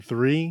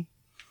3,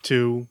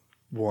 2,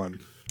 1.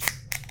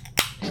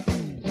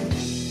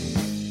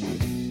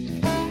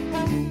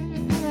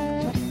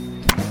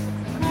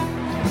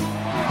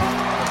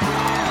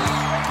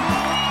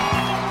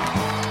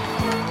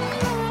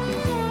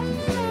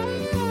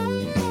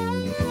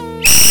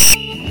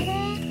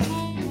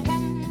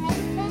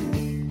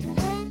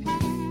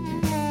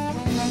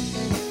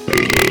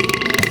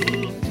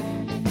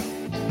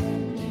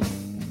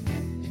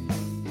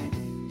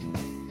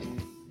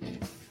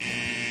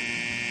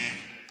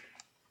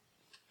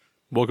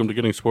 Welcome to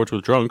Getting Sports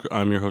with Drunk.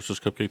 I'm your hostess,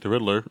 Cupcake the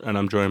Riddler, and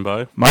I'm joined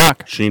by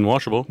Mark. Sheen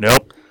Washable.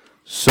 Nope.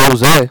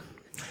 Soze.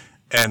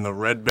 And the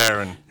Red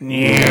Baron.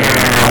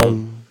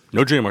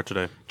 No J-Mart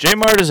today.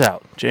 J-Mart is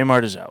out.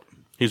 J-Mart is out.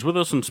 He's with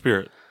us in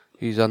spirit.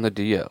 He's on the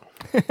DL.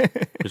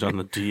 He's on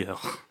the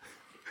DL.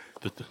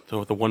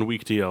 The 1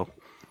 week DL.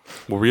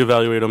 We'll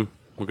reevaluate him.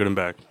 We'll get him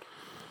back.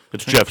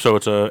 It's Jeff, so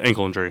it's an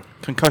ankle injury.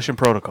 Concussion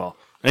protocol.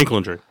 Ankle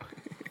injury.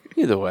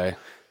 Either way.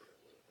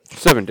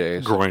 7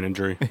 days. Groin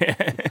injury.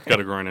 Got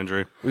a groin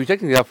injury. We were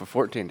technically out for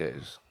 14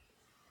 days.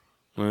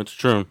 That's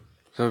true.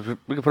 So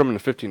we could put him in a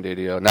 15-day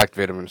DL and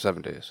activate him in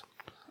 7 days.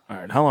 All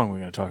right, how long are we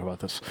going to talk about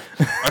this?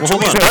 Until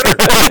he's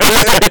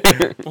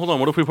better. Hold on.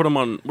 What if we put him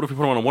on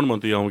a 1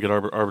 month DL and we get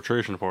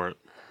arbitration for it?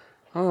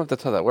 I don't know if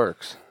that's how that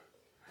works.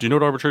 Do you know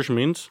what arbitration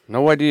means?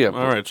 No idea.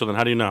 All right. So then,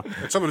 how do you know?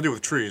 It's something to do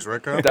with trees,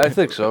 right, Kyle? I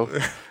think so.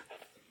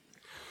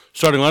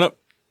 Starting lineup.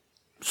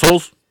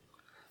 Souls.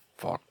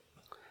 Fuck.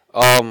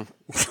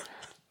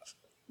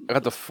 I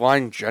got the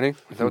Flying Jenny.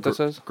 Is that what that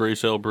says? Gray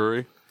Sail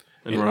Brewery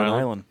in In Rhode Rhode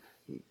Island.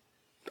 Island.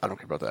 I don't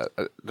care about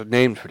that. The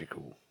name's pretty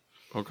cool.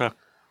 Okay.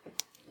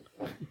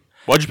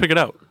 Why'd you pick it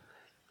out?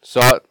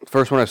 Saw it.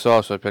 First one I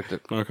saw, so I picked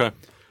it. Okay.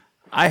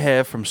 I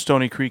have from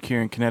Stony Creek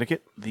here in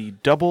Connecticut the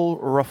Double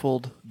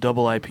Ruffled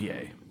Double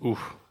IPA.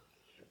 Oof.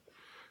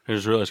 I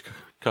just realized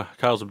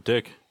Kyle's a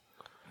dick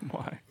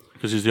Why?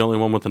 because he's the only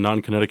one with a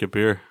non-Connecticut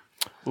beer.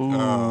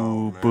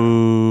 Ooh,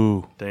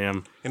 boo.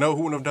 Damn. You know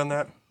who wouldn't have done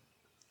that?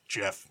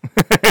 Jeff.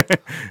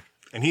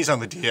 And he's on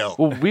the DL.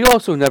 Well, we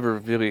also never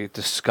really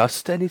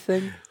discussed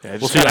anything. Yeah,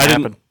 it Well, just see,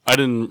 kinda I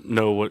didn't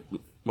know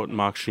what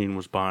Mock Sheen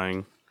was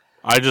buying.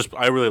 I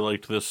really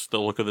liked the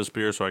look of this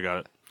beer, so I got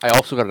it. I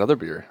also got another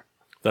beer.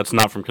 That's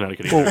not from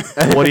Connecticut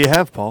either. What do you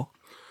have, Paul?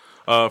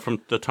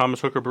 From the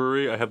Thomas Hooker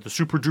Brewery, I have the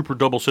Super Duper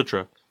Double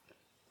Citra,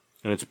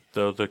 and it's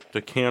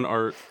the can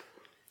art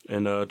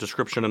and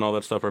description and all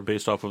that stuff are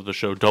based off of the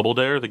show Double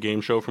Dare, the game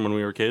show from when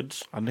we were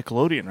kids. On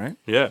Nickelodeon, right?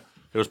 Yeah,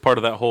 it was part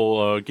of that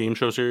whole game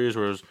show series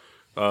where it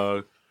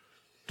was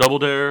Double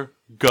Dare,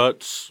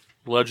 Guts,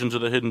 Legends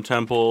of the Hidden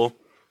Temple,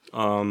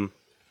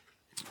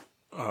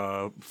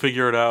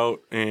 Figure It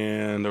Out,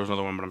 and there was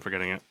another one, but I'm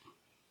forgetting it.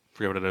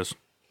 Forget what it is.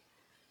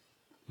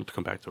 We'll have to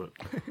come back to it.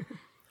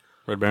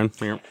 Red Baron,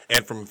 here.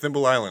 And from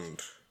Thimble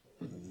Island,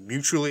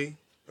 Mutually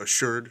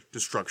Assured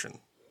Destruction.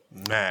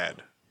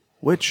 Mad.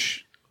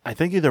 Which I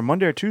think either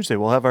Monday or Tuesday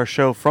we'll have our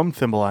show from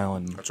Thimble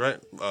Island That's right.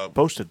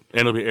 posted.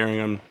 And it'll be airing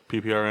on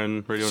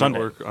PPRN Radio Sunday.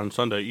 Network on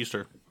Sunday,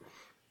 Easter.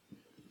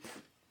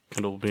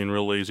 Kendall being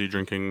real lazy,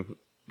 drinking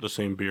the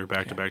same beer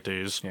back-to-back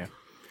days. Yeah.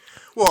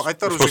 Well, I thought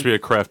It's it was supposed to be a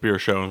craft beer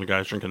show, and the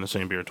guy's drinking the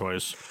same beer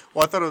twice.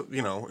 Well, I thought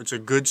it's a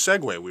good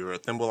segue. We were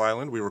at Thimble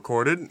Island. We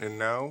recorded, and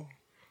now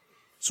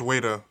it's a way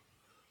to,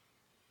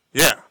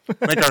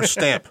 make our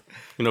stamp.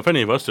 You know, if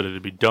any of us did it,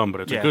 it'd be dumb,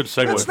 but it's a good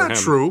segue That's for not him.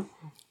 true.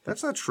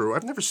 That's not true.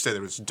 I've never said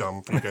it was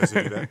dumb for you guys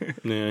to do that.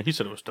 Yeah, he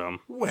said it was dumb.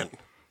 When?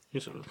 He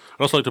said it.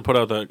 I'd also like to put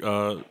out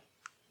that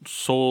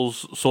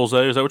Souls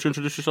A. Is that what you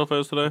introduced yourself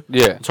as today?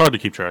 Yeah. It's hard to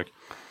keep track.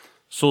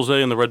 Souls A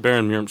and the Red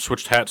Baron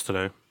switched hats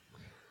today.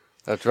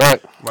 That's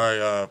right.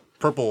 My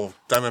purple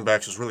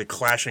Diamondbacks is really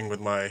clashing with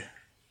my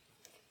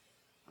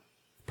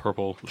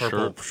Purple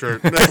purple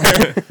shirt.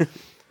 shirt.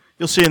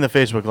 You'll see in the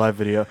Facebook Live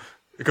video.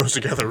 It goes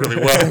together really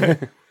well.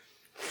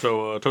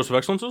 So, Toast of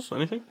Excellences?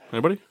 Anything?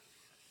 Anybody?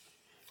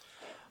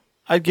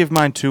 I'd give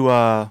mine to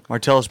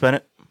Martellus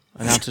Bennett.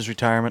 Announced his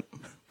retirement.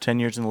 10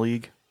 years in the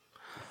league.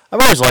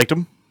 I've always liked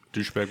him.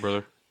 Douchebag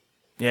brother.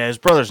 Yeah, his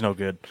brother's no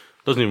good.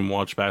 Doesn't even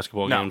watch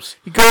basketball games.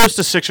 He goes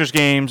to Sixers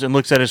games and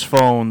looks at his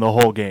phone the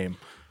whole game.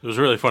 It was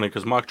really funny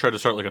because Mock tried to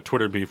start like a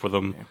Twitter beef with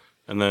him,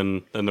 and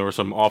then there were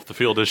some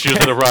off-the-field issues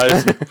that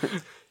arose.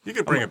 You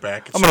could bring it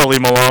back. I'm going to leave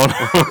him alone.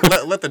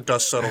 let the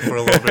dust settle for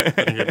a little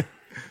bit.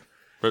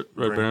 Red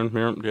Baron,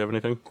 Miriam, do you have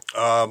anything?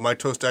 My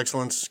toast to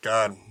excellence,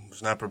 God,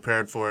 was not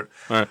prepared for it.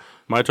 All right.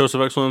 My toast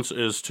of excellence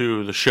is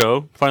to the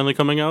show finally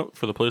coming out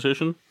for the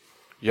PlayStation.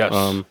 Yes.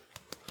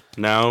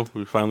 Now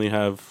we finally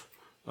have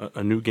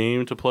a new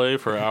game to play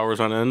for hours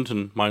on end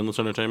and mindless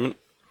entertainment.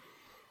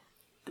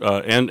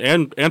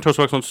 And toast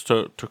of excellence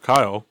to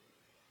Kyle,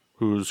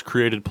 whose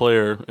created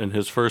player in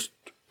his first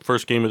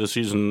game of the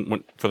season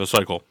went for the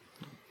cycle.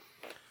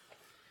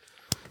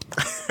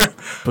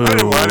 I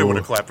didn't want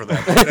to clap for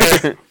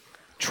that.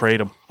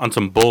 Trade him. On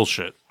some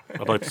bullshit,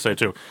 I'd like to say,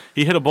 too.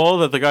 He hit a ball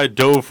that the guy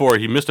dove for.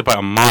 He missed it by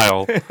a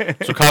mile.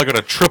 So Kyle got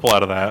a triple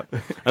out of that.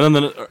 And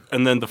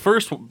then the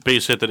first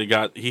base hit that he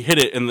got, he hit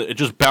it, and it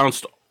just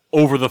bounced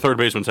over the third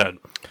baseman's head.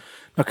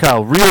 Now,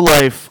 Kyle, real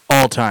life,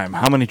 all time,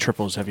 how many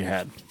triples have you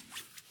had?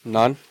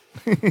 None.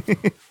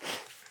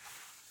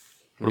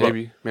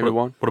 Maybe what,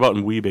 one. What about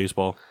in Wii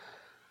baseball?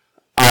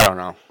 I don't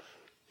know.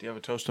 Do you have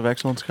a toast of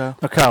excellence, Kyle?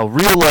 Kyle,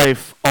 real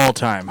life, all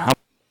time. How?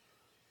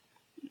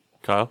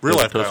 Kyle? Real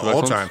You life, have a toast of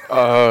all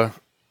excellence?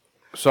 time.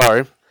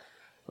 Sorry.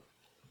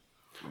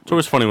 It's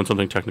always funny when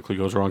something technically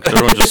goes wrong because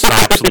everyone just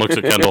stops and looks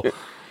at Kendall.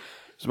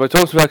 So my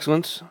toast of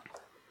excellence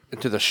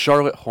into the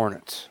Charlotte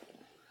Hornets.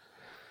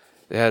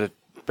 They had a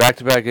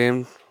back-to-back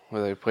game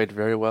where they played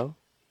very well.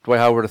 Dwight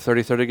Howard a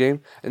 30-30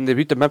 game, and they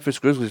beat the Memphis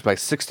Grizzlies by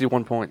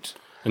 61 points.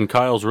 And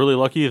Kyle's really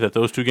lucky that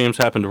those two games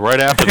happened right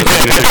after the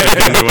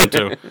game we went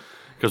to.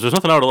 Because there's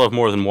nothing I would love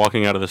more than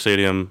walking out of the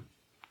stadium,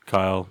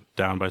 Kyle,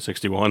 down by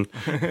 61.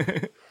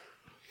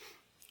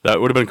 That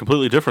would have been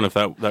completely different if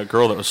that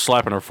girl that was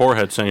slapping her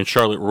forehead saying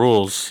Charlotte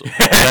rules,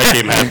 that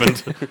game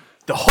happened.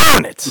 The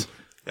Hornets.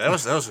 Yeah,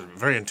 that was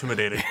very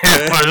intimidating.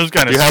 I was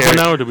kind Do you have one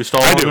now, or did we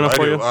stall I long do. enough I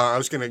for do. you? I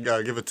was going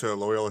to give it to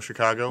Loyola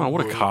Chicago. Oh,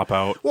 what a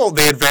cop-out. Well,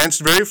 they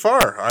advanced very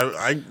far.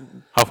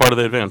 How far did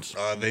they advance?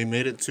 They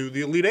made it to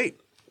the Elite Eight.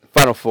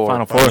 Final Four.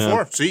 Final Four. Final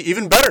Four. See,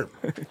 even better.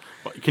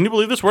 Can you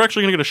believe this? We're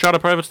actually going to get a shot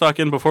of private stock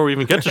in before we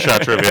even get to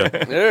shot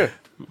trivia. Yeah.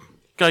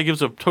 Guy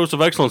gives a toast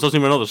of excellence, doesn't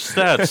even know the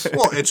stats.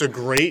 Well, it's a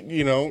great,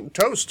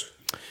 toast.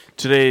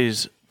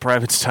 Today's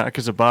private stock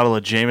is a bottle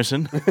of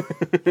Jameson.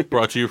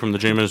 Brought to you from the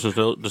Jameson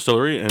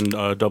Distillery in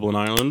Dublin,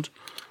 Ireland.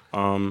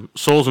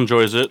 Souls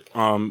enjoys it.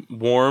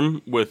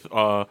 Warm with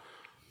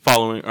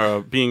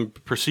being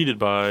preceded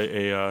by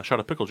a shot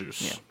of pickle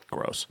juice.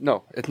 Gross.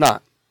 No, it's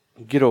not.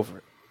 Get over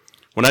it.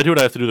 When I do it,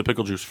 I have to do the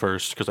pickle juice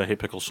first because I hate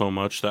pickles so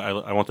much that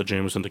I want the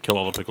Jameson to kill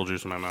all the pickle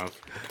juice in my mouth.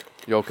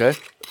 You okay?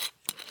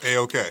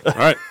 A-okay. All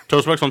right,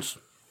 toast of excellence.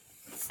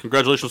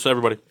 Congratulations to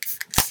everybody.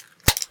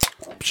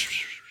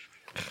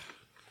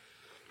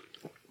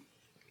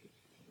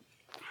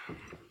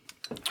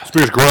 This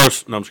beer's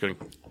gross. No, I'm just kidding.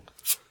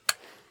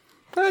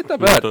 Not We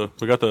bad.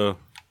 got the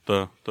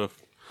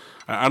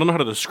I don't know how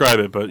to describe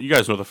it, but you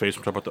guys know the face.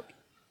 I'm talking about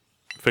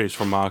the face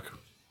from Mock,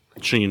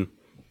 Sheen,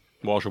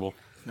 Washable,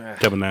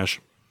 Kevin Nash.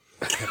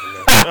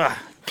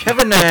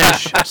 Kevin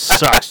Nash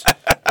sucks.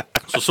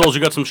 So, Souls,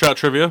 you got some shot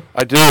trivia.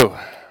 I do.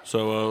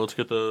 So let's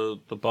get the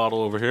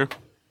bottle over here.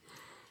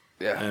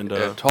 Yeah. And,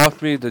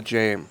 Toss me the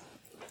Jame.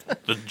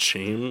 The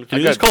Jame. Can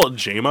you just call it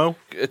JMO?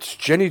 It's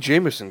Jenny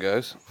Jameson,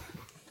 guys.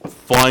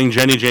 Flying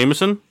Jenny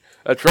Jameson?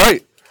 That's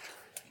right.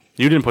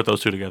 You didn't put those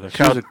two together.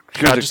 Kyle,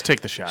 just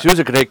take the shot. She was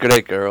a great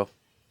girl.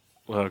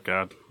 Oh,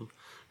 God.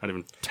 Not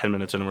even 10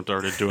 minutes in, we're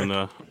already doing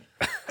the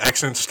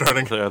Accent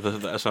starting. the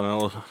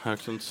SNL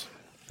accents.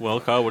 Well,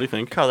 Kyle, what do you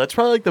think? Kyle, that's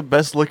probably like the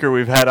best liquor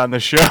we've had on the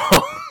show.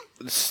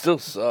 It still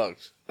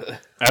sucks.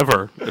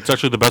 Ever. It's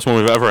actually the best one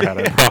we've ever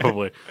had,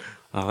 probably.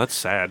 Oh, that's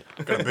sad.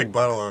 Got a big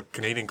bottle of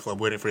Canadian Club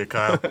waiting for you,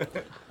 Kyle. I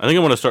think I'm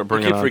going to start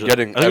bringing keep on.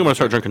 forgetting I think I'm going to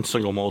start everything. drinking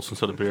single malts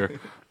instead of beer.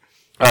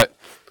 All right.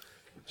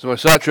 So my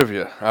shot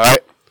trivia. All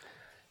right.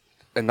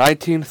 In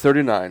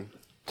 1939,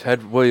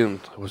 Ted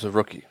Williams was a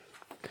rookie.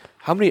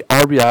 How many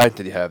RBIs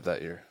did he have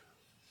that year?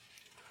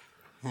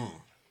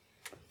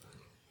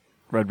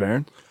 Red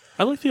Baron.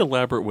 I like the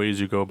elaborate ways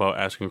you go about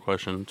asking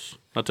questions.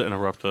 Not to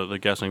interrupt the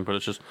guessing, but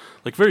it's just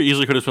like very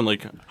easily could have been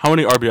like, how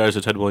many RBIs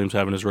did Ted Williams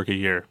have in his rookie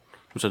year?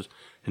 It says,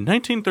 in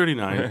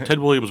 1939, Ted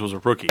Williams was a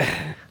rookie.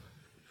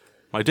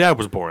 My dad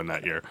was born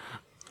that year.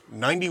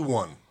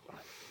 91.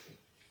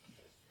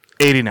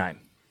 89.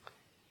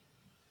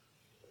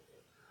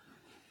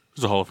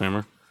 He's a Hall of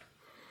Famer.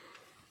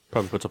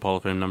 Probably puts up Hall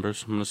of Fame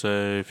numbers. I'm going to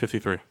say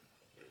 53.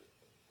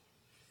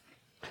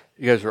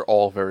 You guys are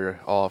all very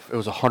off. It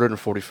was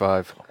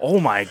 145. Oh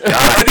my God.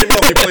 I didn't know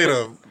if he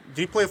played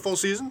did he play a full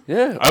season?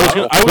 Yeah. I was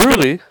gonna-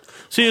 clearly.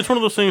 See, it's one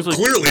of those things like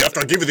Clearly, after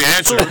I give you the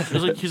answer. it's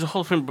like he's a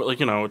Hall of Fame, but like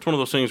it's one of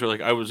those things where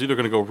like I was either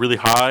going to go really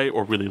high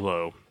or really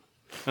low,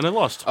 and I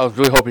lost. I was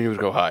really hoping you would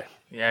go high.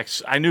 Yeah,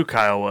 'cause I knew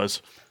Kyle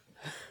was.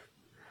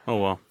 Oh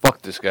well,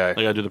 Fuck this guy. I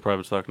got to do the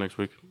private stock next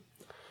week.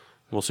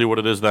 We'll see what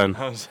it is then.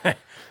 Oh,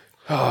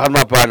 I'm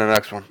not buying the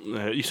next one.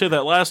 You said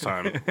that last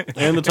time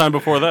and the time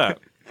before that.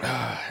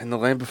 In the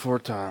land before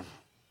time.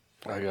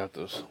 I got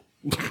this.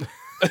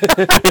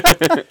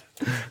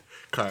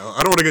 Kyle,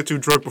 I don't want to get too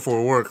drunk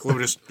before work. Let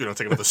me just, take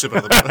another sip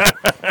out of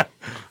the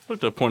I'd like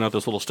to point out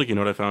this little sticky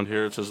note I found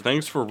here. It says,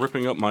 "Thanks for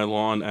ripping up my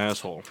lawn,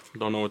 asshole."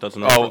 Don't know what that's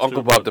an Oh, reference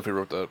Uncle to, Bob but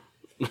definitely wrote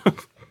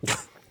that.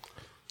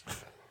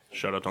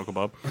 Shout out to Uncle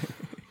Bob.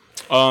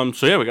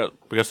 So yeah, we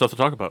got stuff to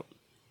talk about.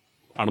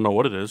 I don't know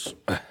what it is.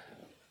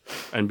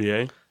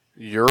 NBA,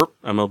 Europe,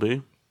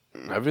 MLB.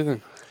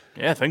 everything.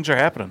 Yeah, things are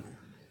happening.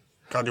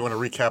 Kyle, do you want to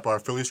recap our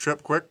Phillies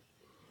trip quick?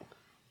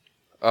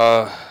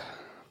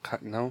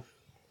 No.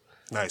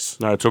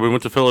 Nice. All right, so we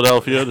went to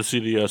Philadelphia to see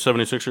the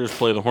 76ers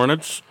play the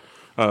Hornets.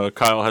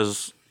 Kyle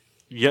has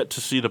yet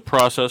to see the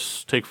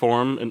process take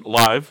form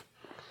live,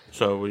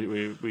 so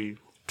we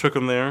took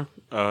him there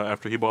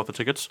after he bought the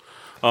tickets.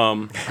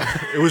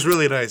 It was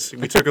really nice.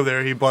 We took him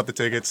there. He bought the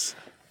tickets.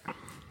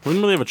 We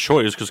didn't really have a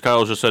choice because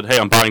Kyle just said, "Hey,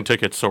 I'm buying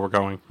tickets, so we're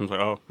going." I was like,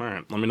 "Oh, all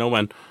right, let me know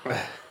when."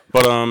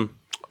 But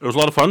it was a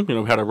lot of fun. We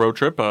had a road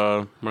trip.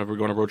 Whenever we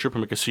go on a road trip,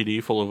 we make a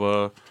CD full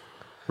of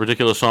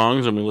ridiculous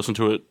songs, and we listen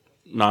to it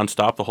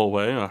nonstop the whole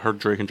way. I heard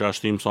Drake and Josh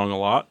theme song a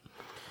lot.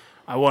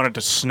 I wanted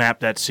to snap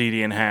that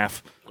CD in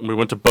half. We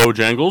went to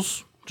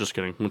Bojangles. Just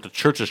kidding. We went to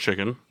Church's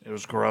Chicken. It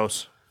was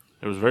gross.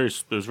 It was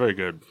very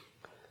good.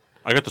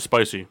 I got the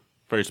spicy.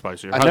 Very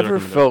spicy. I highly never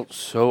recommend it. felt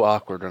so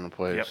awkward in a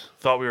place. Yep.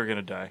 Thought we were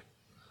gonna die.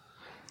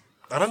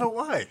 I don't know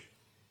why.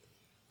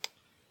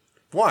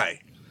 Why?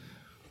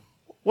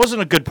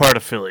 Wasn't a good part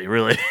of Philly,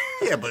 really.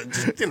 Yeah, but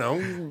just,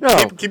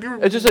 No, keep your.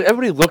 it's just that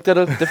everybody looked at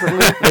us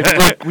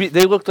differently.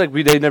 They looked like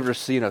they'd never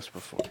seen us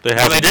before. They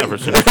haven't ever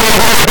seen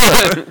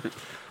it.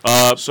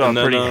 So and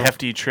then, pretty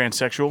hefty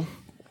transsexual.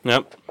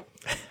 Yep.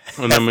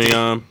 And then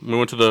we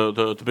went to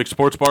the big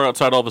sports bar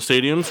outside all the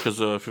stadiums because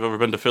if you've ever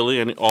been to Philly,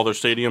 and all their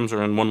stadiums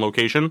are in one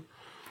location.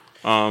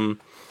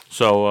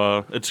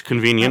 So it's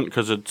convenient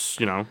because it's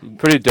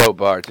Pretty dope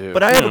bar too.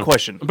 But I have a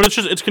question. but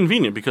it's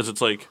convenient because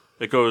it's like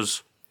it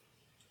goes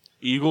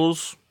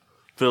Eagles,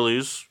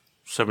 Phillies,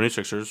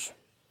 76ers,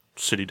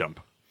 City Dump.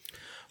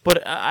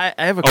 But I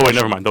have a Oh question. wait,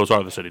 never mind. Those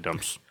are the City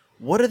Dumps.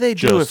 What do they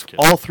do Just if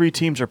kidding. all three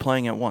teams are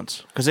playing at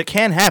once? Because it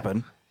can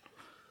happen.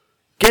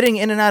 Getting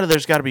in and out of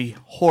there's got to be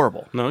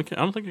horrible. No, I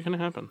don't think it can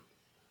happen.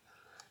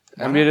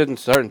 NBA didn't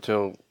start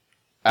until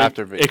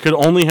after It could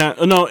only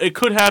no. It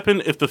could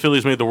happen if the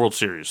Phillies made the World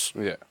Series.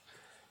 Yeah.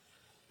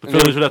 The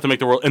Phillies would have to make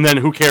the World, and then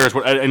who cares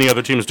what any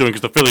other team is doing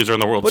because the Phillies are in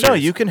the World But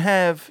Series. no, you can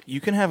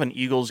have an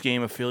Eagles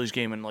game, a Phillies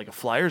game, and like a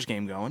Flyers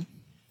game going.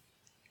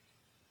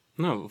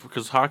 No,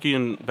 because hockey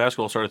and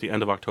basketball start at the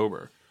end of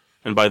October,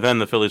 and by then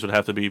the Phillies would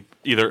have to be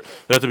in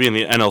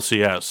the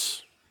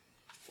NLCS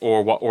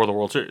or the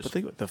World Series.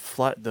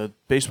 But the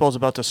baseball's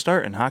about to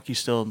start and hockey's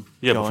still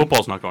Yeah, going. but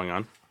football's not going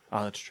on.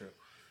 Oh, that's true.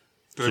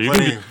 Do So they you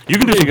play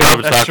can do some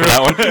private stock for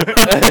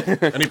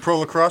that one. any pro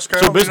lacrosse,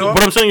 Kyle? So basically,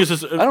 what I'm saying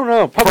is, I don't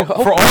know. Probably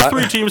for all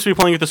three teams to be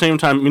playing at the same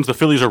time it means the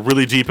Phillies are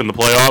really deep in the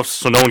playoffs,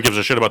 so no one gives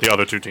a shit about the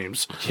other two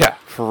teams. Yeah,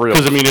 for real.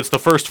 Because it's the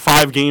first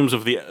 5 games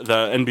of the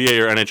NBA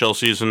or NHL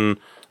season,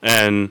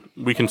 and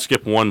we can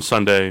skip one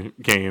Sunday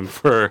game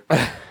for.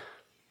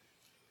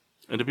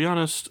 And to be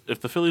honest, if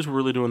the Phillies were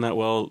really doing that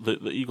well, the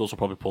Eagles will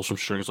probably pull some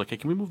strings. Like, hey,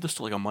 can we move this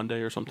to like a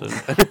Monday or something?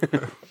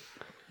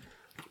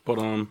 But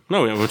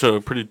no, we went to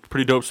a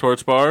pretty dope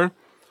sports bar.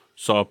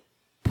 Saw a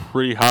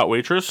pretty hot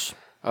waitress.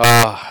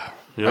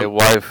 My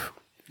wife.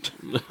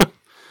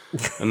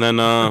 And then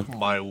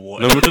My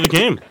what? then we went to the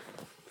game.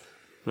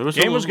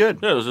 Game was good.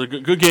 Yeah, it was a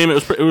good game.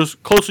 It was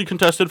closely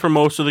contested for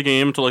most of the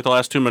game until like the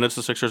last 2 minutes.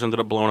 The Sixers ended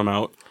up blowing them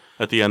out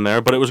at the end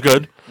there, but it was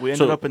good. We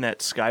ended up in that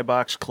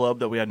Skybox club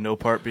that we had no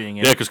part being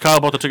in. Yeah, because Kyle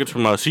bought the tickets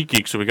from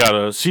SeatGeek, so we got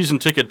a season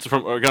ticket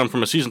got them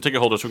from a season ticket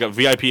holder, so we got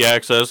VIP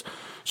access.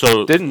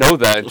 So Didn't know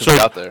that until we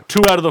got there.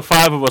 2 out of the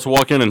 5 of us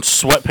walk in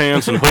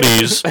sweatpants and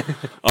hoodies,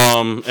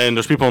 and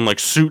there's people in like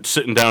suits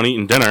sitting down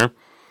eating dinner.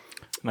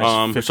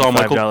 Nice We saw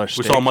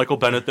 $55 Michael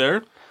Bennett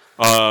there,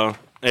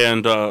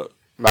 and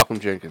Malcolm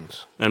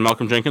Jenkins.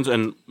 Malcolm Jenkins,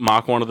 and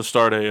Mock wanted to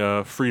start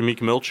a free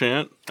Meek Mill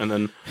chant, and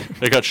then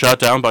they got shot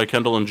down by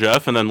Kendall and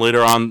Jeff, and then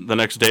later on the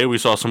next day we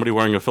saw somebody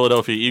wearing a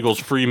Philadelphia Eagles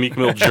free Meek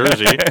Mill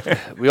jersey.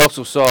 We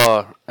also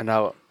saw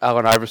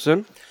Allen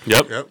Iverson.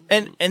 Yep.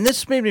 And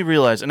this made me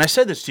realize, and I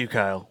said this to you,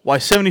 Kyle, why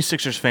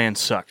 76ers fans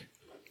suck.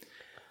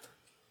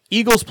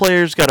 Eagles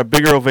players got a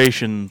bigger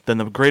ovation than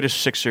the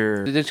greatest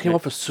Sixer. They just came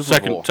off a Super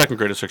Bowl. Second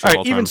greatest Sixer All of right,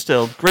 all time. even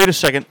still, greatest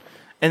second.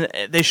 And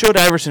they showed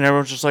Iverson,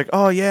 everyone's just like,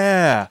 oh,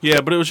 yeah.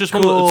 Yeah, but it was just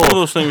it's Cool. one of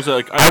those things that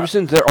like,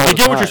 Iverson's there all I the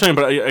get what time. you're saying,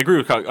 but I agree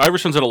with Kyle.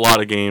 Iverson's at a lot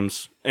of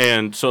games,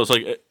 and so it's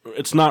like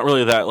it's not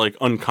really that like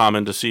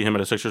uncommon to see him at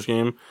a Sixers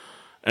game.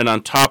 And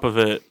on top of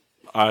it,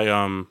 I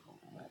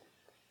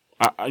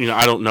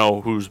don't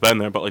know who's been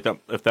there, but like that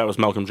if that was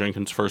Malcolm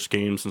Jenkins' first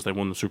game since they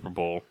won the Super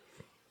Bowl.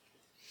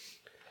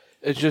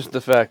 It's just the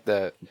fact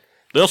that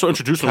They also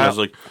introduced him as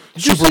like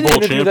Did you Super see the Bowl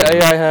interview champion.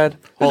 that AI had.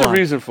 Hold There's a on.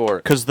 reason for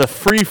it. Because the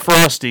free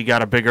Frosty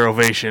got a bigger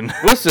ovation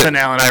Listen, than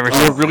Allen We're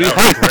Iverson. really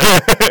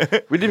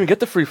hyped. We didn't even get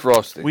the free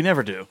frosting. We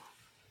never do.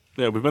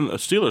 Yeah, the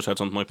Steelers had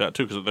something like that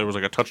too because there was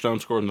like a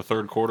touchdown score in the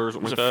third quarter or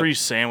something It was like a that. free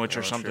sandwich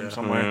or something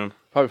somewhere. Yeah.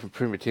 Probably from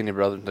Primatini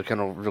Brothers. They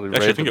kind of really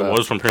Actually, I raved think it about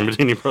was from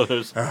Primatini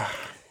Brothers.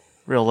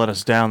 Real let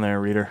us down there,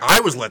 reader.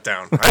 I was let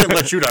down. I didn't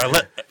let you down. I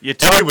let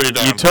everybody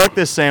down. You took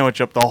this sandwich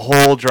up the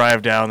whole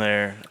drive down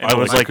there, and it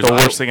was like the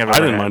worst thing I've ever I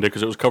didn't had. mind it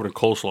because it was covered in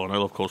coleslaw, and I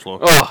love coleslaw.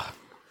 Oh,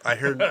 I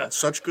heard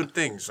such good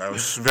things. I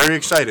was very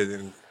excited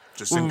and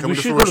just didn't come we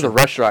to should go to the fruition.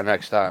 restaurant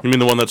next time. You mean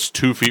the one that's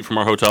 2 feet from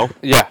our hotel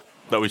Yeah.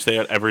 that we stay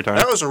at every time?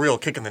 That was a real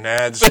kick in the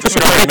nads.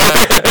 Discarding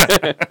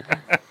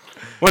that.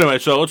 Well, anyway,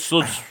 so let's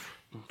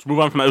move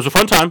on from that. It was a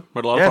fun time. We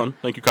had a lot Yeah. of fun.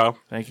 Thank you, Kyle.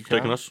 Thank you, for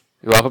taking Kyle. us.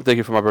 You're welcome. Thank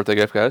you for my birthday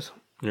gift, guys.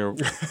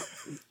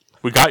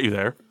 We got you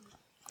there.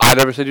 I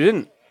never said you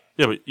didn't.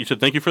 Yeah, but you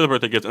said thank you for the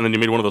birthday gift, and then you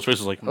made one of those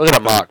faces like, Look at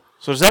that mock.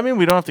 So does that mean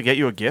we don't have to get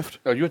you a gift?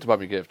 Oh, you have to buy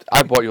me a gift.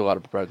 I bought you a lot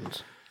of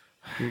presents.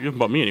 you haven't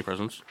bought me any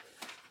presents.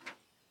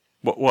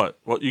 What?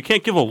 Well, you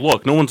can't give a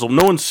look. No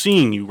one's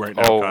seeing you right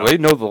now. Oh, Kyle. they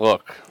know the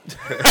look.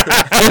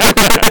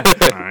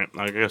 All right,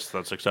 I guess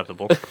that's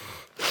acceptable.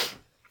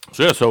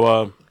 So what do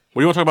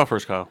you want to talk about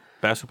first, Kyle?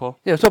 Basketball?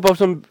 Yeah, let's talk about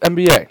some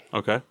NBA.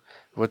 Okay.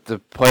 With the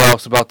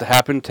playoffs about to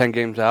happen, 10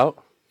 games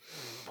out.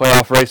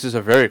 playoff races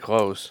are very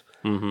close.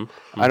 Mm-hmm.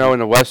 I know in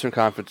the Western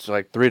Conference,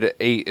 like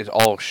 3-8 is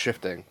all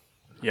shifting.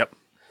 Yep.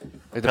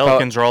 Like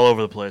Pelicans are all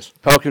over the place.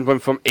 Pelicans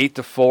went from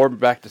 8-4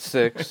 back to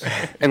 6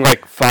 in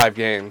like 5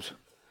 games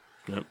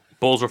Yep.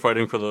 Bulls are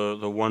fighting for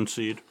the 1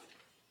 seed.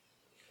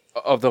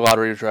 of the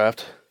lottery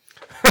draft.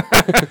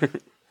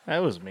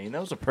 That was mean.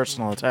 That was a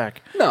personal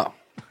attack. No,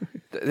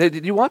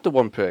 you want the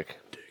 1 pick.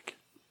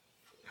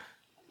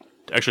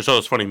 Actually, I saw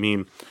this funny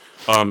meme.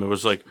 It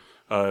was like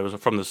it was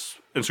from this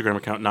Instagram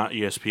account, not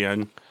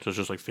ESPN, so it's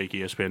just like fake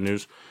ESPN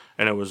news,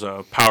 and it was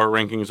power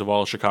rankings of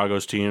all of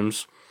Chicago's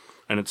teams,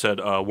 and it said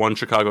 1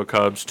 Chicago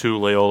Cubs, 2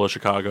 Loyola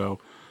Chicago,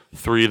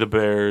 3 the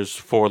Bears,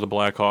 4 the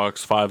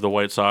Blackhawks, 5 the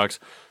White Sox, ...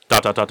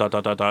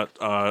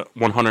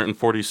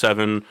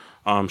 147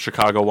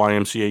 Chicago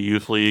YMCA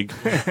Youth League.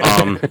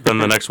 Then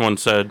the next one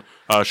said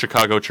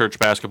Chicago Church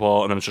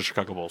Basketball, and then it's just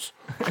Chicago Bulls.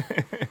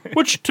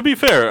 Which, to be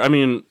fair, I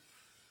mean,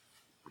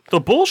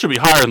 the Bulls should be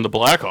higher than the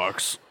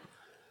Blackhawks.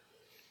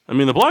 I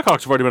mean, the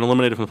Blackhawks have already been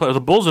eliminated from the playoffs.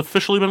 The Bulls have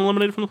officially been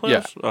eliminated from the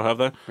playoffs. Yeah. Oh, have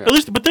they? Yeah. At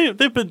least, but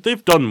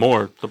they've done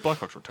more. The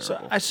Blackhawks were terrible.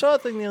 So I saw a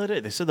thing the other day.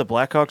 They said the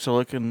Blackhawks are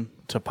looking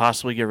to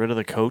possibly get rid of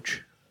the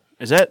coach.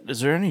 Is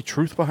there any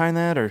truth behind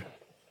that, or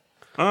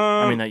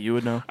I mean, that you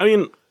would know? I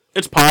mean,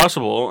 it's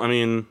possible. I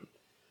mean,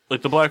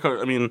 like the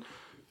Blackhawks. I mean,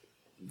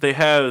 they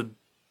have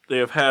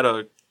had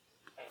a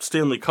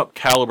Stanley Cup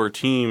caliber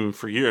team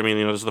for years. I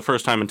mean, this is the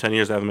first time in 10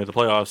 years they haven't made the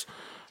playoffs,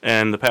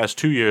 and the past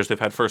 2 years they've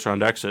had first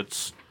round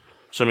exits.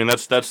 So I mean,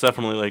 that's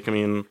definitely like, I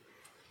mean,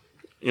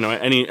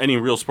 any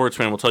real sports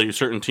fan will tell you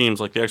certain teams,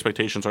 like, the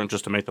expectations aren't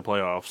just to make the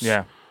playoffs.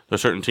 Yeah.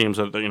 There's certain teams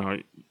that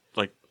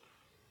like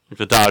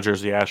the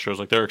Dodgers, the Astros,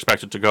 like, they're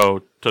expected to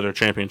go to their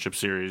championship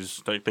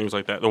series, like, things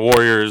like that. The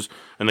Warriors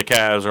and the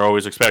Cavs are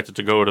always expected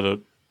to go to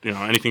the,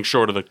 anything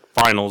short of the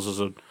finals is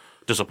a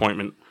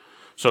disappointment.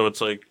 So it's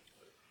like,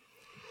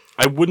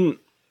 I wouldn't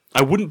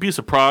be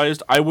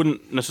surprised. I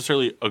wouldn't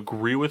necessarily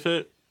agree with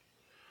it.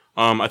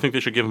 I think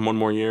they should give him 1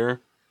 more year,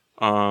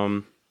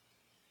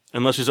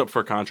 unless he's up for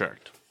a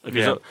contract. If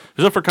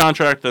he's up for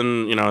contract,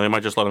 then they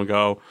might just let him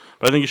go.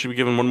 But I think he should be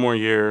given 1 more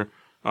year.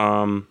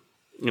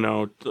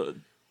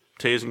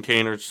 Taze and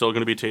Kane are still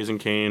going to be Taze and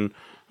Kane.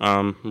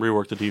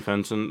 Rework the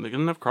defense, and they're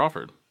going to have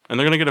Crawford, and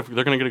they're going to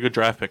get a good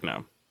draft pick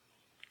now.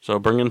 So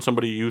bring in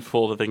somebody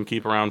youthful that they can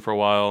keep around for a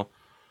while.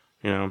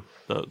 The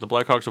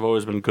Blackhawks have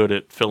always been good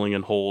at filling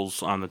in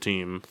holes on the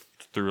team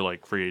through,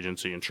 like, free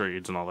agency and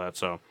trades and all that.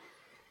 So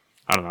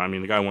I don't know. I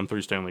mean, the guy won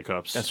 3 Stanley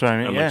Cups. That's what I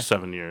mean. In Yeah. like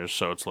 7 years.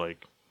 So it's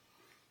like,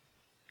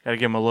 Got to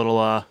give him a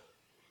little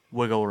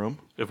wiggle room.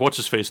 if what's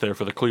his face there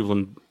for the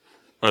Cleveland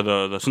or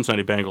the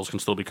Cincinnati Bengals can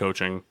still be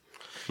coaching,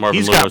 Marvin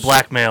He's Lewis. got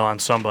blackmail on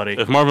somebody.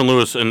 If Marvin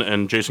Lewis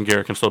and Jason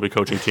Garrett can still be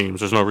coaching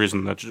teams, there's no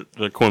reason that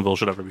Quenneville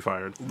should ever be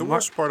fired. The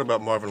worst part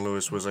about Marvin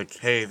Lewis was like,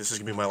 hey, this is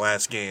going to be my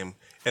last game.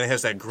 And it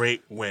has that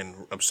great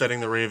win,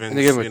 upsetting the Ravens. And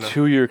they gave him a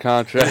 2-year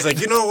contract. He's like,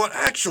 you know what?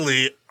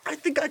 Actually, I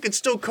think I could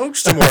still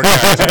coach some more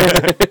guys.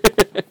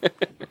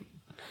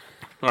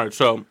 All right,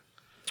 so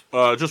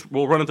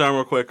we'll run it down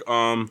real quick.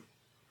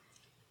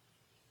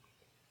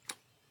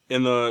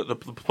 In the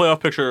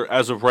playoff picture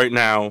as of right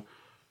now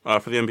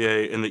for the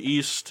NBA, in the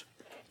East,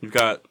 you've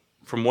got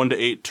from 1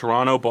 to 8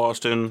 Toronto,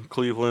 Boston,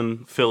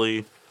 Cleveland,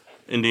 Philly,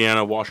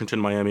 Indiana, Washington,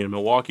 Miami, and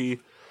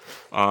Milwaukee.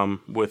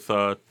 With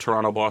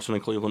Toronto, Boston,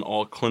 and Cleveland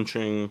all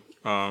clinching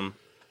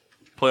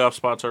playoff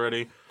spots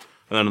already.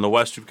 And then in the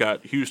West, you've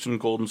got Houston,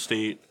 Golden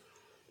State,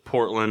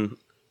 Portland,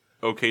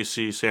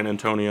 OKC, San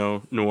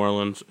Antonio, New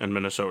Orleans, and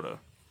Minnesota.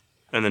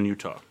 And then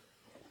Utah.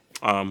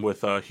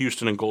 With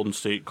Houston and Golden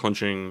State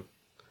clinching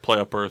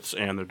playoff berths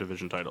and their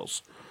division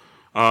titles.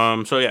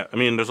 So, yeah, I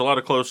mean, there's a lot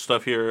of close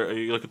stuff here.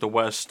 You look at the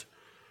West.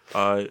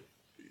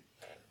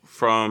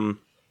 From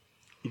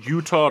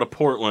Utah to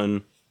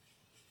Portland,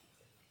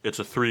 it's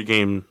a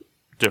 3-game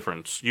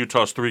difference.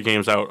 Utah's 3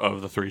 games out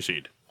of the 3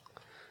 seed.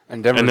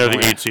 And they're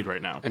the 8 seed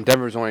right now. And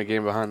Denver's only a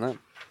game behind them.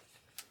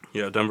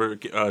 Yeah, Denver,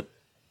 game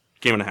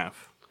and a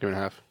half. Game and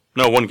a half.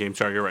 No, 1 game.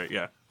 Sorry, you're right.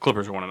 Yeah,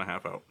 Clippers are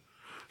 1.5 out.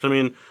 So, I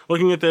mean,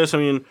 looking at this, I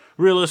mean,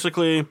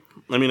 realistically,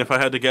 I mean, if I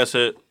had to guess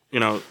it,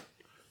 you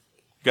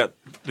got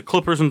the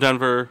Clippers and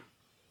Denver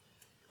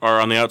are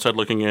on the outside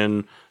looking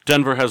in.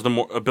 Denver has the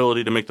more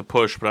ability to make the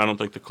push, but I don't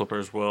think the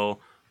Clippers will.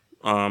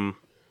 I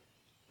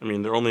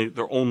mean, they're only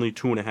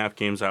 2.5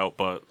 games out,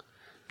 but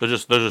they're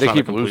just not a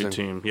complete losing.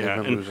 team. They've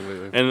Yeah, been losing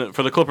lately. and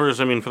for the Clippers,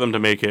 I mean, for them to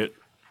make it,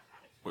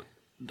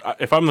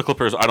 if I'm the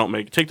Clippers, I don't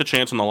take the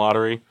chance in the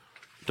lottery.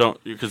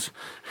 Don't, because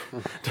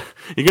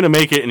you're gonna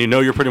make it, and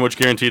you're pretty much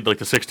guaranteed like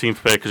the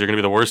 16th pick because you're gonna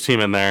be the worst team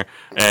in there,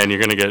 and you're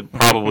gonna get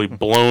probably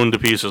blown to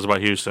pieces by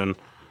Houston.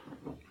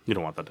 You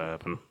don't want that to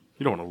happen.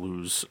 You don't want to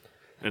lose.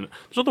 And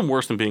there's nothing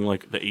worse than being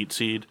like the 8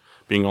 seed,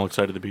 being all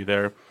excited to be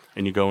there,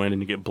 and you go in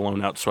and you get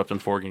blown out, swept in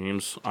 4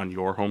 games on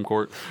your home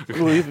court.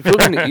 Well, if you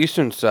look on the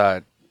Eastern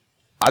side,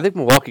 I think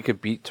Milwaukee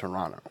could beat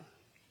Toronto.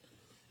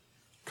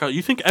 Kyle,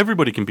 you think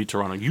everybody can beat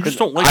Toronto? You just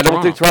don't like. I don't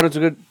Toronto. think Toronto's a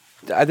good.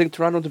 I think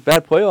Toronto's a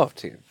bad playoff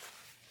team.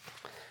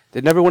 They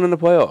never won in the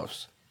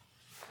playoffs,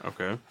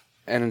 Okay,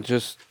 and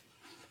just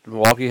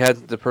Milwaukee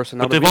had the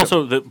personnel. but they've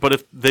also. But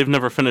if they've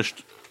never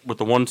finished with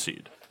the 1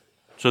 seed.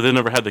 So they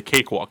never had the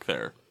cakewalk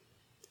there.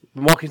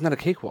 Milwaukee's not a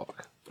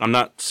cakewalk. I'm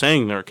not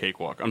saying they're a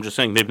cakewalk. I'm just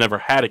saying they've never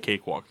had a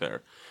cakewalk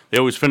there. They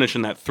always finish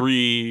in that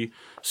 3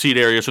 seed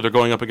area, so they're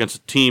going up against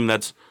a team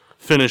that's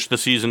finished the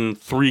season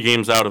 3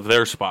 games out of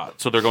their spot.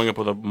 So they're going up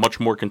with a much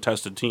more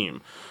contested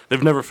team.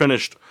 They've never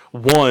finished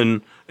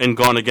 1 and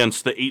gone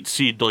against the 8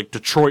 seed like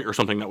Detroit or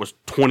something that was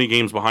 20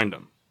 games behind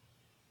them.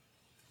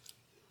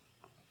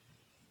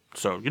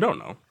 So you don't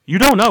know. You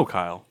don't know,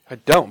 Kyle. I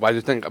don't, but I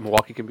just think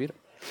Milwaukee can beat them.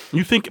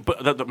 You think,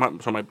 but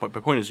my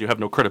point is you have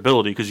no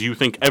credibility because you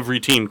think every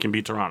team can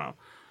beat Toronto.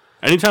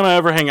 Anytime I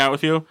ever hang out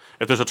with you,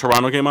 if there's a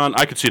Toronto game on,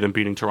 I could see them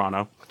beating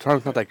Toronto.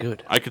 Toronto's not that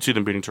good. I could see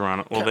them beating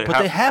Toronto. Well, But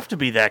they have to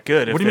be that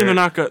good. What do you mean they're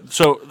not good?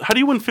 So how do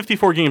you win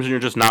 54 games and you're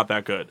just not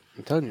that good?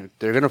 I'm telling you,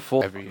 they're going to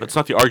fold every year. That's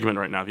not the argument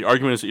right now. The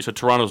argument is that you said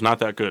Toronto's not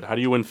that good. How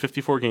do you win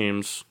 54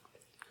 games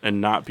and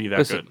not be that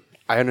Listen, good?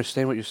 I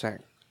understand what you're saying.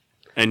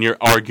 And your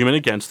argument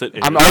against it is...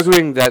 I'm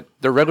arguing that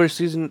their regular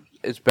season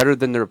is better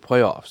than their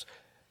playoffs.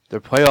 Their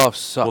playoffs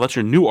suck. Well, that's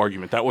your new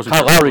argument. That wasn't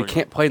Kyle your Lowry argument.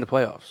 can't play in the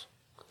playoffs.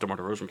 DeMar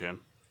DeRozan can.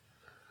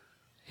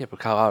 Yeah, but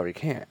Kyle Lowry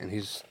can't, and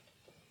he's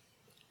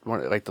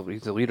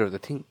he's the leader of the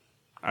team.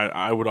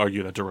 I would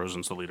argue that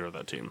DeRozan's the leader of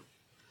that team.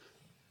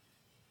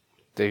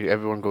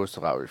 Everyone goes to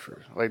Lowry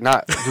first.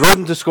 Not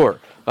DeRozan to score.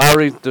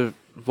 Lowry the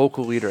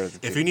vocal leader of the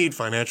team. If you need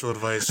financial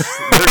advice,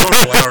 they're going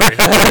to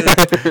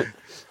Lowry.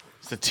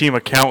 It's the team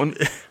accountant.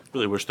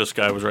 Really wish this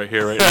guy was right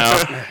here right now.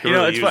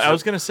 It's funny. I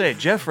was going to say,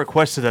 Jeff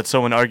requested that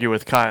someone argue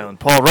with Kyle, and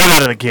Paul right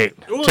out of the gate.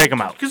 Take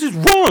him out. Because he's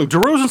wrong.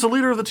 DeRozan's the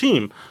leader of the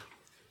team.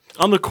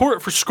 On the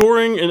court for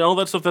scoring and all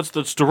that stuff, that's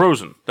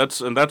DeRozan.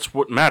 That's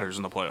what matters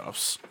in the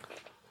playoffs.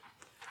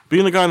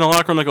 Being the guy in the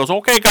locker room that goes,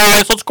 okay,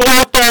 guys, let's go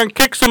out there and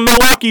kick some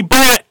Milwaukee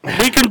butt.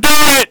 We can do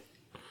it.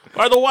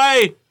 By the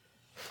way,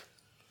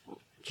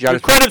 your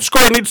credit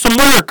score needs some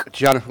work.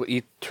 Giannis will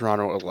eat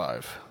Toronto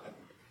alive.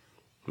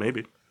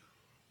 Maybe.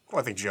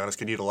 Well, I think Giannis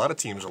could eat a lot of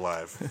teams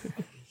alive.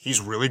 He's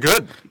really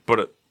good.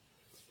 But,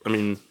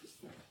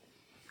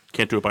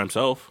 can't do it by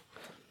himself.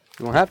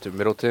 You won't have to.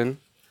 Middleton,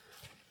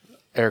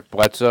 Eric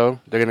Bledsoe.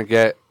 They're going to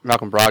get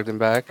Malcolm Brogdon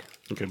back.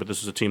 Okay, but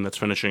this is a team that's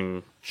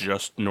finishing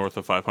just north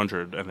of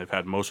 500, and they've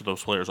had most of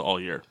those players all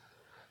year,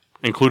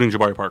 including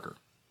Jabari Parker.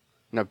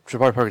 No,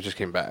 Jabari Parker just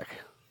came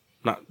back.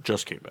 Not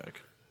just came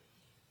back.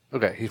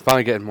 Okay, he's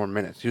finally getting more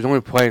minutes. He was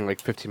only playing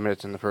 15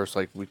 minutes in the first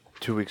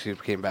 2 weeks he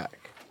came back.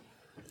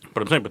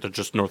 But I'm saying, they're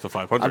just north of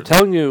 500. I'm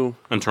telling you.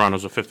 And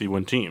Toronto's a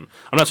 50-win team.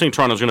 I'm not saying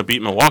Toronto's going to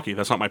beat Milwaukee.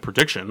 That's not my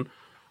prediction.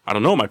 I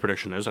don't know what my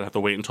prediction is. I'd have to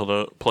wait until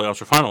the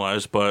playoffs are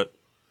finalized. But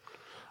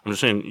I'm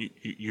just saying,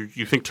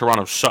 you think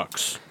Toronto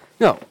sucks.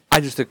 No, I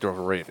just think they're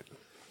overrated.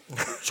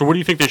 So where do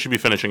you think they should be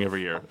finishing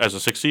every year? As a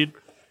 6 seed?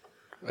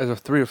 As a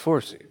 3 or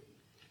 4 seed.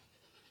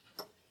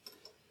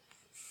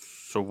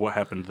 So what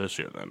happened this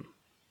year then?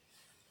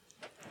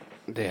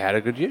 They had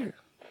a good year.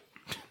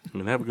 I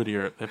mean, they have a good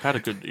year. They've had a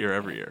good year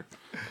every year.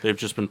 They've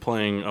just been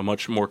playing a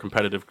much more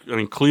competitive. I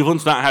mean,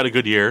 Cleveland's not had a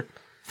good year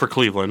for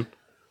Cleveland,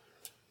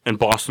 and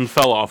Boston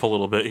fell off a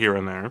little bit here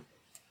and there.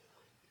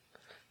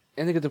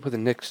 And they get to play the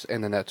Knicks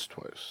and the Nets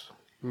twice.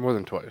 More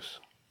than twice.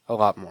 A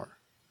lot more.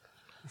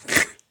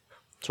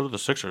 So did the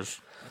Sixers.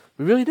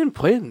 We really didn't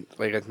play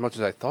as much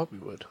as I thought we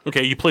would.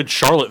 Okay, you played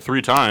Charlotte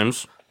 3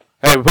 times.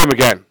 Hey, we played them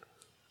again.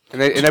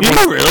 And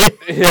Really?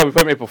 Yeah, we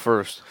played them April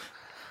 1st.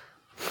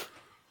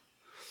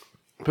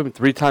 We played them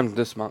 3 times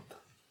this month.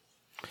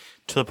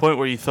 To the point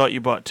where you thought you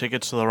bought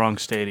tickets to the wrong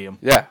stadium.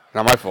 Yeah,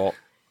 not my fault.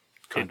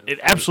 It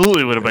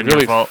absolutely would have been It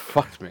really your fault.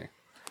 fucked me.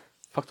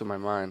 Fucked with my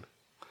mind.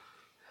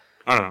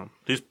 I don't know.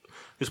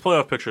 These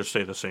playoff pictures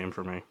stay the same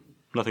for me.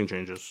 Nothing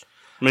changes.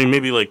 I mean,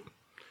 maybe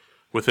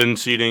within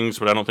seedings,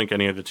 but I don't think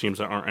any of the teams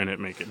that aren't in it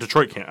make it.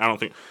 Detroit can't. I don't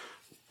think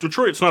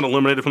Detroit's not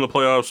eliminated from the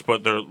playoffs,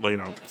 but they're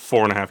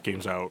 4.5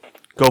 games out.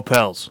 Go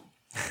Pels.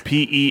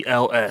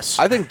 P-E-L-S.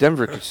 I think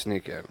Denver could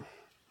sneak in.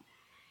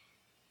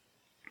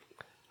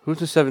 Who's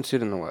the 7th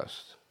seed in the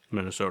West?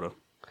 Minnesota.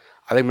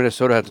 I think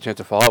Minnesota has a chance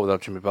to fall out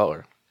without Jimmy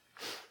Butler.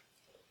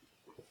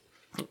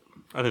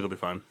 I think they'll be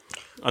fine.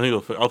 I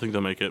think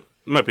they'll make it.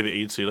 It might be the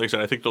 8th seed. Like I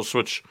said, I think they'll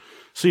switch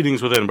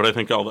seedings within, but I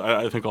think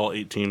all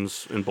 8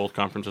 teams in both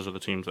conferences are the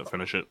teams that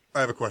finish it.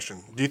 I have a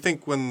question. Do you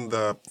think when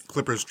the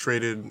Clippers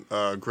traded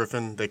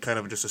Griffin, they kind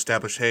of just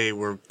established, hey,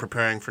 we're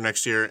preparing for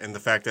next year, and the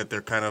fact that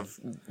they're kind of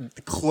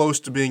close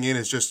to being in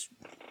is just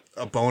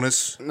a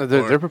bonus? No,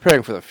 they're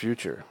preparing for the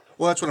future.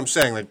 Well, that's what I'm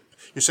saying.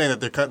 You're saying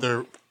that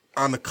they're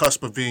on the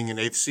cusp of being an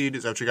 8th seed.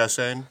 Is that what you guys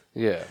saying?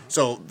 Yeah.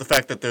 So the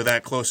fact that they're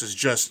that close is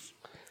just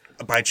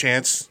by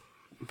chance?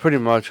 Pretty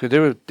much,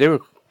 because they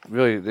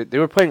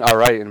were playing all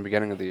right in the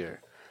beginning of the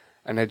year,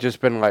 and they'd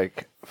just been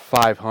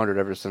 500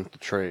 ever since the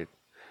trade.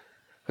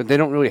 But they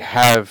don't really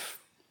have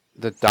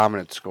the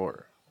dominant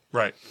scorer,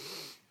 Right.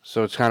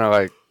 so it's kind of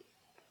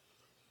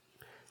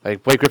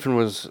like Blake Griffin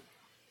was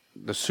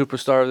the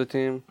superstar of the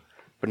team,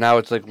 but now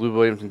it's Lou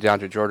Williams and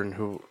DeAndre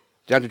Jordan.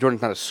 DeAndre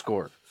Jordan's not a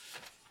scorer,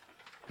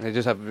 and they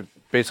just have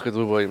basically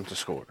Lou Williams to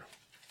score.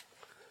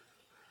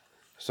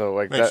 So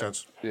Makes that,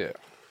 sense. yeah.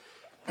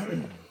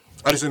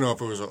 I just didn't know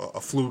if it was a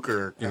fluke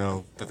or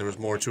that there was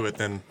more to it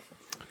than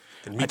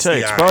I meets tell you,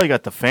 the it's eye. probably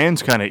got the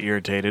fans kind of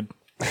irritated.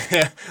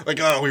 Like,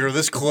 oh, we were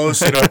this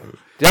close.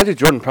 DeAndre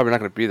Jordan probably not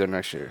going to be there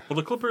next year. Well,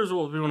 the Clippers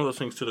will be one of those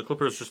things too. The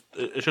Clippers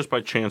it's just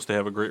by chance they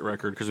have a great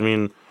record because I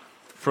mean,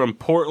 from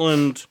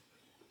Portland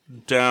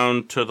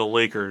down to the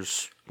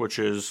Lakers, which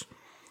is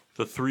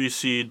the 3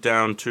 seed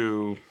down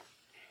to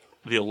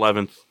the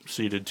 11th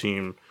seeded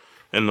team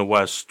in the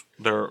West,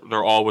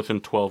 they're all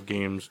within 12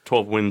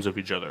 wins of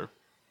each other.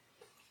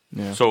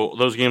 Yeah. So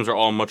those games are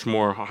all much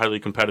more highly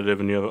competitive,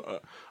 and you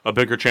have a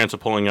bigger chance of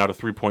pulling out a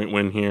 3-point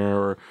win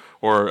here,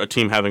 or a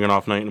team having an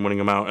off night and winning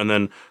them out. And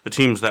then the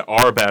teams that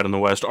are bad in the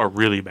West are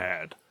really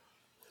bad.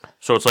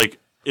 So it's like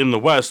in the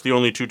West, the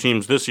only 2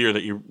 teams this year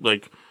that you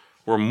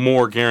were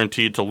more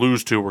guaranteed to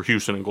lose to were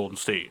Houston and Golden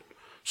State.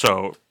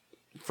 So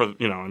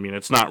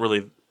it's not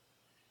really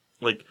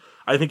like.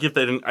 I think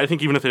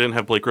even if they didn't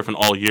have Blake Griffin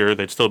all year,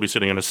 they'd still be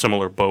sitting in a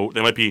similar boat.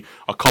 They might be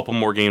a couple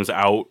more games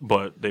out,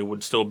 but they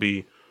would still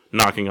be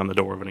knocking on the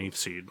door of an 8th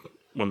seed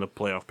when the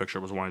playoff picture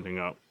was winding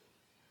up.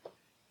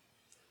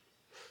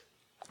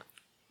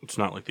 It's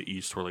not like the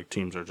East where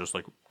teams are just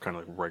kind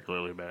of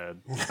regularly bad.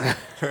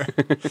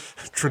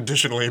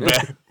 Traditionally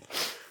bad.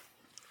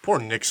 Poor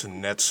Knicks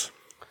and Nets.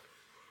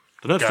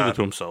 The Nets did God. it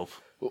to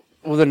himself.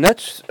 Well, the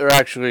Nets are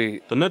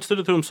actually... The Nets did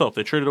it to himself.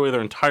 They traded away their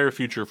entire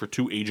future for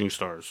 2 aging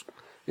stars.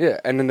 Yeah,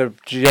 and then the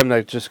GM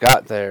that just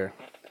got there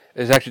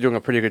is actually doing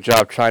a pretty good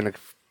job trying to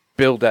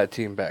build that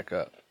team back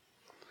up.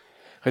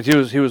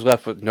 Because he was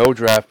left with no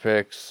draft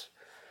picks,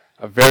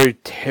 a very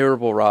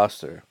terrible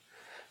roster,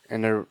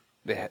 and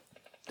they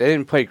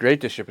didn't play great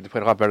this year, but they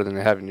played a lot better than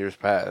they have in years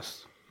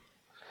past.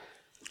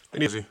 They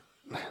need to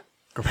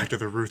go back to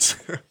their roots.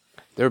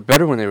 They were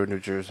better when they were in New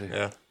Jersey.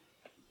 Yeah.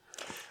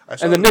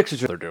 And the Knicks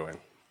is what they're doing.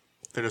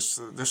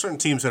 There's certain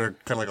teams that are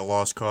kind of like a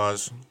lost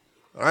cause.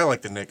 I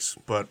like the Knicks,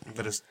 but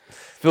that is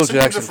Phil some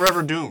teams Jackson are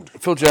forever doomed.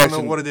 Phil I Jackson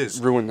don't know what it is.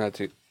 ruined that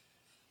team.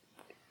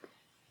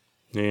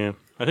 Yeah.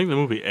 I think the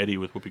movie Eddie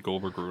with Whoopi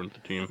Goldberg ruined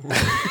the team.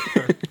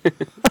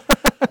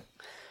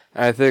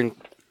 I think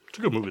It's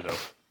a good movie, though.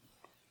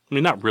 I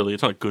mean, not really.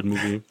 It's not a good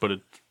movie, but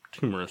it's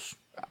humorous.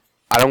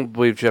 I don't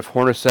believe Jeff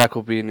Hornacek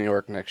will be in New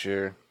York next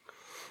year.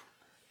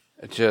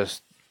 It's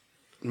just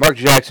Mark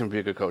Jackson would be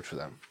a good coach for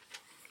them.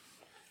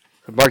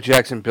 But Mark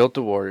Jackson built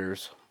the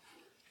Warriors,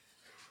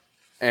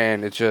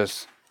 and it's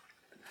just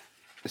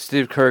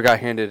Steve Kerr got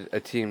handed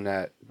a team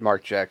that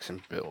Mark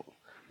Jackson built,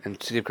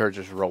 and Steve Kerr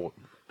just rolled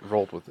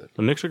with it.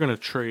 The Knicks are going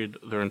to trade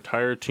their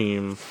entire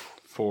team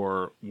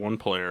for one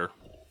player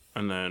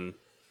and then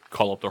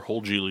call up their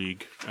whole G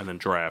League and then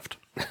draft.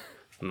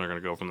 And they're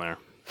going to go from there.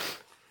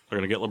 They're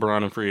going to get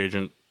LeBron in free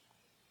agent.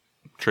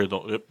 They're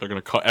going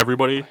to cut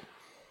everybody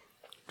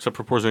except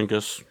for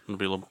Porzingis.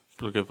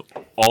 They'll give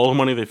all the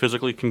money they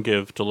physically can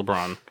give to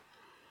LeBron.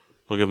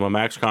 They'll give him a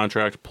max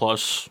contract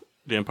plus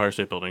the Empire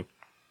State Building.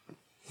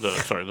 The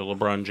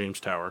LeBron James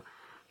Tower.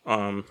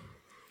 And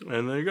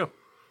there you go.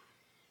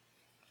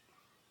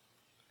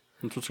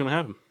 That's what's going to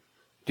happen.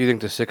 Do you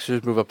think the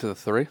Sixers move up to the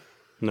 3?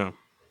 No.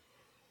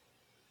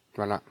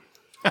 Why not?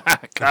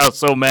 Kyle's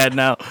so mad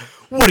now.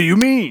 What do you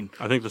mean?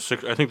 I think the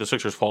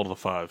Sixers fall to the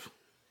 5.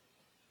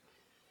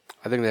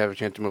 I think they have a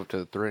chance to move to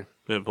the 3.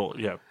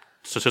 Yeah,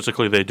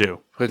 statistically they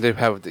do. Because they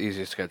have the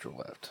easiest schedule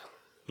left.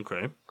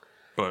 Okay,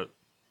 but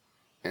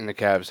And the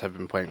Cavs have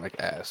been playing like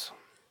ass.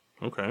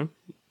 okay.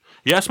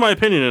 You asked my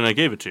opinion and I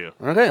gave it to you.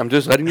 Okay, I'm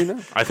just letting you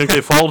know. I think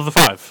they fall to the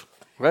 5.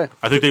 Okay.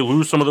 I think they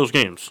lose some of those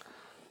games.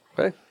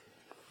 Okay.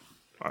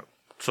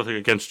 Something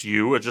against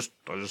you. I just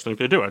think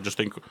they do. I just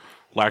think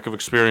lack of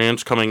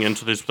experience coming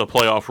into the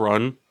playoff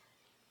run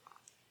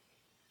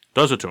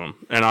does it to them.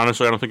 And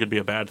honestly, I don't think it'd be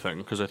a bad thing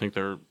because I think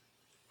they're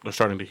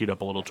starting to heat up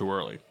a little too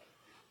early.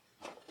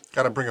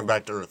 Got to bring him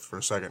back to earth for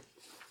a second.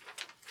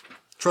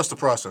 Trust the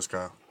process,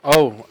 Kyle.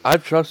 Oh, I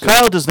trust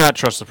Kyle does not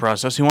trust the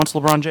process. He wants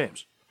LeBron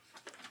James.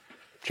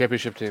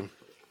 championship team.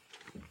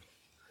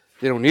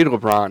 They don't need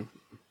LeBron,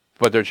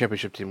 but they're a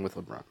championship team with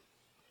LeBron.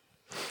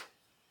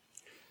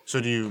 So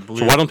do you believe?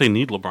 So why don't they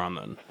need LeBron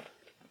then?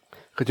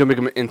 Because you'll make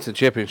them an instant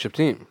championship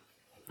team.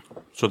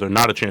 So they're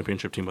not a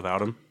championship team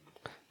without him?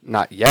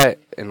 Not yet.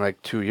 In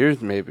like 2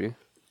 years, maybe.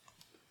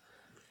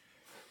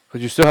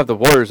 But you still have the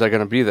Warriors that are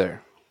going to be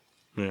there.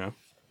 Yeah.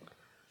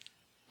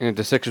 And if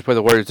the Sixers play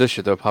the Warriors this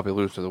year, they'll probably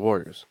lose to the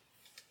Warriors.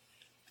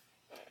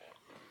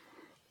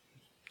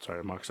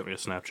 Sorry, Mark sent me a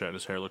Snapchat.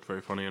 His hair looked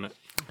very funny in it.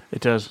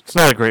 It does. It's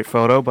not a great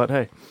photo, but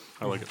hey.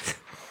 I like it.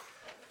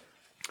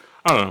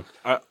 I don't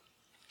know.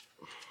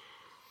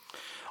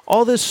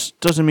 All this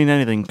doesn't mean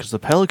anything because the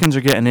Pelicans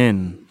are getting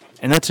in,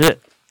 and that's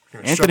it.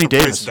 Shut Anthony the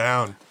place Davis.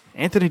 down.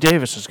 Anthony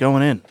Davis is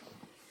going in.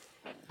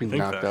 Be think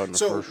knocked that. out in the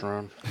So- first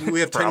round. We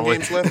have 10 Probably.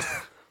 games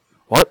left.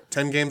 What?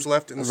 10 games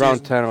left in the Around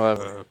season. 10,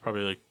 11,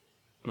 Probably like,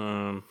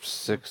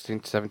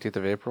 16th, 17th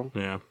of April.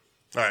 yeah.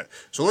 All right.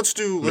 So let's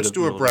do a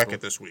middle of bracket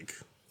April. this week.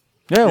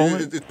 Yeah, well,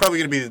 It's probably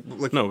going to be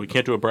like. No, we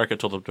can't do a bracket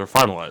till they're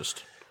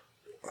finalized.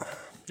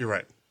 You're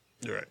right.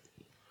 You're right.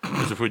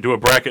 Because if we do a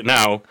bracket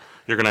now,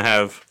 you're going to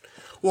have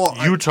Well,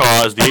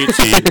 Utah as the 8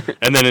 seed,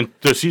 and then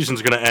the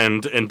season's going to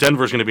end, and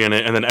Denver's going to be in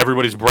it, and then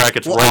everybody's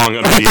bracket's wrong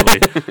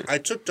immediately. I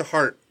took to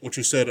heart what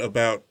you said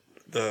about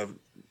the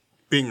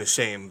being the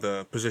same,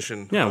 the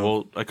position. Yeah,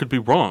 well, I could be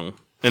wrong.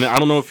 And I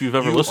don't know if you've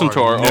ever You listened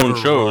to are our own never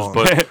shows, wrong.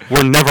 but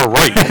we're never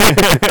right.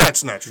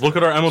 That's not true. Look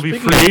at our MLB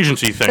free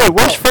agency thing. Hey,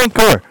 where's Frank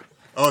Gore?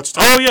 Oh, it's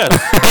time. Oh, yes.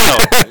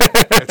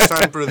 It's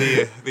time for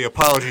the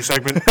apology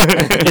segment.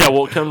 Yeah,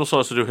 well, Kendall still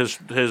has to do his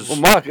Well,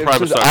 Mark, private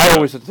since stuff. I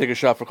always have to take a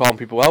shot for calling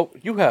people out.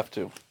 You have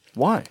to,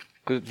 Why?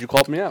 because you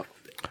called me out.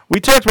 We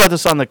talked about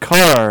this on the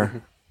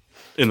car.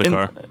 in the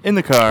car. In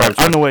the car Private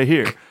on the way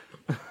here.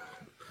 It'd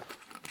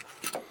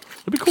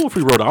be cool if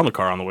we rode on the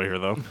car on the way here,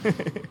 though.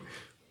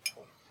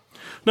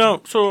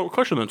 Now, so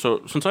question then.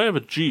 So, since I have a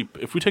Jeep,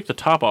 if we take the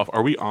top off,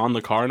 are we on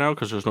the car now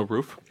because there's no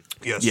roof?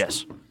 Yes.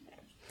 Yes.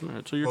 All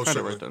right, so you're Most kind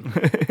of right certainly.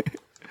 then.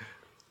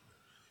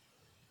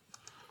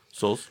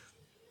 Souls?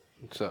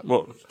 What's up?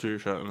 Well, do your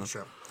shot. Now.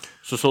 Sure.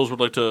 So Souls would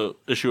like to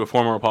issue a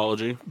formal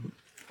apology.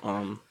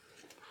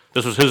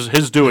 This was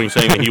his doing,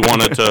 saying that he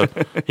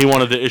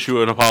wanted to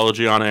issue an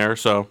apology on air.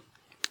 So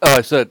Oh,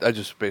 I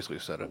just basically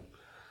said it.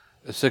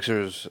 The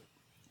Sixers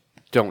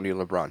don't need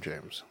LeBron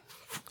James.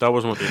 that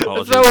wasn't what the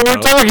apology That's not was what we're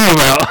about. talking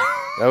about.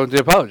 That was the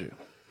apology.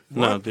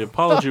 No, the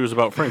apology was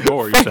about Frank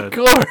Gore. You said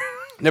Gore.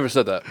 Never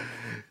said that.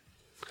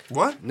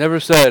 What? Never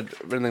said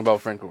anything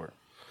about Frank Gore.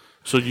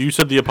 so. You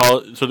said the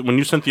apology. So when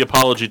you sent the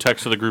apology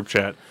text to the group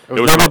chat, It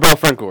was never about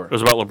Frank Gore. it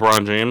was about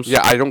LeBron James.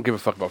 Yeah, I don't give a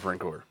fuck about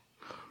Frank Gore.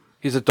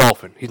 He's a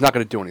Dolphin. He's not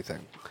going to do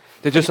anything.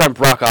 They just signed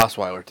Brock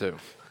Osweiler, too.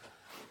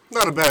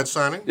 Not a bad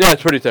signing. Yeah,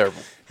 it's pretty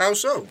terrible. How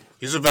so?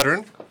 He's a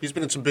veteran. He's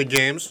been in some big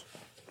games.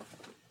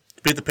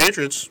 Beat the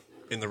Patriots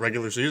in the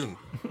regular season.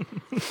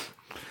 You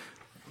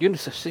going to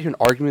sit here and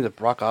argue me that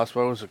Brock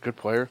Osweiler is a good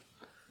player?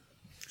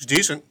 He's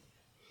decent.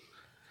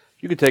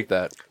 You could take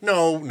that.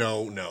 No.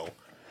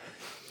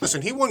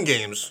 Listen, he won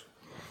games.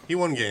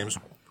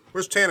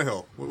 Where's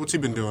Tannehill? What's he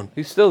been doing?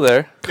 He's still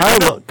there.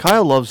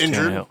 Kyle loves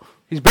Injured. Tannehill.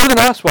 He's better than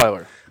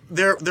Osweiler.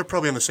 They're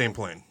probably on the same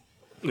plane.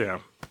 Yeah.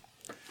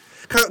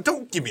 Kyle,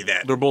 don't give me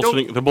that. They're both Don't-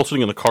 sitting. They're both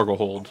sitting in the cargo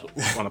hold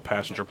on a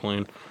passenger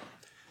plane.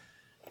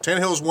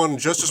 Tannehill's won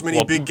just as many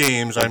While- big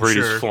games, while I'm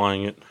Brady's sure.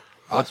 flying it.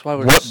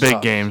 Osweiler What big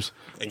sucks. games?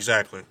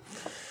 Exactly.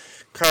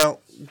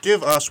 Kyle,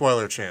 give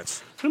Osweiler a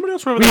chance. Does anybody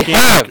else remember that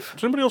game?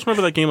 Does anybody else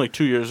remember that game like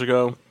 2 years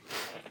ago,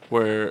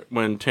 where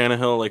when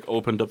Tannehill like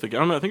opened up the game?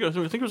 I don't know. I think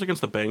it was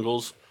against the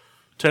Bengals.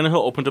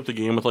 Tannehill opened up the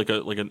game with like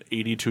an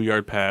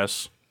 82-yard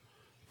pass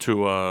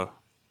to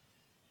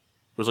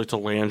it was like to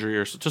Landry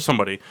or to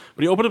somebody,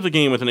 but he opened up the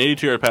game with an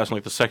 82-yard pass on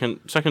like the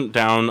second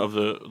down of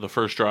the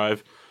first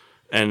drive,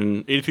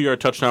 and 82-yard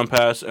touchdown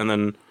pass, and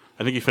then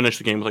I think he finished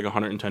the game with like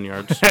 110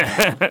 yards.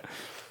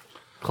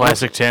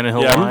 Classic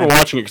Tannehill Yeah, I line. remember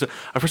watching it 'cause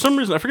for some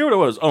reason I forget what it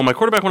was. Oh, my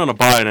quarterback went on a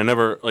bye, and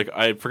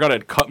I forgot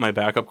I'd cut my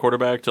backup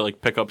quarterback to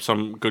like pick up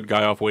some good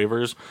guy off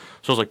waivers.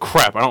 So I was like,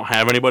 crap, I don't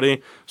have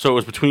anybody. So it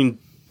was between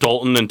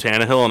Dalton and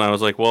Tannehill, and I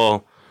was like,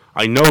 well,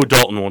 I know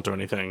Dalton won't do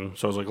anything.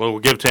 So I was like, well, we'll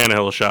give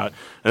Tannehill a shot.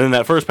 And then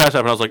that first pass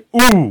happened, I was like,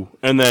 ooh,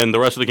 and then the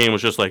rest of the game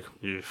was just like,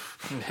 it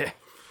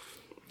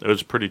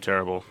was pretty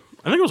terrible.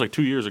 I think it was like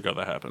 2 years ago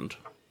that happened.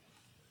 I'm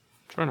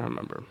trying to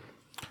remember.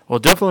 Well,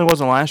 it definitely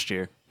wasn't last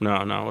year. No,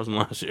 it wasn't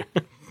last year.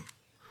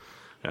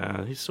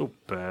 Yeah, he's so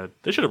bad.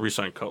 They should have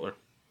re-signed Cutler.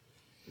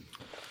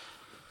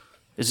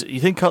 You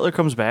think Cutler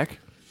comes back?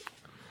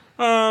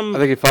 I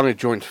think he finally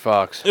joins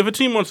Fox. If a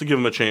team wants to give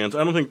him a chance,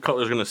 I don't think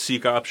Cutler's going to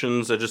seek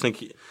options. I just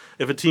think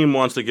if a team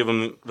wants to give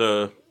him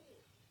the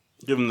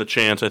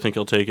chance, I think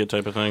he'll take it,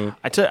 type of thing.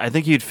 I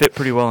think he'd fit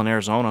pretty well in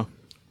Arizona.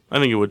 I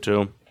think he would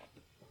too.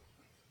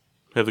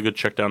 Have the good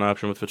check down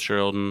option with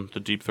Fitzgerald and the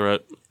deep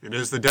threat. It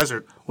is the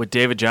desert. With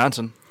David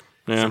Johnson.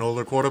 He's Yeah, an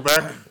older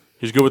quarterback.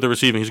 he's good with the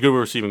receiving. He's good with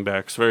receiving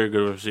backs. Very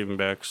good with receiving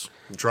backs.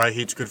 Dry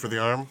heat's good for the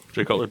arm.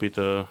 Jay Cutler beat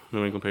the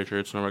New England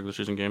Patriots in a regular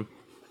season game.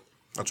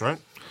 That's right.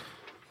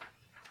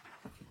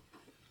 A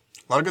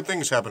lot of good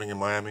things happening in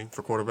Miami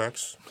for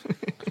quarterbacks,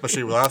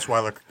 especially with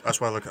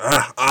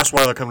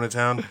Osweiler coming to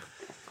town.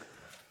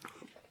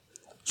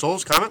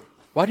 Souls, comment?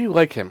 Why do you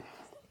like him?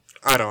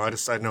 I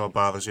don't. I know it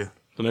bothers you.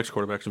 The next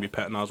quarterback's going to be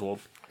Patton Oswalt.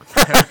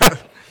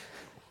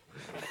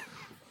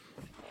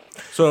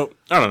 So,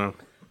 I don't know.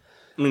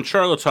 I mean,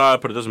 Charlotte's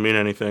hot, but it doesn't mean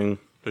anything.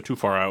 They're too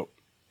far out.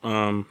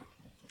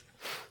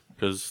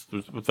 Because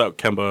without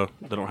Kemba,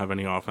 they don't have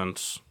any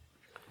offense,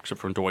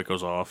 except for when Dwight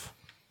goes off,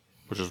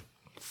 which is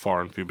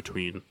far and few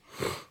between.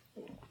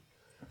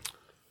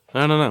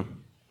 I don't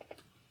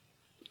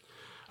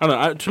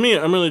know. To me,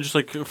 I'm really just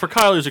like, for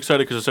Kyle, he's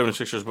excited because of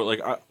 76ers, but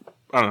like, I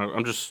don't know.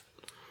 I'm just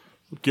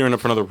gearing up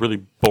for another really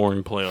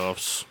boring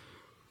playoffs.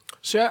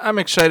 See, I'm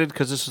excited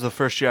because this is the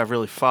first year I've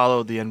really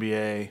followed the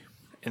NBA,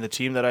 and the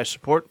team that I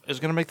support is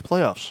going to make the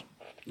playoffs.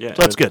 Yeah,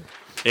 So that's good.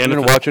 You And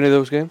gonna if the, watch any of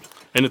those games?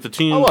 and if the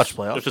team, I'll watch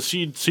playoffs. if the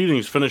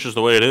seeding finishes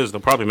the way it is, they'll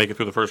probably make it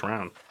through the first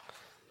round.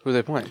 Who are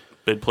they playing?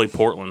 They'd play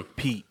Portland.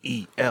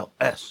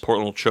 PELS.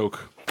 Portland will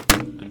choke.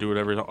 They do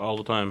it all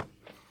the time.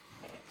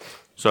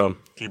 So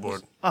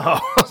Keyboard.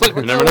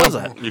 you never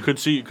know. You could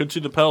see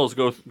the Pels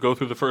go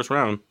through the first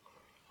round.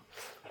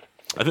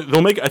 I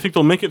think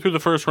they'll make it through the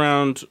first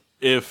round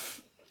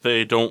if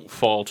they don't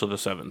fall to the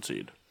 7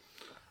 seed.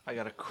 I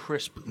got a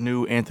crisp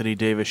new Anthony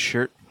Davis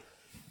shirt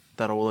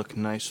that'll look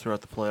nice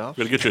throughout the playoffs.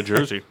 Got to get you a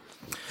jersey.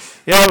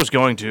 Yeah, I was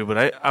going to,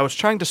 but I was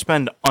trying to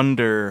spend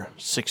under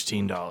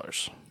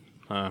 $16.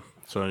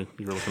 So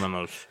you were looking on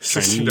those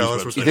 $16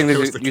 Chinese was You websites. think That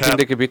was the you cap. think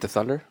they could beat the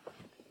Thunder?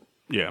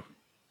 Yeah,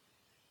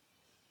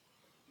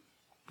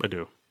 I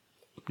do.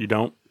 You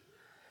don't?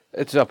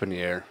 It's up in the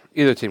air.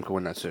 Either team could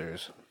win that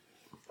series.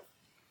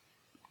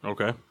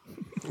 Okay.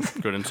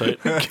 Good insight.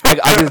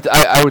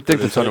 I would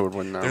think the Thunder would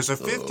win now. There's a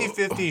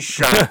 50-50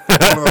 shot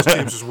one of those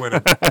teams is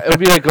winning. It would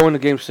be like going to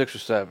game 6 or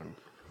 7.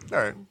 All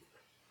right.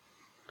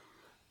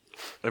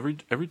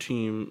 Every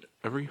team,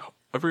 every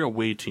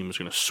away team is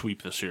going to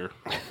sweep this year.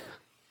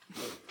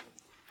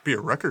 Be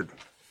a record.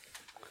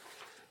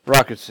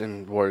 Rockets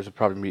and Warriors are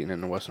probably meeting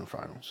in the Western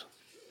Finals.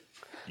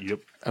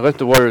 Yep. Unless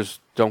the Warriors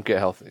don't get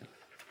healthy.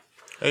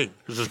 Hey,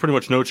 Because there's pretty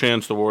much no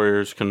chance the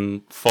Warriors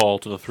can fall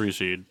to the 3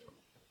 seed.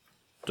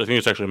 I think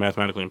it's actually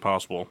mathematically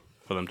impossible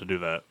for them to do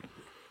that.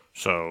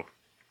 So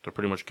they're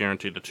pretty much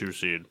guaranteed the 2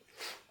 seed.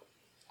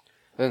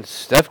 Then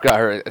Steph got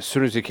hurt as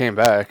soon as he came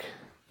back.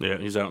 Yeah,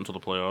 he's out until the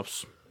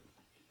playoffs.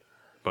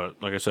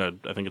 But like I said,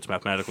 I think it's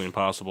mathematically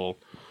impossible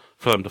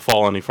for them to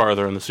fall any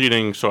farther in the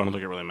seeding, so I don't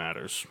think it really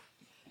matters.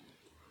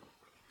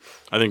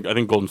 I think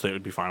Golden State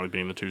would be fine with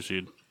being the 2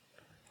 seed.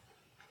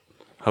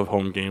 Have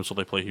home games so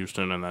they play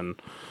Houston, and then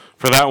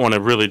for that one,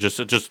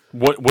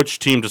 which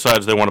team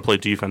decides they want to play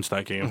defense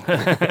that game.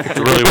 It's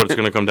really what it's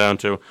going to come down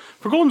to.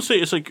 For Golden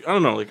State, it's like I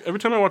don't know. Like every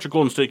time I watch a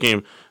Golden State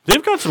game,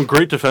 they've got some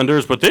great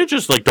defenders, but they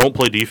just like don't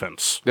play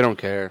defense They don't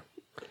care.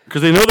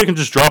 because they know they can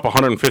just drop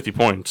 150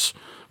 points.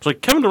 It's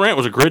like Kevin Durant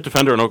was a great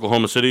defender in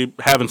Oklahoma City.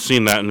 Haven't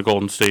seen that in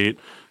Golden State.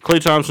 Klay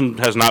Thompson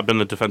has not been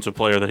the defensive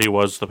player that he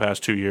was the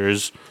past 2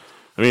 years.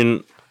 I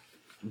mean,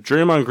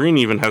 Draymond Green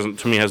even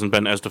hasn't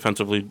been as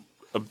defensively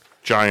a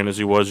giant as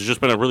he was. He's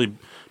just been a really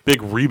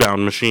big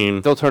rebound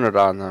machine. They'll turn it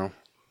on, though.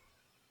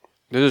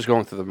 They're just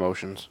going through the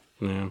motions.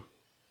 Yeah.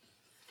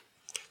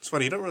 it's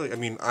funny. You don't really. I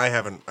mean,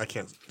 I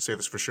can't say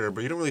this for sure,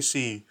 but you don't really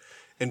see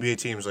NBA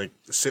teams like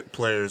sit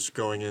players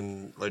going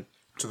in like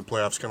to the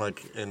playoffs, kind of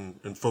like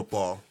in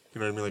football. You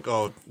know what I mean? Like,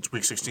 oh, it's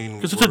week 16.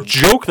 Because it's a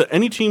joke that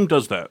any team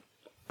does that.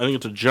 I think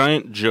it's a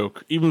giant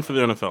joke, even for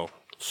the NFL.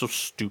 It's so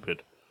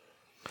stupid.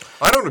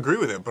 I don't agree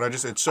with it, but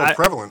it's so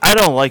prevalent. I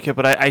don't like it,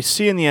 but I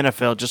see in the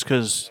NFL just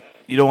because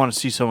you don't want to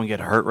see someone get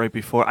hurt right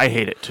before. I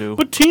hate it too.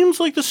 But teams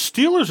like the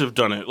Steelers have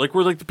done it. Like,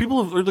 where like the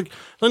people have, like,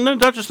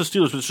 not just the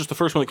Steelers, but it's just the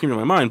first one that came to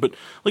my mind. But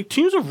like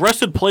teams have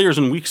rested players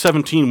in week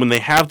 17 when they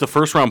have the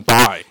first round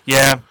bye.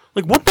 Yeah.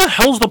 Like, what the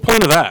hell's the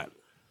point of that?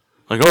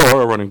 Like, oh,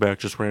 our running back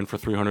just ran for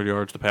 300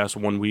 yards the past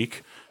 1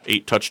 week,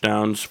 8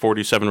 touchdowns,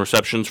 47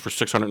 receptions for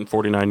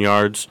 649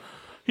 yards.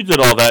 He did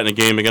all that in a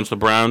game against the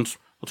Browns.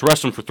 Let's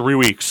rest him for 3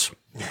 weeks.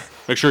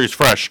 Make sure he's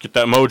fresh. Get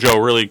that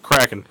mojo really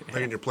cracking.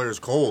 Making your players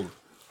cold.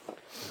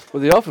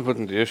 Well, the offense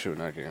wasn't the issue in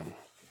that game.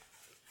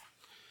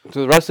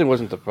 So the wrestling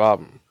wasn't the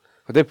problem.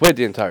 But they played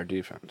the entire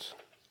defense.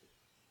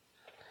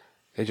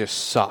 They just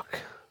suck.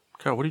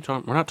 God, what are you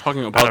talking? We're not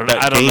talking about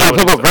that I don't game. know I'm what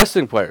talking it's about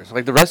wrestling players.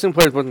 Like, the wrestling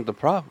players wasn't the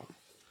problem.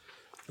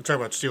 We're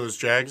talking about Steelers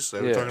Jags.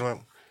 That we're Yeah. talking about.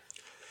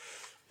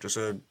 Just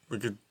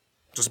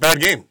a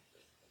bad game.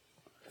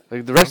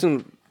 Like,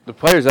 the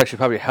players actually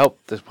probably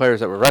helped the players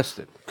that were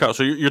rested. Kyle,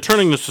 so you're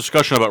turning this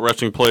discussion about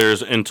resting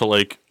players into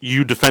like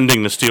you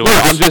defending the Steelers.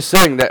 No, I'm just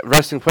saying that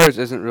resting players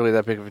isn't really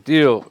that big of a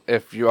deal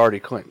if you already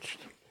clinched.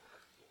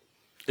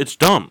 It's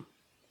dumb.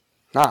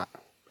 Not.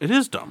 It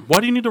is dumb. Why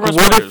do you need to rest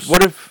What players?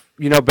 if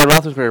Ben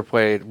Roethlisberger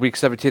played Week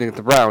 17 against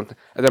the Browns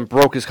and then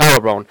broke his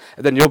collarbone,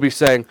 and then you'll be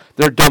saying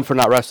they're dumb for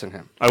not resting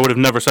him? I would have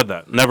never said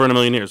that. Never in a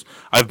million years.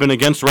 I've been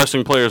against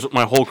resting players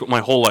my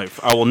whole life.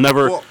 I will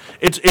never. Well-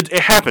 It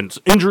happens.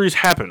 Injuries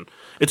happen.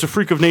 It's a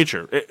freak of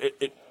nature.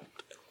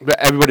 But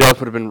everybody else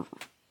would have been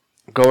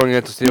going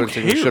against the Steelers,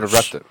 and you should have cares?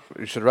 rested.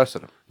 You should have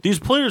rested him. These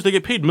players, they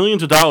get paid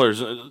millions of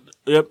dollars.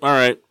 Yep. All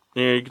right.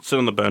 Yeah, you can sit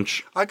on the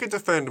bench. I could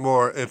defend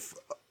more if,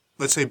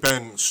 let's say,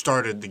 Ben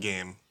started the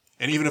game,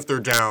 and even if they're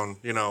down,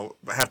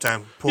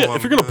 halftime, pull Yeah. him.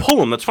 If you're gonna pull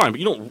them, that's fine. But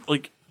you don't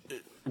like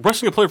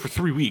resting a player for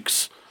 3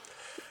 weeks.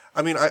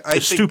 I mean, I It's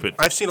think stupid.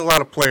 I've seen a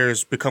lot of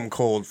players become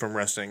cold from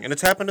resting, and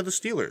it's happened to the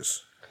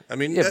Steelers. I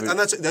mean, Yeah, and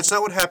that's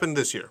not what happened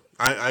this year.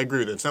 I agree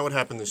with it. It's not what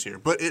happened this year,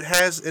 but it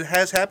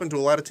has happened to a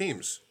lot of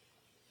teams.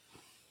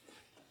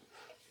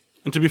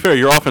 And to be fair,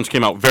 your offense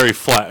came out very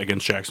flat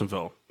against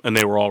Jacksonville, and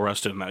they were all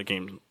rested in that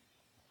game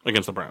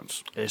against the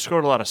Browns. They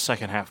scored a lot of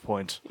second half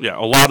points. Yeah,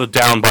 a lot of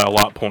down by a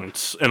lot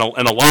points, and a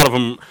lot of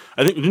them.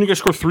 I think didn't you guys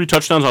score 3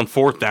 touchdowns on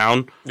 4th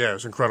down, Yeah, it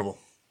was incredible.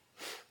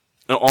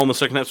 and all in the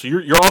second half? So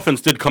your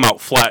offense did come out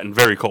flat and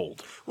very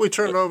cold. We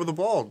turned over the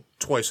ball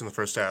twice in the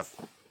first half.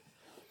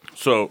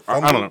 So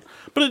I don't know,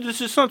 but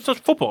it's not such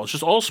football. It's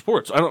just all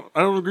sports. I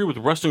don't agree with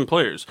resting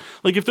players.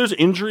 Like if there's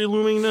injury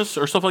loomingness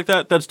or stuff like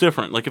that, that's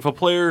different. Like if a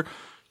player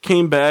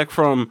came back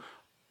from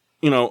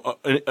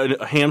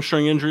a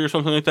hamstring injury or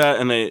something like that,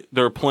 and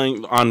they're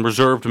playing on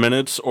reserved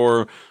minutes,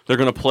 or they're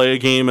going to play a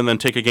game and then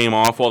take a game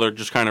off while they're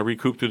just kind of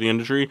recoup through the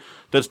injury,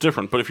 that's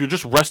different. But if you're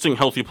just resting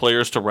healthy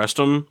players to rest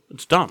them,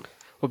 it's dumb.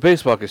 Well,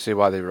 baseball can see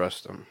why they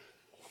rest them.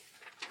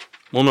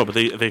 Well, no, but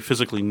they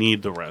physically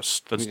need the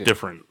rest. That's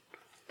different.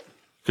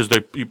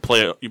 Because you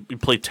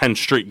play 10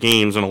 straight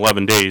games in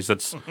 11 days.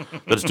 That's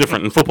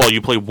different. In football,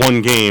 you play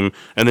one game,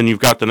 and then you've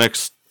got the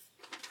next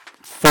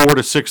 4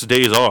 to 6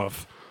 days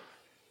off.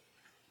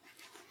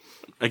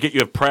 I get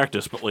you have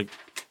practice, but it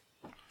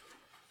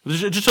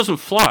just doesn't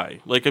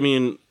fly. I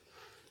did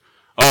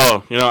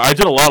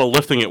a lot of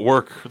lifting at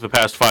work the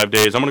past 5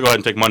 days. I'm gonna go ahead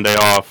and take Monday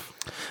off.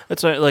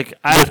 That's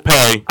with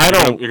pay. I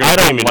don't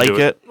like do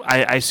it.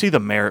 I see the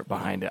merit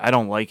behind it. I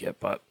don't like it,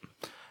 but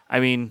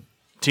I mean,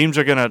 teams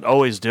are gonna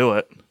always do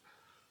it.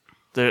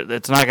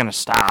 It's not gonna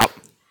stop.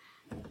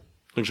 I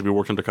think it should be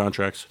worked into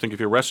contracts. I think if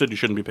you're rested, you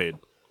shouldn't be paid.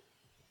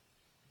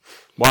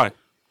 Why?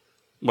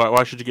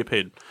 Why should you get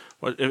paid?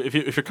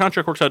 If your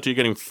contract works out to you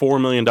getting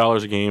 $4 million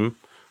a game,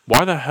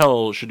 why the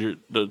hell should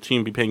the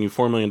team be paying you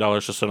 $4 million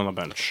to sit on the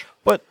bench?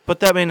 But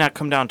that may not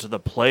come down to the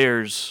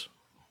player's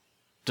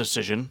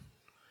decision.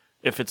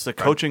 If it's the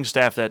coaching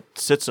staff that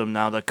sits them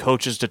now, the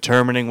coach is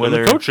determining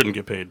whether... the coach shouldn't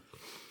get paid.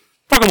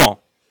 Fuck them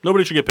all.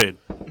 Nobody should get paid.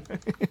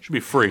 It should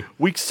be free.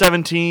 Week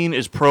 17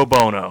 is pro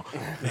bono.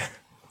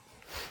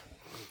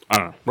 I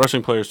don't know.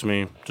 Wrestling players, to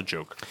me, it's a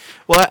joke.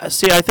 Well,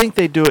 see, I think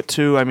they do it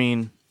too. I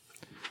mean,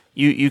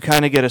 you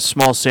kind of get a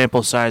small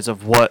sample size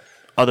of what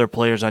other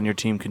players on your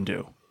team can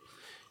do.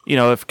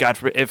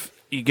 If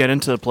you get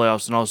into the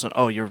playoffs and all of a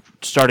sudden, your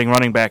starting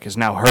running back is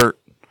now hurt,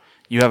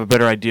 you have a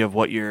better idea of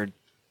what your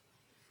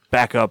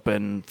backup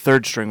and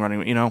third string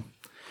running.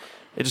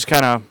 It just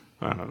kind of.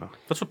 I don't know.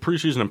 That's what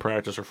preseason and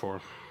practice are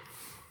for.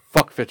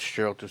 Fuck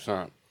Fitzgerald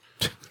Toussaint.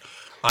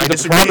 I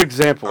He's a prime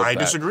example of I that.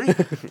 disagree.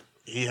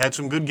 He had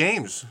some good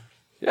games.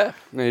 Yeah,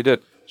 no, he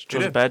did. It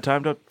was a bad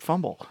time to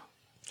fumble.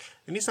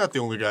 And he's not the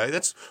only guy.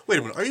 Wait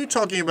a minute. Are you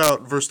talking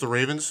about versus the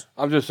Ravens?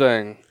 I'm just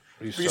saying.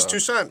 Because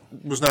Toussaint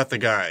was not the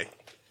guy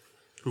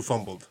who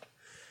fumbled.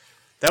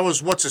 That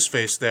was what's his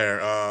face there.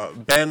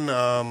 Ben.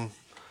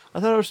 I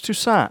thought it was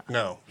Toussaint.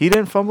 No. He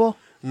didn't fumble?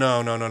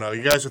 No.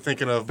 You guys are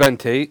thinking of Ben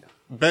Tate.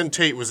 Ben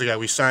Tate was the guy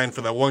we signed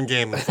for that one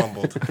game and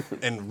fumbled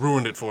and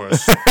ruined it for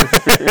us.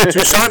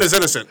 Toussaint is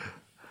innocent.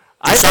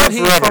 I thought Toussaint he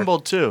forever.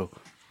 fumbled too.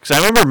 Because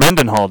I remember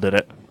Mendenhall did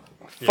it.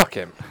 Fuck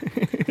him.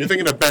 You're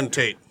thinking of Ben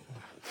Tate.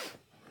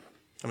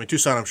 I mean,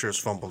 Toussaint, I'm sure, has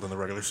fumbled in the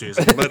regular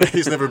season, but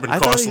he's never been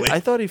costly. I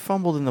thought he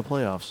fumbled in the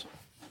playoffs.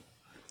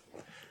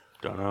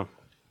 Don't know.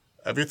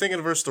 If you're thinking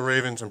versus the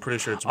Ravens, I'm pretty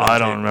sure it's Ben I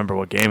Tate. don't remember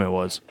what game it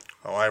was.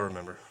 Oh, I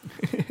remember.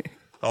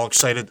 All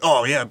excited.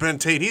 Oh, yeah, Ben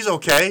Tate, he's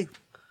okay.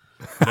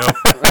 No,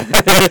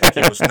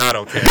 he was not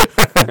okay.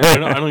 I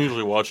don't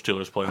usually watch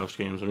Steelers playoffs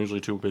games. I'm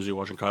usually too busy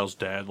watching Kyle's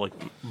dad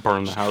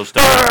burn the house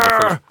down on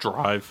the first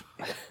drive.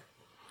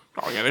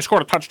 Oh yeah, they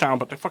scored a touchdown,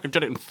 but they fucking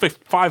did it in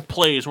 5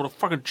 plays. What a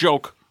fucking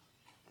joke.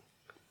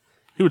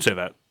 He would say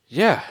that.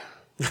 Yeah.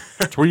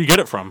 That's where you get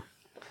it from.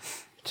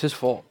 It's his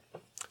fault.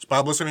 Is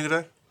Bob listening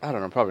today? I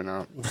don't know. Probably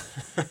not.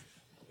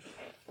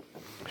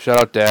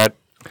 Shout out, Dad.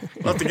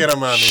 We'll have to get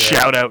him on the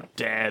Shout out,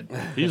 Dad.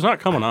 He's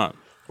not coming on.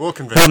 We'll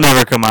convince He'll him.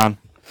 never come on.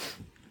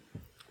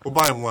 We'll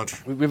buy him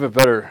lunch. We have a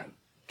better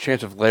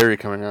chance of Larry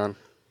coming on.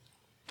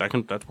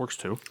 That works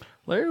too.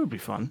 Larry would be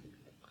fun.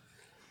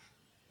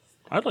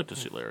 I'd like to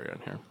see Larry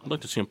on here. I'd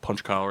like to see him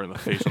punch Kyle right in the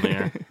face in the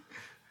air.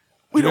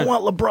 We don't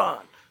want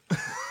LeBron.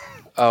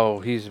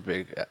 Oh, he's a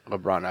big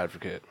LeBron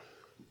advocate.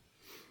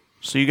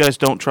 So you guys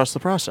don't trust the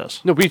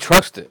process. No, we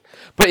trust it.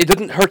 But it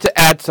doesn't hurt to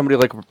add somebody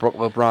like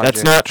LeBron That's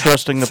James. not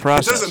trusting the It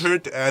process. doesn't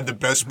hurt to add the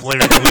best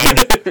player in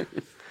the league.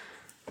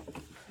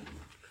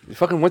 We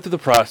fucking went through the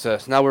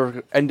process. Now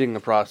we're ending the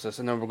process,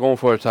 and then we're going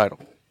for a title.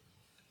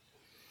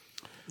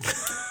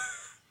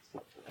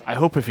 I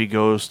hope if he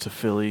goes to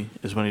Philly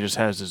is when he just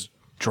has his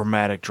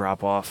dramatic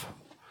drop off.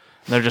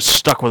 And they're just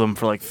stuck with him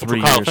for like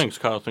 3 Kyle years. thinks.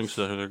 Kyle thinks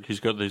that he's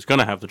going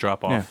to have the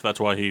drop off. Yeah. That's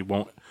why he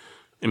won't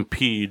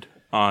impede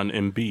on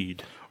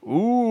Embiid.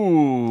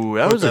 Ooh,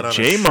 that was that a on a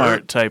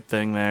J-Mart shirt. type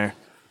thing there.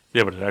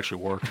 Yeah, but it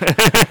actually worked.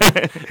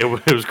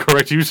 it was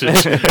correct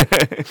usage.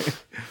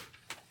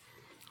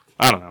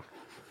 I don't know.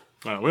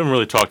 We haven't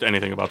really talked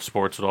anything about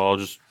sports at all.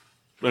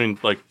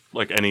 Like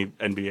any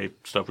NBA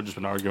stuff, we've just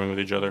been arguing with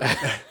each other.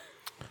 That's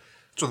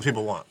what the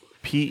people want.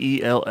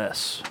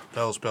 P-E-L-S.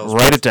 Bells, bells.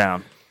 Write it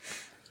down.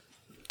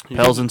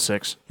 Pels in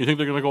 6. You think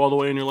they're going to go all the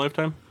way in your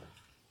lifetime?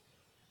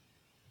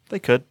 They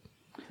could.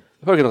 They're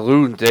probably going to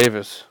lose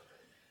Davis.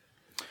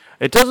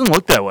 It doesn't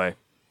look that way.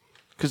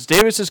 Because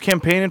Davis is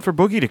campaigning for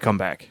Boogie to come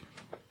back.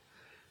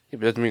 Yeah,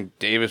 but doesn't mean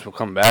Davis will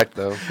come back,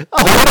 though.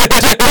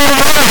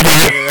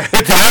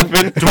 It's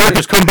happened.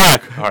 Demarcus, come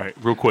back. All right,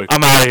 real quick.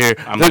 I'm out of here.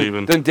 I'm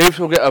leaving. Then Davis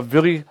will get a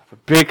really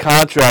big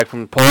contract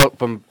from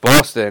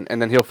Boston,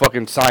 and then he'll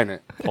fucking sign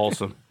it.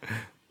 Paulson.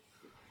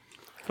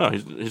 No,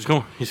 he's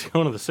going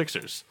to the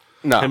Sixers.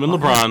 No. Him and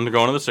LeBron are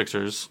going to the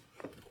Sixers.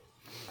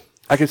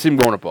 I can see him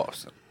going to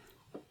Boston.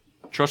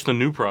 Trust the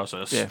new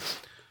process. Yeah.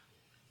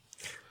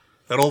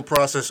 That old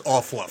process,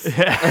 all fluff.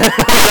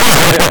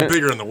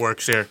 Bigger in the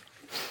works here.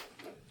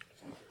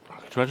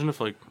 Could you imagine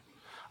if, like,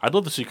 I'd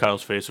love to see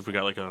Kyle's face if we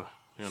got, like, a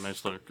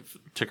nice little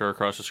ticker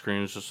across the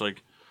screen. It's just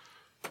like,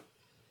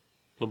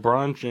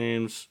 LeBron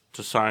James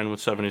to sign with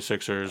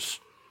 76ers.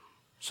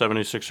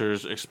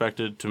 76ers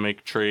expected to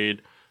make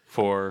trade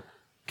for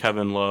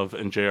Kevin Love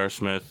and J.R.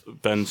 Smith,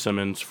 Ben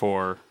Simmons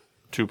for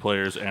 2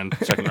 players and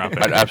second round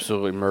pick. I'd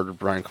absolutely murder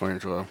Brian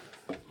Colangelo.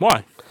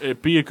 Why?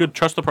 It'd be a good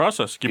trust the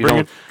process. You You bring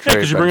in, don't yeah, trade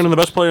because you bring in Ben the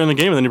best player in the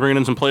game, and then you bring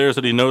in some players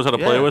that he knows how to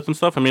play Yeah. with and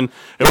stuff. I mean,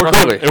 it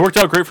Totally. worked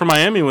out great for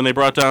Miami when they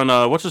brought down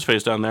what's his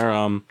face down there.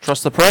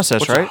 Trust the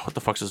process, right? What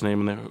the fuck's his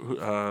name in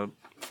there?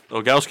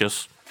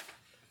 Ilgauskas.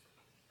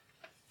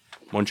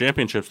 Won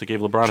championships. They gave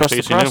LeBron Trust a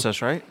the face he knew.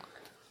 process, right?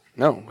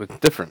 No, it's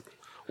different.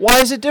 Why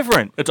is it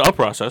different? It's a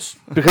process.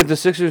 Because the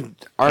Sixers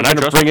aren't And I going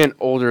to trust bring in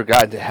older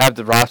guys to have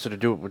the roster to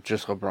do it with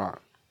just LeBron.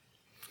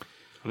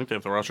 I think they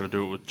have the roster to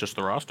do it with just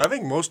the roster. I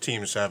think most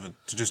teams have it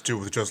to just do it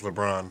with just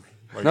LeBron.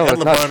 Like, No, add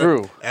that's not LeBron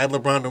true. Add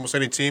LeBron to almost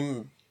any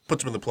team,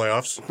 puts them in the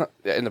playoffs.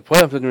 In the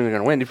playoffs, doesn't mean they're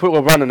going to win. You put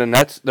LeBron in the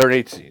Nets, they're an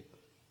 8 seed.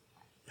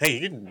 Hey,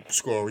 you can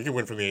score. You can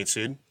win from the 8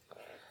 seed.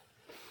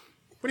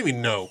 What do you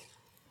mean, no?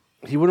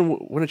 He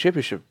wouldn't win a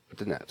championship with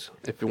the Nets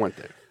if he went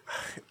there.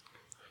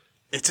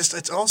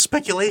 It's all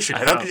speculation. I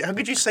How know.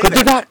 could you say But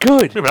they're that? not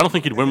good. Yeah, but I don't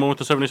think he'd win one with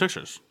the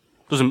 76ers.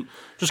 Doesn't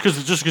just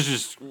because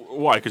he's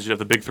why? Because you have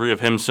the big three of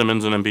him,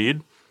 Simmons, and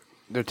Embiid.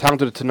 They're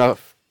talented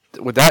enough.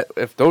 With that,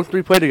 if those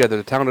 3 play together,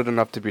 they're talented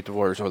enough to beat the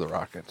Warriors or the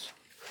Rockets.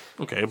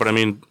 Okay, but I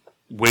mean,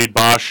 Wade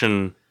Bosch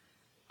and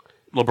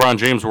LeBron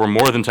James were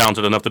more than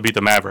talented enough to beat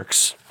the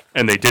Mavericks,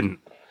 and they didn't.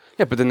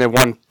 Yeah, but then they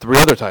won 3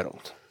 other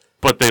titles.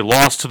 But they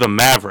lost to the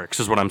Mavericks,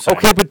 is what I'm saying.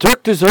 Okay, but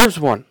Dirk deserves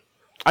one.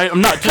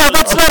 I'm not. No,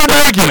 that's not an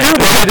Yeah, argument.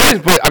 but it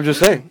is, but I'm just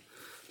saying.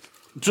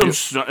 And I'm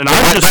just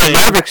That saying.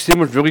 Mavericks team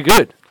was really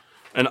good.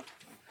 And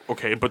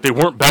okay, but they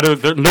weren't better.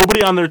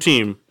 Nobody on their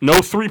team, no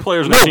 3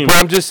 players on No, their team. but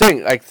I'm just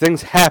saying, like,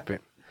 things happen.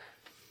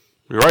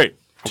 You're right.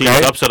 Teams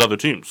Okay. upset other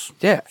teams.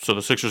 Yeah. So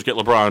the Sixers get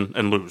LeBron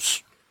and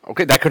lose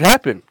Okay, that could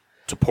happen.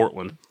 to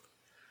Portland.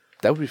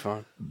 That would be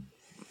fun.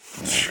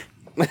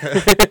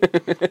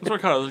 That's why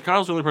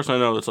Kyle's the only person I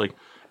know that's like,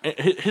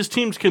 his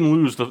teams can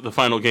lose the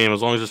final game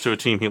as long as it's to a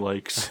team he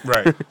likes.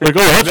 Right. Like,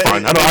 oh, that's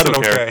fine. I That's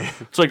don't care. okay.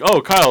 It's like,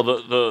 oh, Kyle,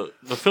 the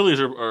Phillies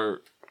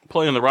are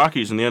playing the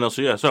Rockies in the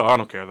NLCS. Oh, I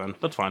don't care then.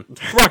 That's fine.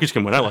 The Rockies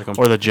can win. I like them.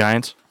 Or the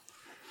Giants?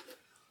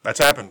 That's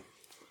happened.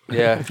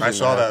 Yeah. I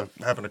saw that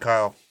happen to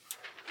Kyle.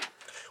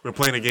 We were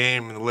playing a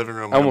game in the living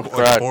room, I almost like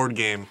a cried. board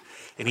game,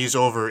 and he's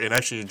over in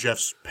actually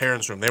Jeff's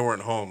parents' room. They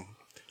weren't home.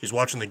 He's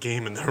watching the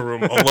game in their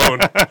room alone.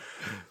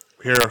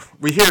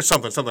 We hear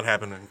something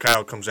happened, and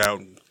Kyle comes out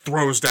and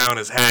throws down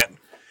his hat.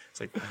 It's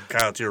like,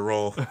 Kyle, it's your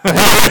role.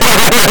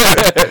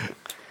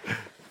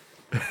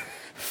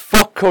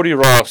 Fuck Cody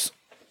Ross.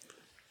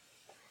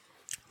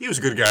 He was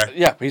a good guy.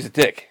 Yeah, he's a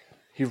dick.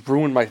 He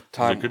ruined my He's a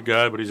time. good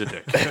guy, but he's a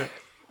dick.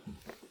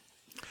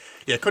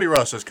 Yeah, Cody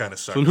Ross does kind of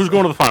suck. And who's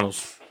going to the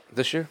finals?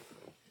 This year?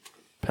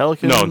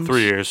 Pelicans? No, in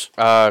 3 years.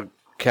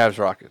 Cavs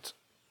Rockets.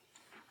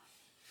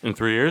 In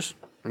 3 years?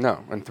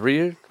 No, in 3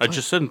 years? I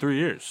just said in 3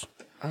 years.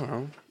 I don't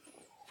know.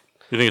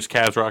 You think it's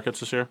Cavs Rockets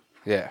this year?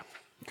 Yeah.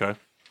 Okay.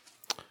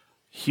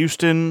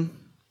 Houston,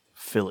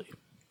 Philly.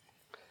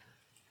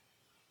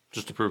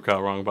 Just to prove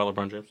Kyle wrong about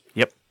LeBron James.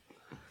 Yep.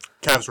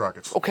 Cavs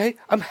Rockets. Okay,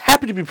 I'm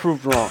happy to be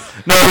proved wrong.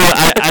 No,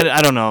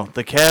 I don't know.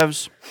 The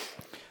Cavs,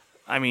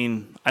 I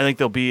mean, I think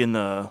they'll be in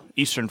the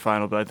Eastern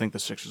Final, but I think the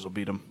Sixers will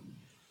beat them.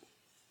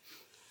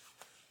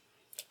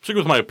 Stick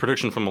with my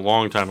prediction from a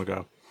long time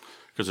ago,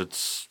 because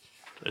it's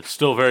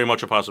still very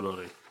much a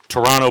possibility.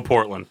 Toronto,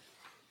 Portland,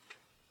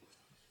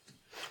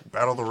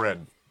 Battle the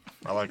Red.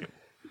 I like it.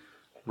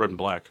 red and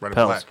black. Red and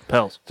Pels. black.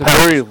 Pels. It's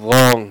a very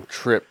long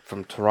trip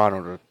from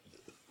Toronto to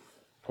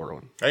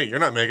Portland. Hey, you're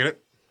not making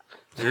it.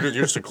 You're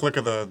just a click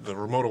of the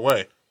remote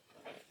away.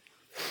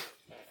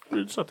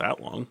 It's not that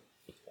long.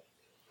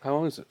 How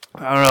long is it?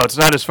 I don't know. It's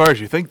not as far as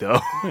you think, though.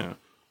 Yeah.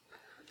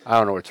 I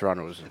don't know where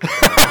Toronto is.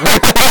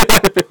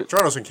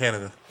 Toronto's in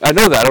Canada. I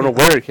know that. I don't know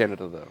where in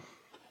Canada, though.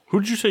 Who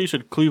did you say? You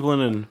said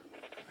Cleveland and...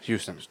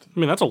 Houston. I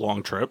mean, that's a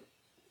long trip.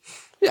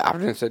 Yeah, I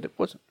didn't say it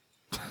wasn't.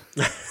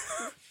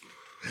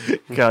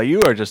 Kyle,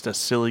 you are just a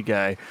silly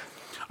guy.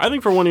 I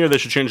think for 1 year they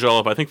should change it all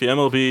up. I think the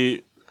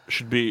MLB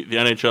should be... The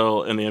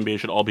NHL and the NBA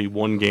should all be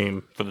one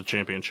game for the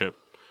championship.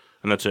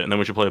 And that's it. And then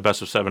we should play a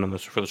best of 7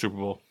 for the Super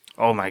Bowl.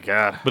 Oh, my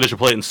God. But they should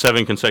play it in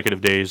 7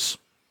 consecutive days.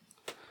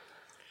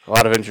 A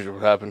lot of injuries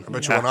would happen. I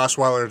bet you won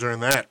Osweiler during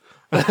that.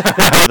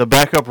 The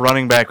backup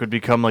running back would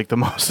become like the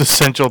most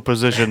essential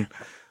position,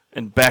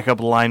 and backup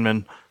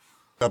lineman.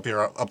 Up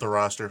the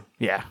roster.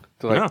 Yeah.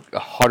 To like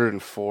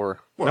 104.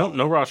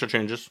 No roster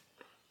changes.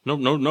 No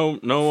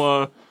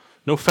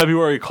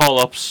February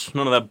call-ups.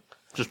 None of that.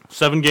 Just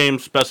 7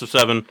 games, best of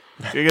 7.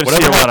 You're gonna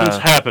Whatever see a happens,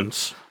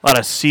 happens. lot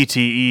of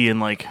CTE in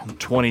like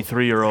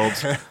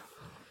 23-year-olds. A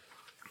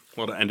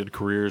lot of ended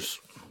careers.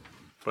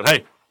 But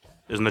hey,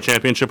 isn't the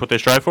championship what they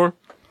strive for?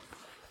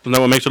 Isn't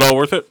that what makes it all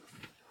worth it?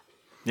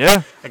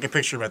 Yeah. I can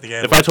picture him at the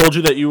end. If I told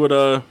you that you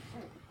would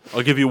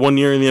I'll give you 1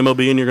 year in the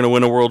MLB and you're going to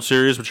win a World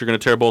Series, but you're going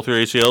to tear both your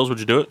ACLs. Would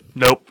you do it?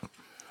 Nope.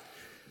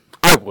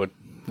 I would.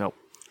 Nope.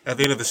 At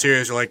the end of the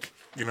series, you're like,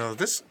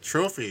 this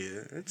trophy,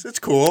 it's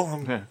cool.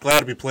 I'm glad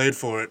to be played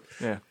for it.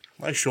 Yeah.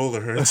 My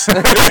shoulder hurts.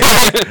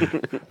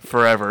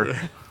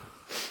 Forever.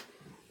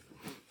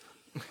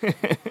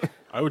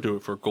 I would do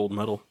it for a gold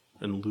medal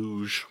in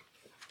luge.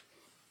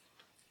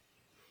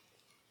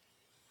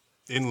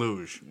 In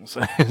luge.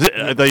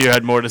 I thought you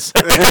had more to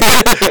say.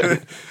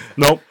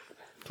 Nope.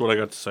 That's what I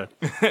got to say.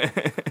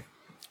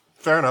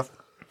 Fair enough.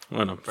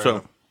 I know. Fair So,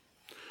 enough.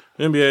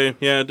 the NBA,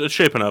 yeah, it's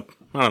shaping up.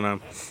 I don't know.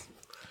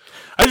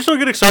 I just don't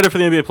get excited for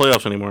the NBA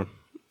playoffs anymore.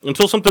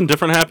 Until something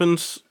different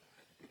happens.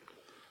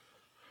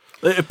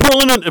 If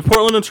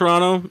Portland and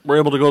Toronto were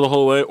able to go the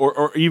whole way,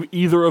 or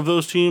either of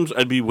those teams,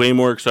 I'd be way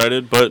more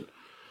excited. But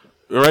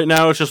right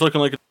now, it's just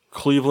looking like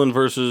Cleveland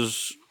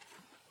versus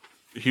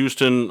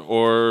Houston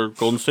or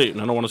Golden State,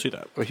 and I don't want to see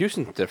that. Well,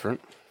 Houston's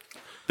different.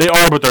 They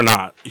are, but they're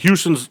not.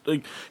 Houston's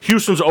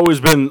always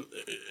been,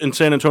 in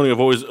San Antonio, have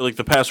always, like,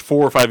 the past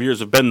 4 or 5 years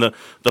have been the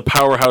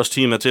powerhouse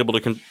team that's able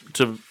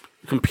to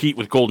compete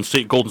with Golden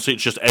State. Golden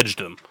State's just edged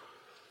them.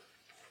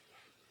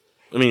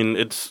 I mean,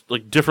 it's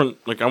like different.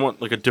 Like, I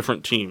want like a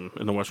different team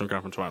in the Western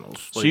Conference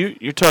Finals. Like, So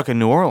you're talking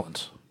New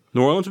Orleans.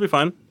 New Orleans would be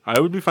fine. I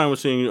would be fine with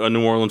seeing a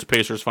New Orleans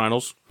Pacers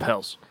Finals.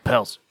 Pels.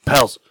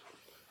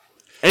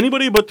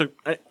 Anybody but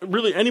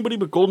anybody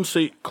but Golden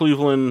State,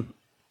 Cleveland,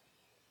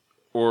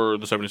 or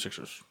the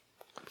 76ers.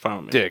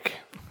 Fine with me. Dick.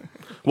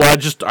 Well, I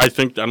don't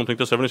think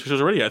the 76ers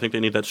are ready. I think they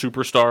need that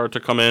superstar to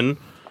come in,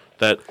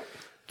 that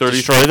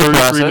 33 to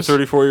process.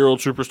 34-year-old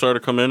superstar to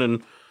come in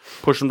and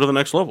push them to the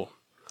next level.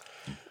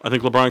 I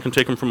think LeBron can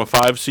take them from a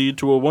 5 seed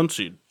to a 1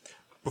 seed.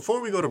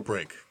 Before we go to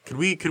break, could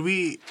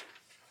we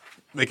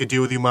make a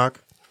deal with you,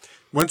 Mark?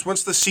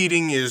 Once the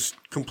seating is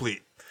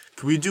complete,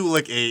 could we do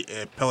like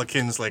a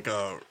Pelicans like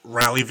a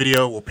rally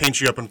video? We'll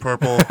paint you up in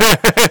purple. You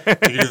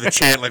can do the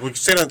chant, like we could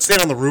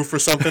stand on the roof or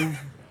something.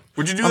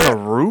 Would you do On that? the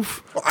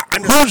roof? Well,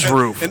 Whose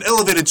roof? An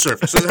elevated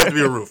surface. Doesn't have to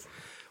be a roof.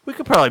 We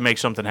could probably make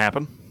something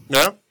happen.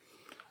 No?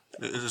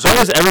 As long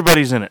as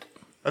everybody's in it.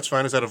 That's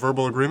fine. Is that a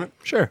verbal agreement?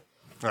 Sure.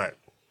 All right.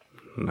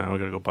 Now I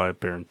gotta go buy a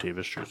Baron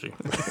Davis jersey.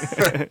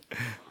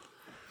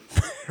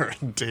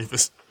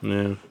 Davis.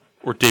 Yeah.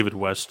 Or David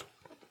West.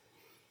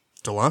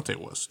 Delonte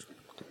West.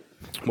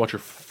 Watch your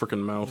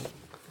freaking mouth.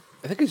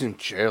 I think he's in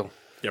jail.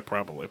 Yeah,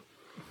 probably.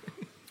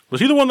 Was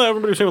he the one that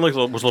everybody was saying like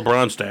was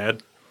LeBron's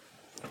dad?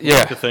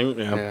 Yeah. The thing?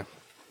 Yeah. Yeah.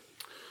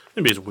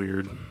 NBA's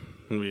weird.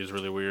 NBA's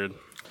really weird.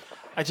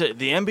 I tell you,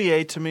 the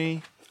NBA to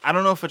me, I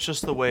don't know if it's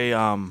just the way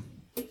how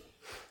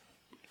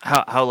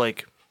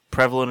like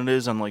prevalent it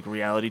is on like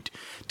reality.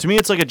 To me,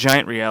 it's like a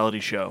giant reality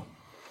show.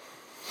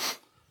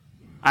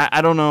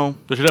 I don't know.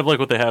 They should have like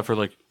what they have for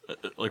like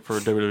for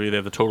WWE. They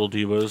have the Total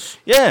Divas.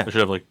 Yeah. They should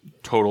have like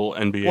Total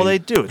NBA. Well, they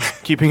do.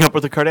 It's keeping up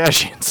with the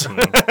Kardashians.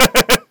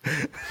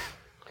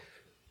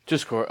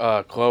 Just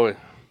Chloe.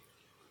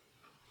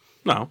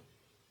 No.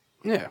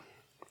 Yeah.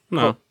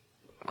 No.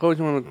 Chloe's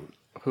one with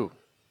who?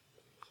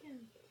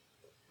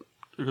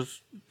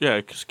 Because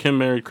Kim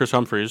married Chris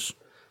Humphries.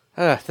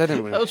 That didn't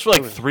really. That was for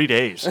like 3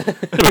 days. Yeah,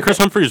 but Chris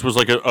Humphries was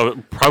like a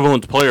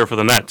prevalent player for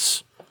the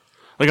Nets.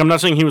 Like, I'm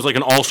not saying he was like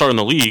an all-star in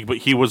the league, but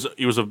he was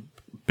a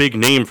big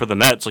name for the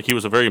Nets. Like, he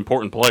was a very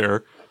important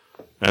player,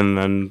 and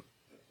then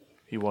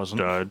He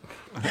wasn't. died.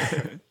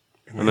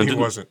 And then he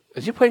wasn't.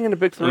 Is he playing in the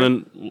Big Three?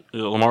 And then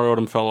Lamar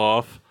Odom fell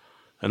off,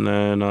 and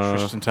then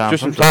Tristan Tristan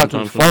Thompson.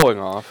 Thompson falling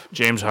off.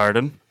 James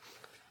Harden.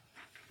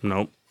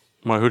 nope.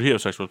 Why? Who'd he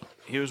have sex with?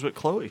 He was with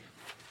Chloe.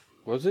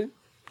 Was he?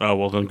 Oh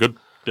well, then good.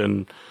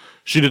 Then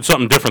she did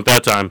something different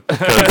that time.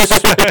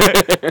 'cause-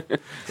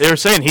 They were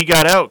saying he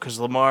got out because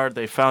Lamar,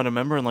 they found a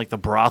member in like the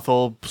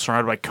brothel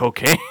surrounded by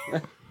cocaine.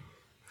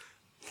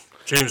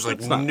 James was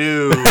like, no.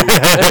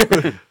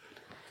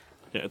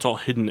 yeah, it's all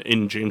hidden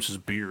in James's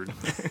beard.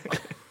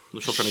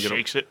 They're still trying to get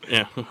Shakes it.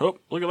 Yeah. Oh,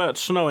 look at that,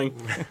 it's snowing.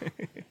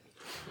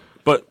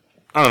 But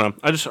I don't know.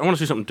 I want to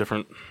see something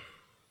different.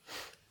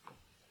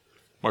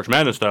 March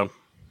Madness, though.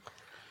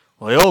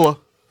 Loyola.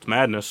 It's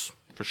madness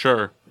for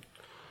sure.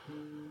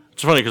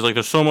 It's funny because like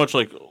there's so much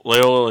like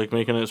Loyola like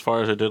making it as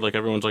far as it did. Like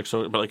everyone's like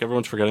so, but like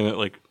everyone's forgetting that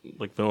like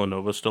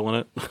Villanova's still in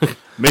it.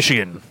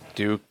 Michigan.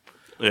 Duke.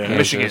 Yeah,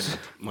 Michigan.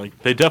 Like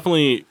they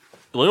definitely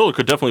Loyola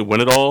could definitely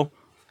win it all,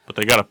 but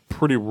they got a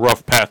pretty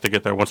rough path to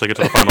get there once they get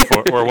to the Final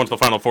Four, or once the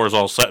Final Four is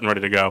all set and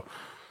ready to go.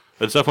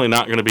 It's definitely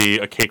not going to be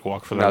a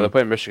cakewalk for them. No, they're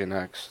playing Michigan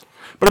next.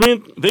 But I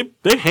mean,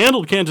 they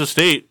handled Kansas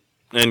State,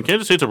 and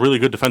Kansas State's a really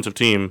good defensive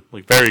team,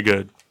 like very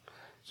good.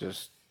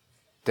 Just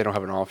they don't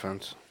have an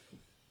offense.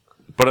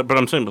 But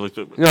I'm saying, but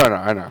like No,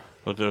 I know.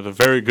 but they're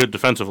very good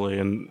defensively,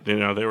 and they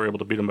were able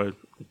to beat them by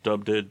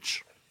dub dig.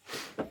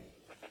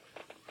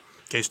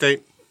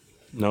 K-State.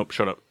 Nope,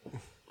 shut up.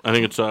 I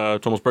think it's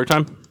almost break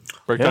time.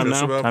 Break time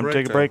just now. about Time to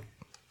take a break.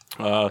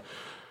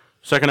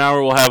 Second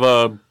hour, we'll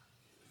have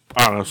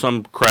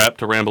some crap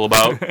to ramble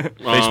about.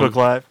 Facebook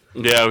Live.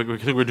 Yeah, we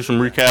think we'll do some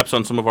recaps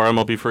on some of our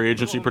MLB free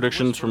agency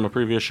predictions from a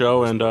previous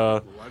show, and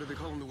Why do they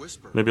call him the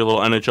Whisperer? maybe a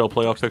little NHL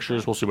playoff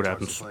pictures. We'll see what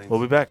happens. We'll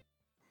be back.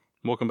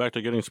 Welcome back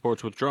to Getting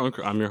Sports with Drunk.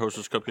 I'm your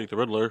hostess, Cupcake the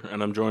Riddler,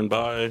 and I'm joined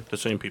by the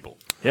same people.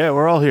 Yeah,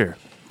 we're all here.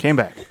 Came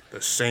back. The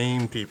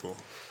same people.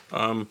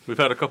 We've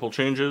had a couple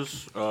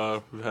changes.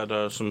 We've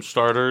had some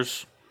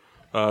starters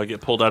get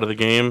pulled out of the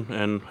game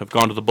and have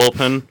gone to the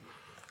bullpen.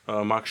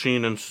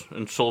 Maxine and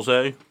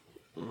Solzay.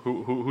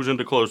 Who's in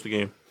to close the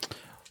game?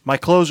 My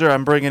closer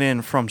I'm bringing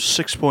in from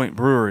 6 Point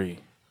Brewery,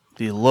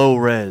 the Low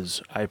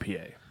Res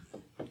IPA.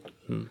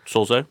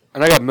 Solzay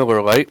And I got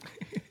Miller Lite.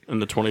 in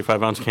the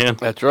 25-ounce can.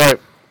 That's right.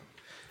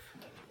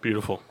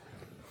 Beautiful.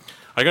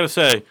 I gotta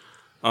say,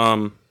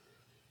 I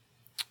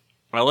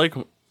like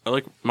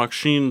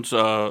Maxine's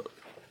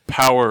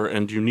power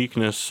and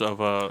uniqueness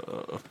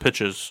of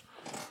pitches,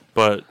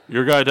 but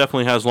your guy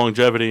definitely has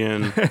longevity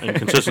and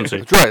consistency.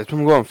 That's right. That's what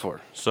I'm going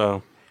for.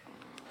 So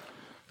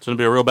it's gonna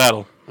be a real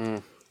battle.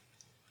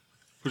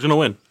 Who's gonna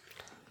win?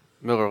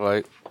 Miller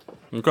Lite.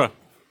 Okay,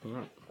 all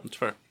right, that's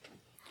fair.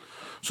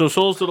 So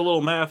Souls did a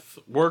little math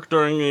work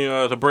during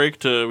the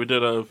break. We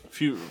did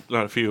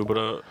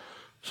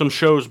some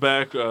shows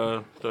back.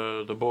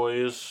 The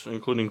boys,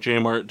 including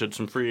J-Mart, did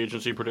some free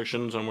agency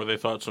predictions on where they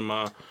thought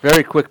some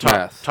Very quick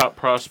math. top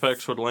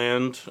prospects would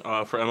land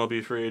for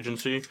MLB free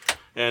agency.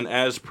 And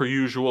as per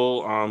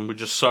usual, we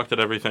just sucked at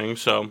everything.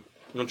 So why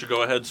don't you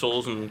go ahead,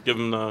 Souls, and give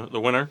him the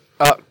winner?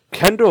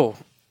 Kendall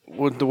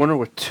with the winner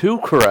with 2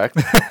 correct.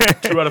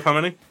 2 out of how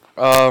many?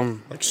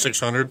 Like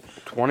 600.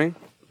 20.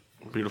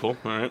 Beautiful.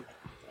 All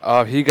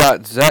right. He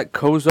got Zach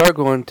Kozar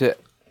going to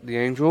the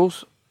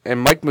Angels, and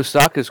Mike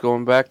Moustakas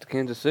going back to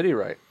Kansas City,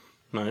 right?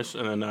 Nice.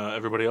 And then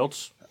everybody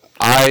else?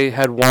 I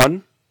had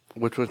 1,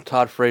 which was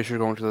Todd Frazier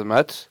going to the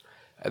Mets,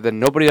 and then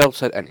nobody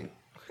else had any.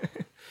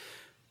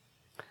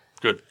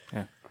 Good.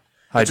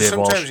 Hi, Just Dave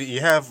Walsh. sometimes you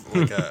have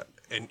like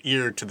an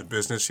ear to the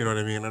business, you know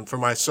what I mean? And for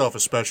myself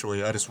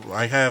especially, I just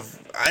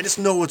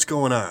know what's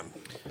going on.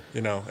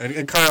 You know,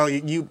 and Kyle,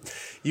 you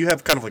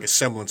have kind of like a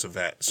semblance of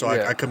that, so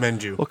Yeah. I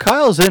commend you. Well,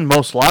 Kyle's in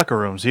most locker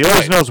rooms. He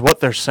always knows what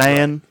they're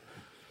saying,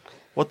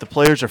 what the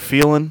players are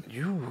feeling.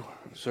 You,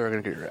 sir, are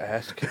going to get your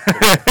ass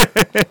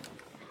kicked.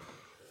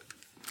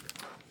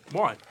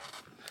 Why?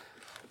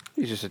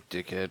 He's just a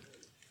dickhead.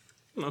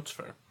 That's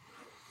fair.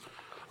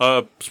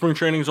 Spring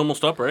training's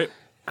almost up, right?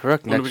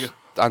 Correct. When do we Next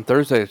on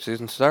Thursday,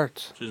 season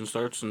starts. Season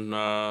starts, and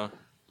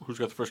who's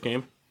got the first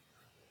game?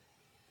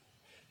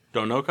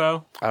 Don't know,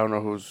 Kyle? I don't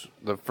know who's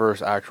the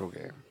first actual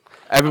game.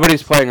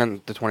 Everybody's playing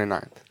on the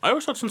 29th. I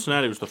always thought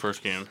Cincinnati was the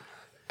first game.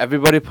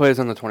 Everybody plays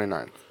on the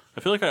 29th.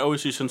 I feel like I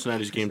always see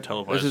Cincinnati's game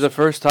televised. This is the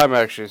first time,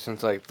 actually,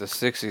 since like the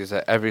 60s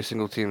that every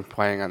single team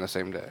playing on the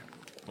same day.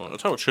 Well,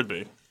 that's how it should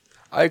be.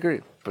 I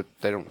agree, but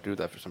they don't do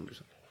that for some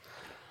reason.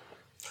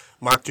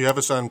 Mark, do you have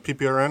us on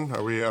PPRN?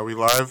 Are we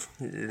live?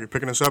 You're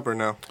picking us up or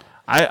no?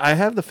 I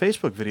have the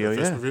Facebook video,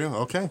 Facebook yeah. video?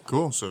 Okay,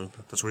 cool. So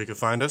that's where you can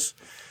find us.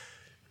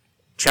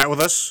 Chat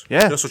with us.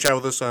 Yeah. You also chat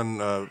with us on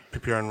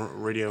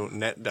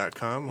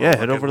pprnradionet.com. Yeah,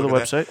 head over to the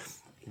website.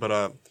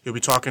 But you'll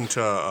be talking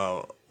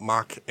to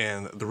Mock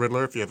and the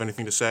Riddler if you have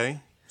anything to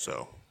say.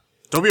 So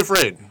don't be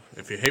afraid.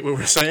 If you hate what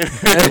we're saying,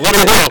 let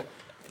us know.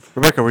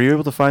 Rebecca, were you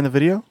able to find the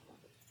video?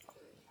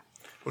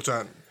 What's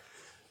on?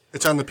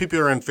 It's on the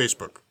PPRN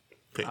Facebook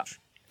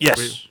page.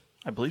 Yes.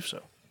 I believe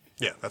so.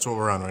 Yeah, that's what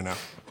we're on right now.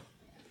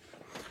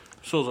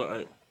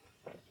 So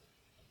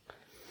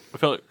I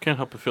felt can't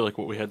help but feel like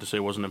what we had to say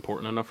wasn't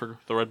important enough for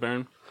the Red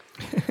Baron.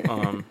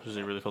 Because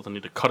they really felt the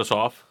need to cut us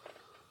off.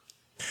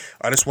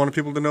 I just wanted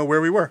people to know where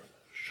we were.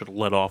 Should have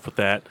let off with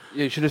that.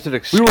 Yeah, you should have said We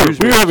excuse were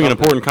me or having an something.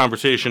 important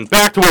conversation.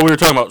 Back to what we were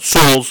talking about.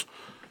 Souls.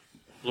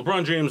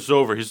 LeBron James is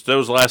over. That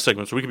was the last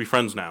segment, so we can be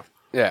friends now.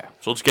 Yeah.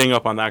 So let's gang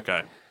up on that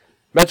guy.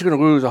 Mets are going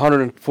to lose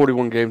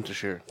 141 games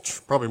this year.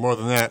 Probably more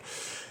than that.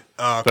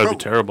 That'd be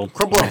terrible.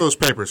 Crumple up those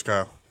papers,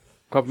 Kyle.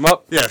 Pump them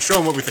up. Yeah, show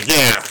them what we think.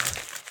 Yeah,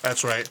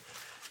 that's right.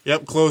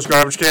 Yep, closed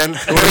garbage can.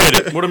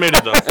 Would have made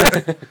it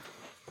though.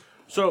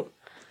 So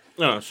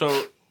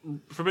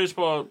for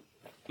baseball,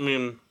 I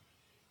mean,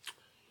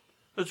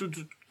 let's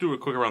do a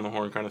quick around the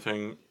horn kind of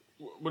thing.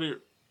 What are your,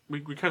 we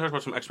kind of talked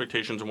about some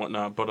expectations and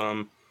whatnot, but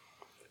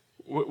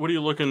what are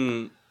you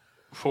looking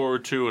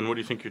forward to, and what do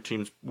you think your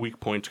team's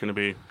weak point's going to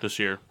be this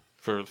year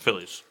for the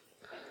Phillies?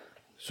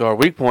 So our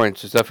weak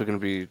points is definitely going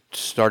to be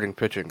starting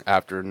pitching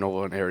after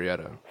Nola and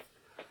Arrieta.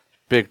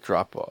 Big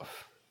drop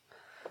off.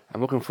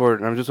 I'm just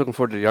looking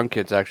forward to the young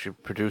kids actually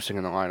producing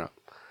in the lineup.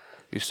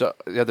 You saw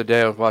the other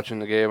day I was watching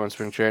the game on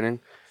spring training.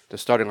 The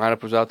starting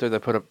lineup was out there. They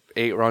put up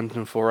 8 runs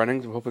in 4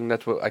 innings. I'm hoping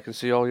that's what I can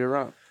see all year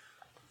round.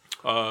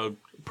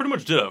 Pretty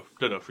much ditto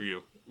for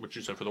you, what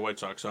you said for the White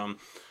Sox.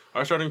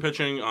 Our starting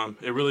pitching,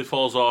 it really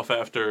falls off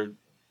after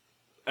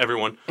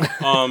everyone.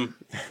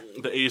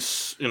 The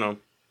ace, we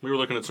were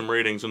looking at some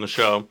ratings in the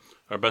show.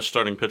 Our best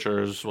starting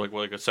pitcher is like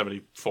a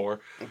 74.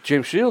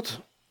 James Shields?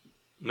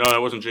 No,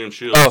 that wasn't James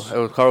Shields. Oh, it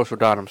was Carlos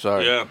Rodon. I'm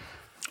sorry. Yeah.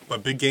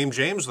 But big game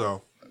James,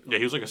 though. Yeah,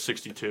 he was like a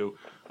 62.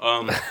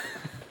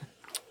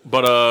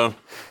 But I'm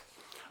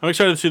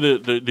excited to see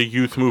the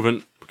youth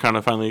movement kind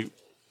of finally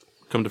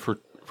come to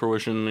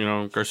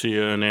fruition.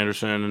 Garcia and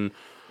Anderson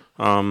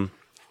and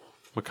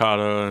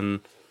Makata,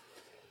 and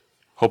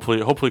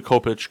hopefully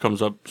Kopech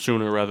comes up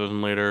sooner rather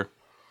than later.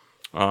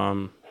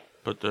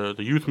 But the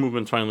youth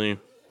movement's finally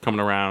coming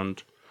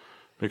around.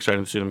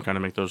 Exciting to see them kind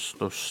of make those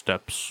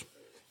steps.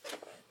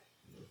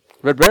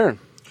 Red Baron.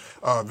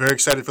 Very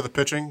excited for the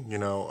pitching.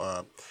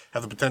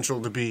 Have the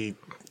potential to be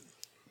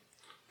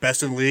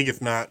best in league,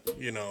 if not,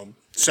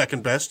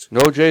 second best.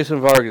 No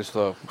Jason Vargas,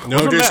 though.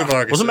 No Jason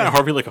Vargas. Wasn't Matt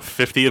Harvey like a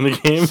 50 in the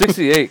game?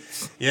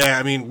 68. Yeah,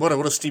 I mean, what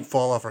a steep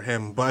fall off for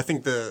him. But I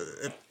think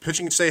if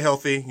pitching can stay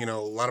healthy. A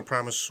lot of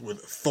promise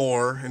with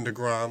Thor and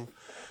DeGrom.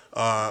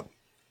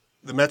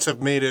 The Mets have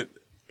made it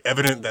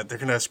evident that they're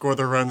going to score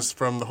their runs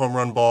from the home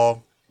run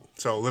ball.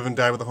 So live and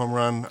die with the home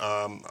run.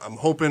 I'm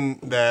hoping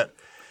that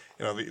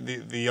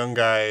the young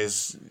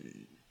guys.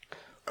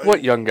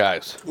 What young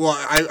guys? Well,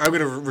 I'm going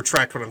to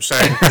retract what I'm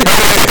saying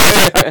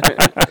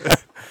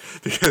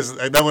because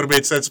that would have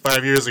made sense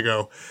 5 years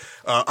ago.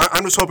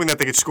 I'm just hoping that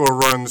they could score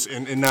runs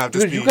and not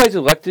just. Because you guys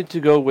elected to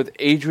go with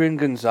Adrian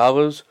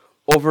Gonzalez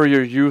over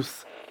your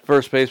youth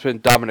first baseman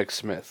Dominic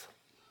Smith.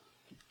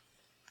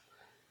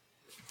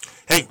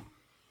 Hey.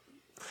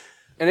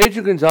 And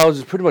Adrian Gonzalez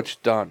is pretty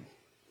much done.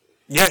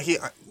 Yeah,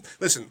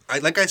 listen.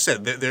 Like I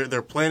said,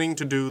 they're planning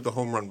to do the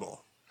home run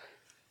ball.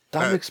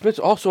 Dominic Smith's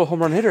also a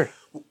home run hitter.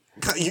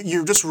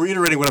 You're just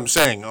reiterating what I'm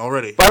saying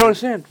already. But I don't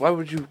understand. Why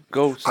would you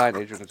go sign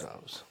Adrian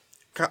Gonzalez?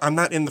 I'm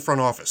not in the front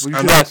office. Well,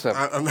 you should ask them.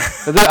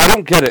 I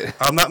don't get it.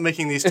 I'm not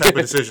making these type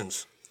of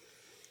decisions.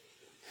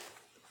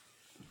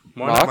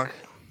 Why Mark? not?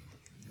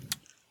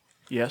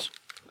 Yes.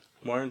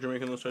 Why aren't you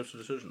making those types of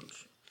decisions?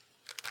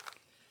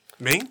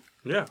 Me?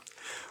 Yeah.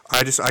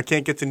 I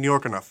can't get to New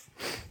York enough.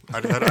 I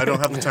don't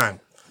have the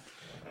time.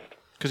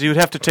 Because you would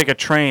have to take a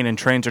train, and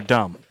trains are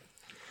dumb.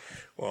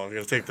 Well, I'm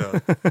going to take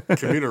the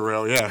commuter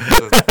rail, yeah.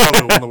 It's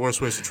probably one of the worst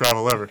ways to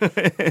travel ever.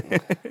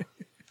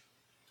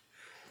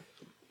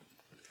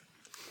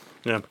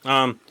 Yeah.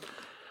 What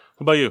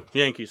about you?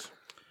 Yankees.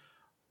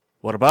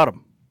 What about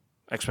them?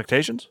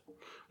 Expectations?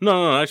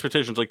 No,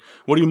 expectations. Like,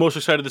 what are you most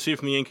excited to see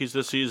from the Yankees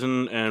this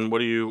season, and what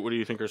do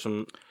you think are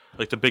some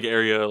the big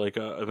area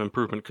of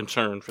improvement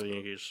concern for the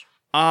Yankees?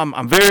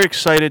 I'm very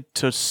excited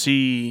to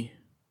see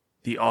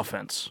the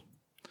offense,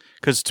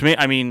 because to me,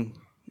 I mean,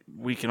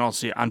 we can all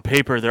see on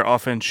paper their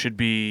offense should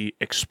be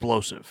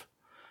explosive.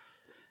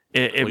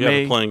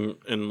 They're playing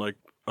in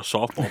a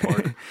softball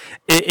park.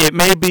 it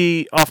may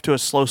be off to a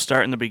slow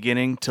start in the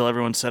beginning till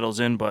everyone settles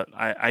in, but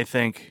I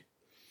think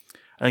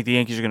the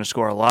Yankees are going to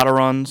score a lot of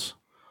runs.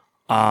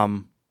 They're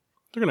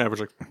going to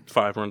average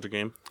 5 runs a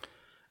game.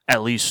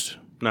 At least.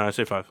 No, I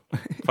say 5.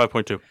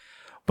 5.2.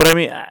 But I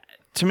mean,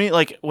 to me,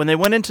 when they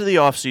went into the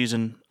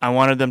offseason, I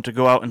wanted them to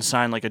go out and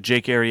sign a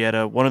Jake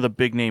Arrieta, one of the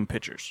big name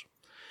pitchers.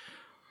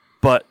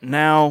 But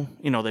now,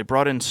 they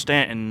brought in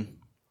Stanton.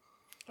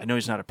 I know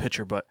he's not a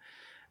pitcher, but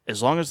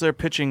as long as their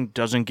pitching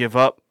doesn't give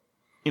up,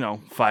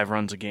 5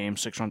 runs a game,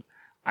 6 runs,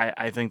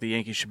 I think the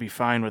Yankees should be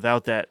fine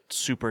without that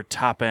super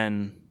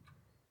top-end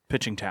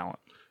pitching talent.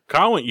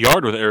 Kyle went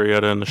yard with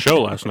Arrieta in the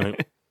show last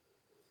night.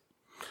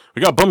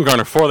 We got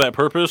Bumgarner for that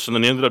purpose, and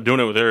then he ended up doing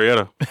it with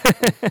Arrieta.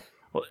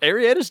 Well,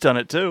 Arrieta's done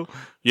it too.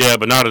 Yeah,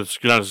 but not as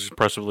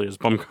impressively as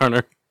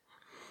Bumgarner.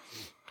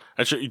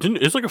 Actually,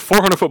 it's like a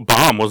 400-foot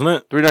bomb, wasn't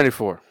it?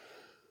 394.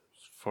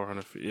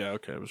 400 feet. Yeah,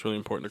 okay. It was really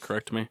important to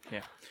correct me.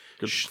 Yeah.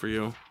 Good for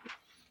you.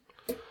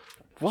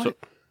 What?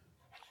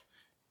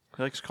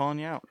 He likes calling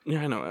you out.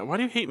 Yeah, I know. Why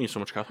do you hate me so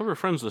much, Kyle? I thought we were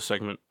friends this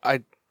segment.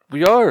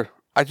 We are.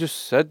 I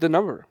just said the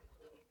number.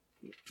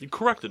 You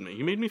corrected me.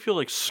 You made me feel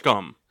like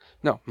scum.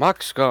 No,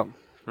 mock scum.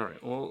 All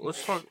right. Well,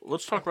 let's talk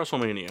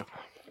WrestleMania.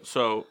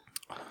 So,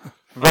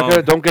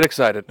 Rebecca, don't get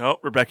excited. No,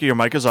 Rebecca, your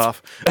mic is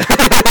off.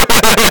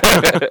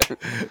 If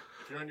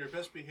you're on your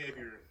best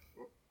behavior,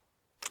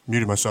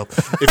 muted myself.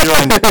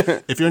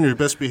 If you're on your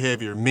best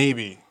behavior,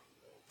 maybe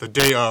the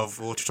day of,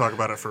 we'll let you talk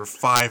about it for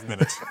 5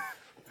 minutes.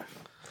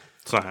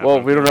 it's not Well,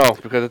 happening. we don't know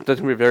because it's going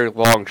to be a very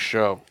long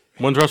show.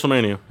 When's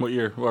WrestleMania? What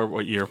year? Or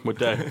what year? What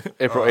day?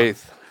 April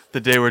 8th. The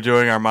day we're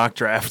doing our mock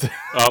draft.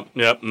 Oh,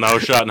 yep. No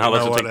shot in hell.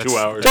 That's No, will take 2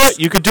 hours.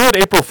 You could do it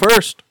April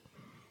 1st.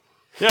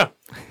 Yeah.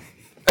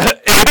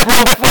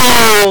 April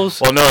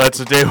Fools! Well, no, that's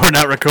the day we're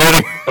not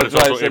recording. But it's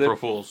That's why I also said April it.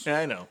 Fool's. Yeah,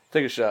 I know.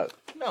 Take a shot.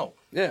 No.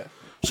 Yeah.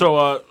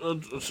 So,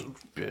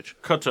 bitch.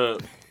 Cut to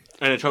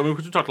NHL. I mean,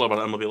 we talked a lot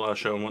about MLB last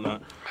show and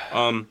whatnot.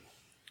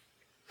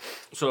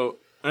 So,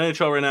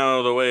 NHL right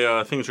now, the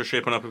way things are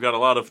shaping up, we've got a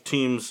lot of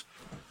teams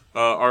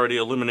already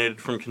eliminated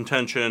from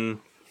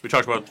contention. We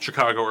talked about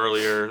Chicago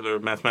earlier. They're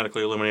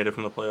mathematically eliminated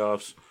from the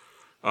playoffs.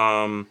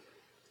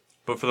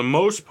 But for the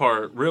most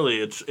part,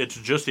 really, it's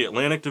just the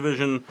Atlantic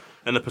Division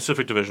and the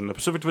Pacific Division. The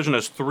Pacific Division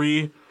has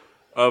 3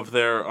 of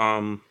their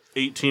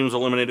 8 teams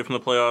eliminated from the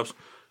playoffs,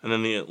 and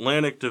then the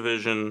Atlantic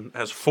Division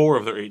has 4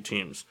 of their 8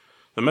 teams.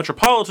 The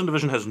Metropolitan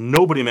Division has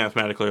nobody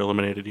mathematically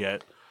eliminated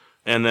yet,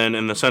 and then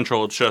in the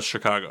Central, it's just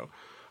Chicago.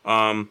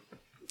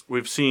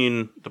 We've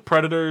seen the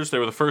Predators. They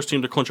were the first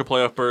team to clinch a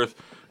playoff berth,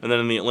 and then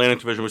in the Atlantic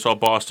Division, we saw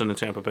Boston and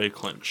Tampa Bay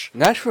clinch.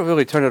 Nashville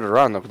really turned it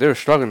around, though. They were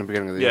struggling at the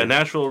beginning of the Yeah, year.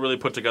 Nashville really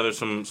put together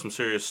some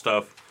serious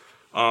stuff.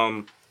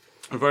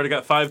 We've already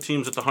got 5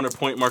 teams at the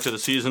 100-point mark of the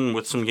season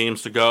with some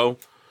games to go.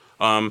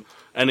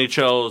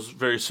 NHL is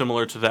very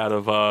similar to that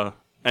of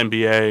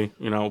NBA.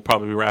 We'll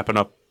probably be wrapping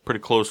up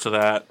pretty close to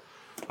that.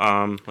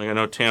 I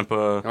know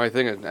Tampa. I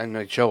think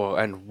NHL will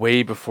end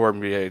way before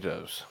NBA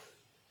does.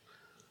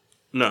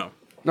 No,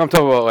 I'm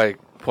talking about like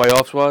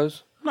playoffs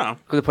wise. no.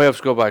 Because the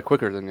playoffs go by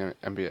quicker than the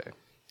NBA.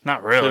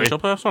 Not The really.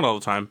 NHL playoffs not all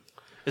the time.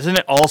 Isn't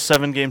it all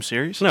 7-game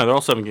series? No, they're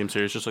all 7-game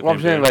series, just like Well, the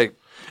I'm saying NBA.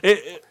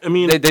 like I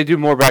mean, they do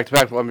more back to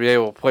back. NBA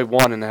will play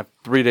one and have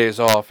 3 days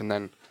off, and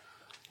then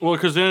well,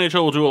 because the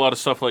NHL will do a lot of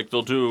stuff like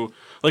they'll do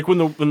like when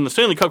the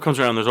Stanley Cup comes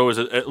around, there's always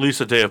at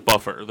least a day of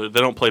buffer. They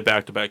don't play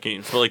back to back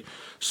games, but like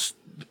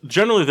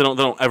generally they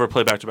don't ever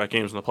play back to back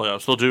games in the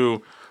playoffs. They'll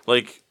do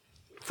like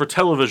for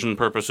television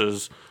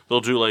purposes,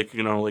 they'll do like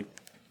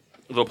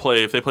they'll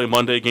play if they play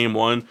Monday game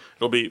 1,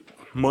 it'll be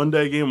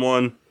Monday game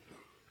 1,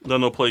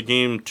 then they'll play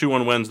game 2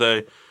 on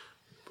Wednesday,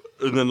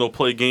 and then they'll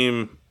play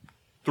game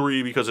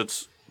 3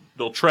 because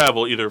they'll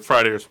travel either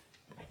Friday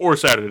or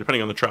Saturday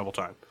depending on the travel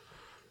time.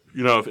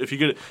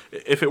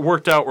 If it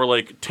worked out where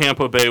like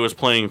Tampa Bay was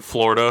playing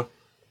Florida,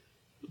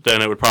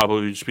 then it would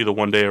probably just be the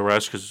 1 day of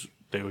rest because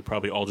they would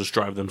probably all just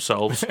drive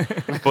themselves.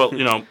 But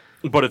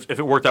if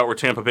it worked out where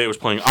Tampa Bay was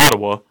playing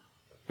Ottawa,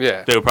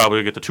 yeah, they would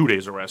probably get the 2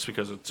 days of rest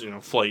because it's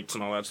flights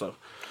and all that stuff.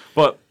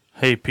 But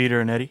Hey,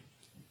 Peter and Eddie.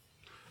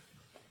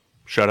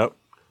 shut up.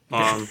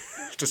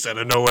 Just out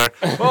of nowhere.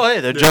 Well, hey,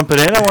 they're jumping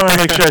in. I want to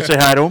make sure I say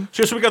hi to them.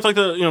 So we got like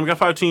we got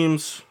 5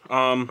 teams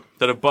that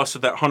have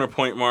busted that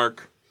 100-point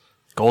mark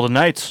Golden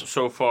Knights.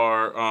 so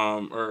far,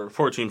 or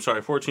 4 teams.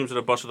 Sorry, 4 teams that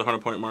have busted the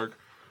 100-point mark.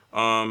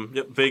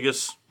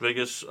 Vegas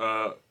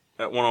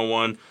at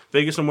 101.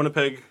 Vegas and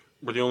Winnipeg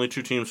were the only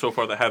 2 teams so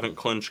far that haven't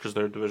clinched because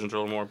their divisions are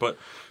a little more. But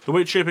the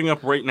way it's shaping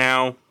up right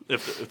now,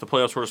 if the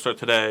playoffs were to start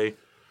today,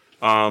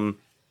 the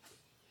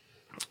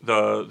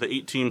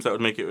 8 teams that would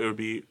make it would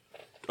be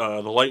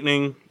the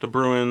Lightning, the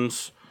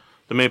Bruins,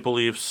 the Maple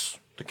Leafs,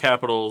 the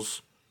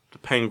Capitals, the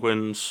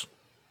Penguins,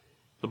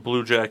 the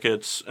Blue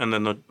Jackets, and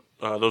then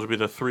those would be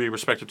the 3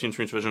 respective teams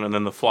from each division, and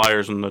then the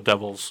Flyers and the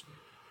Devils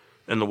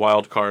in the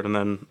wild card. And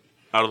then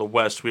out of the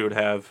West, we would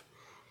have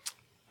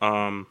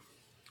the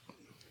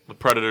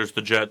Predators,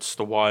 the Jets,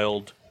 the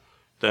Wild,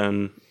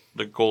 then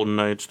the Golden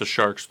Knights, the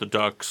Sharks, the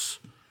Ducks,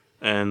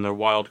 and the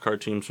wild card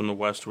teams from the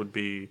West would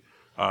be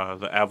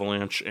the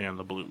Avalanche and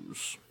the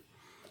Blues.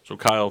 So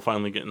Kyle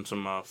finally getting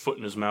some foot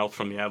in his mouth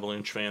from the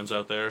Avalanche fans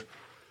out there.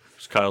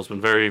 Kyle's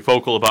been very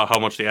vocal about how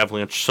much the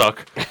Avalanche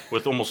suck,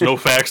 with almost no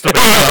facts to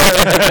back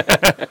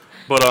it up.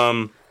 But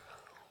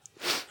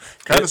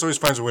Kyle always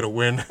finds a way to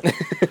win.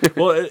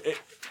 well,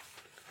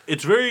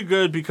 it's very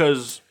good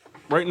because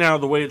right now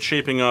the way it's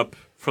shaping up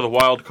for the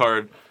wild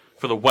card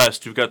for the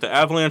West, you've got the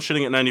Avalanche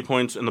sitting at 90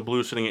 points and the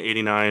Blues sitting at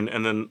 89,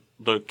 and then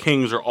the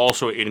Kings are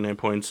also at 89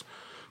 points.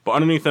 But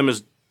underneath them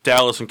is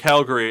Dallas and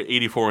Calgary at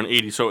 84 and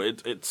 80. So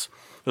it's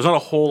there's not a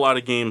whole lot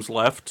of games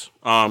left,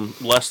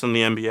 less than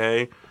the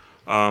NBA.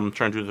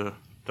 Trying to do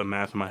the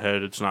math in my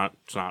head, it's not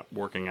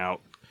working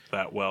out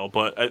that well.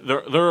 But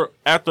they're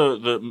at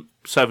the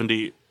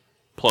 70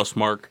 plus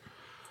mark.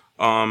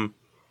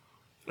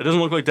 It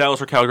doesn't look like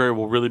Dallas or Calgary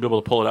will really be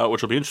able to pull it out,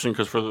 which will be interesting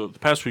because for the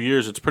past few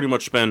years, it's pretty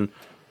much been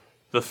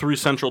the 3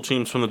 central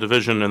teams from the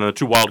division, and the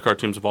 2 wildcard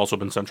teams have also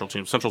been central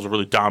teams. Centrals have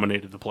really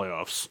dominated the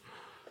playoffs,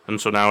 and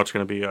so now it's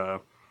going to be,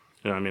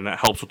 that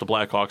helps with the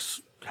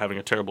Blackhawks having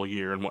a terrible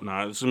year and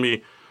whatnot. It's going to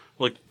be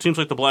like teams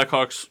like the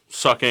Blackhawks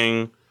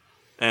sucking,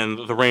 and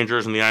the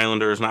Rangers and the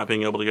Islanders not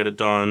being able to get it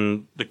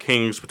done. The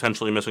Kings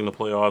potentially missing the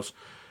playoffs.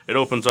 It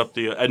opens up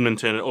the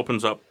Edmonton. It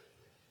opens up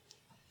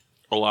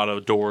a lot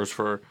of doors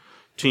for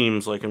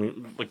teams like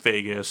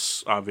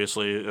Vegas,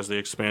 obviously as the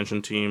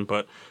expansion team,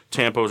 but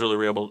Tampa was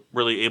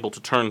really able to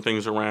turn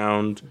things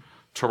around.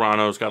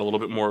 Toronto's got a little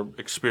bit more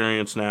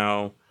experience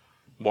now.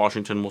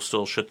 Washington will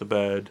still shit the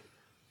bed,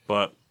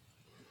 but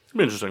it'll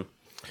be interesting.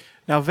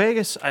 Now,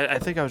 Vegas, I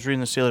think I was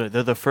reading this the other day.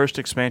 They're the first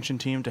expansion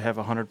team to have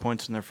 100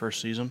 points in their first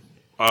season.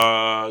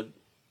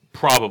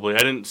 Probably. I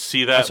didn't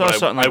see that, I saw but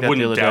something like I that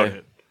wouldn't the doubt other day.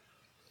 it.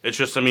 It's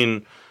just,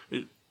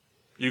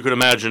 you could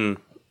imagine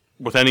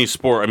with any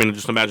sport,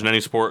 just imagine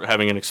any sport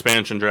having an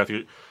expansion draft.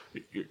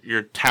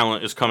 Your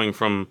talent is coming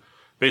from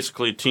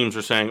basically teams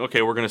are saying,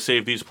 okay, we're going to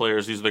save these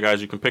players. These are the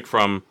guys you can pick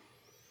from.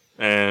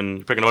 And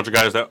you're picking a bunch of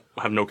guys that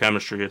have no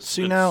chemistry.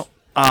 They're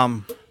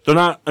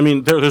not,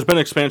 there's been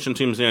expansion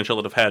teams in the NHL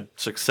that have had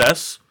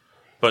success,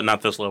 but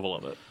not this level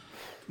of it.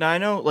 Now, I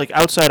know,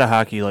 outside of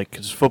hockey,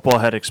 because football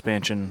had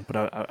expansion, but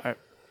I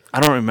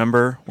don't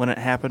remember when it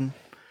happened.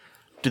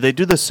 Do they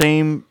do the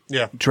same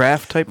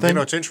draft type thing?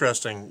 It's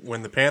interesting.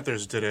 When the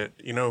Panthers did it,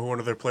 you know who one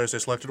of their players they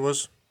selected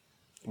was?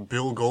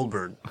 Bill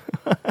Goldberg.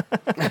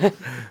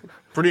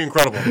 Pretty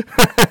incredible.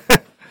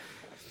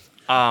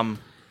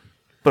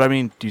 But,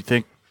 do you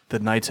think the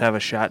Knights have a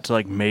shot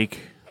to,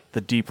 make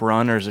the deep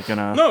run, or is it going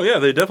to... No, yeah,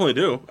 they definitely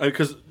do.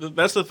 Because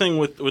that's the thing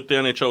with the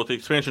NHL, with the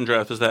expansion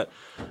draft, is that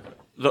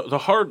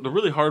the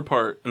really hard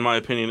part, in my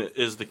opinion,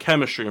 is the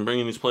chemistry and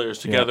bringing these players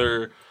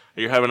together.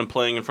 You're having them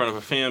playing in front of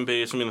a fan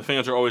base. The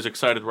fans are always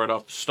excited right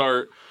off the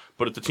start,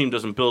 But if the team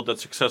doesn't build that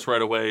success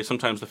right away,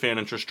 sometimes the fan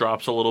interest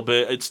drops a little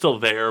bit. It's still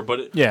there, but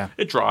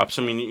it drops.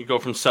 I mean, you go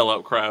from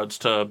sellout crowds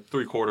to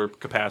three-quarter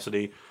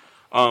capacity.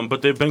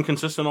 But they've been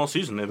consistent all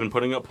season. They've been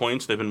putting up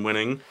points. They've been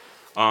winning.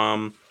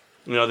 They've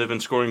been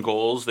scoring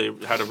goals. They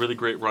had a really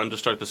great run to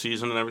start the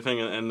season and everything.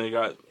 And they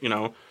got,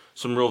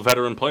 some real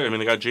veteran players. I mean,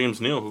 they got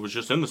James Neal, who was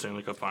just in the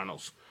Stanley Cup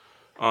Finals.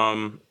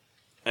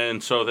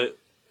 And so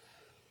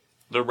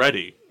they're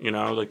ready.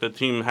 Like the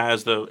team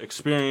has the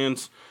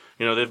experience.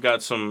 They've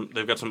got some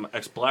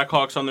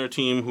ex-Blackhawks on their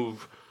team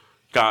who've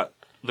got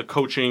the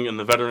coaching and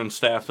the veteran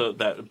staff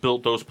that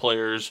built those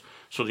players.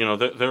 So,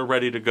 they're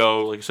ready to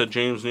go. Like I said,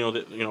 James Neal,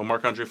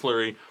 Marc-Andre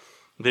Fleury,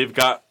 they've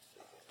got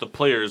the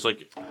players.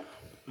 Like,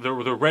 they're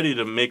ready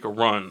to make a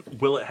run.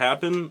 Will it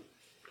happen?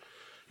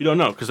 You don't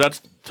know,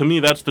 because to me,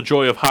 that's the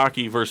joy of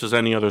hockey versus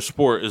any other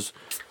sport, is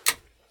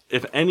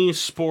if any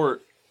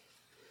sport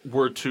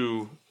were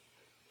to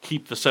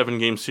keep the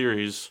 7-game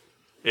series,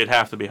 it'd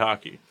have to be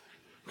hockey.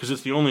 Because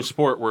it's the only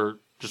sport where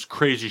just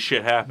crazy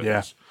shit happens.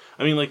 Yeah.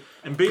 I mean, like,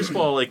 in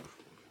baseball, like,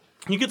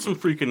 you get some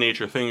freak of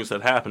nature things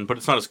that happen, but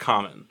it's not as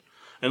common.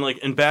 And, like,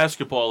 in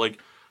basketball, like,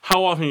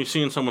 how often are you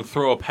seeing someone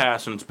throw a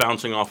pass and it's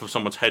bouncing off of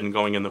someone's head and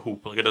going in the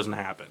hoop? Like, it doesn't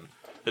happen.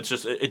 It's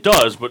just, it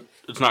does, but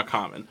it's not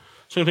common.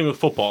 Same thing with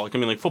football.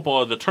 Like,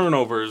 football, the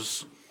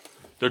turnovers,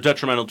 they're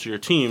detrimental to your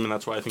team, and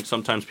that's why I think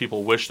sometimes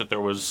people wish that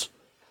there was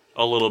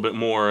a little bit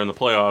more in the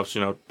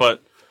playoffs,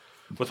 But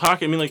with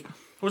hockey, what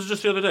was it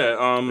just the other day?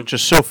 It's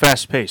just so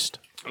fast-paced.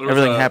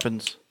 Everything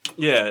happens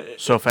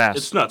so fast.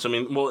 It's nuts.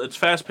 It's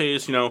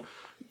fast-paced,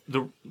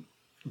 The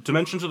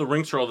dimensions of the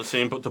rinks are all the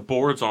same, but the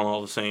boards aren't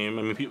all the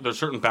same. There's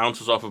certain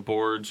bounces off of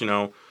boards,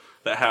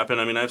 that happen.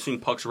 I've seen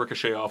pucks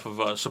ricochet off of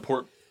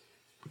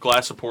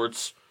glass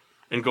supports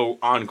and go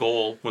on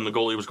goal when the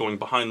goalie was going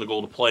behind the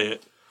goal to play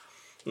it.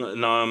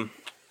 And I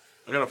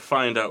gotta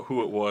find out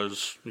who it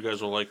was. You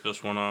guys will like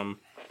this one.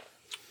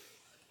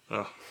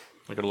 I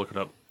gotta look it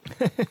up.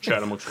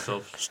 Chat amongst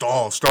yourselves.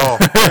 Stall.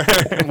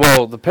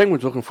 Well, the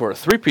Penguins looking for a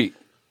three-peat.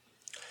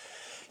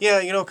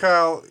 Yeah,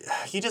 Kyle,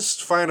 you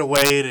just find a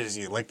way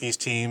to like these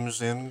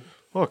teams, and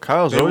Well,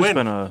 Kyle's they always win.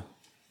 been a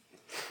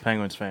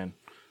Penguins fan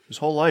his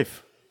whole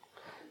life.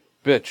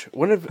 Bitch,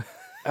 when have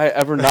I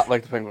ever not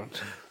liked the Penguins?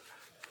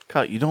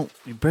 Kyle, you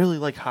barely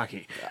like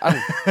hockey.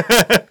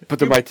 But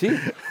they're my team.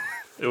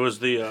 It was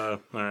the all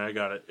right, I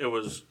got it. It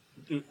was,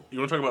 you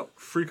want to talk about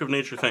freak of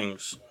nature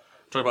things?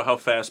 Talk about how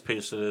fast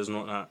paced it is and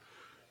whatnot.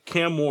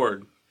 Cam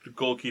Ward, the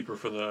goalkeeper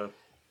for I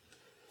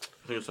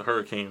think it's the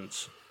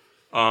Hurricanes.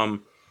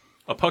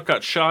 A puck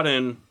got shot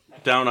in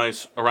down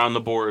ice around the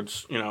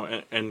boards,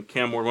 and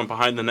Cam Ward went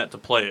behind the net to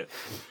play it.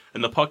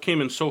 And the puck came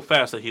in so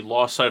fast that he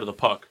lost sight of the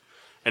puck,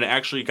 and it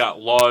actually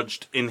got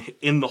lodged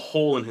in the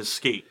hole in his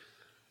skate.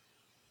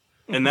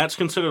 And that's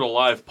considered a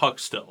live puck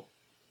still,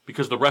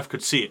 because the ref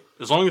could see it.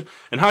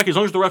 In hockey, as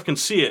long as the ref can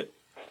see it,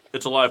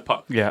 it's a live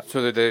puck. Yeah.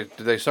 So did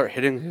they start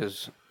hitting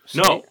his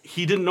skate? No,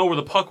 he didn't know where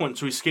the puck went,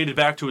 so he skated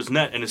back to his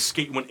net, and his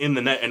skate went in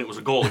the net, and it was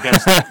a goal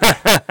against him.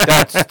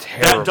 That's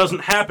terrible. That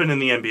doesn't happen in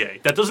the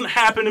NBA. That doesn't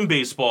happen in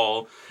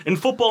baseball. In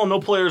football, no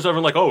player's ever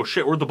like, oh,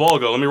 shit, where'd the ball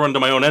go? Let me run to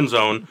my own end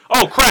zone.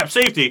 Oh, crap,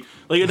 safety.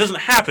 Like, it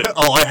doesn't happen.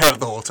 Oh, I have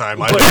the whole time.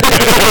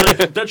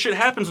 But, that shit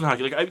happens in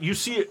hockey. Like, you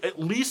see it at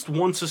least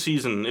once a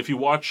season. If you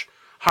watch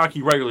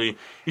hockey regularly,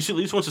 you see at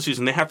least once a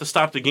season. They have to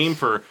stop the game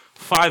for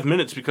 5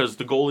 minutes because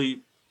the goalie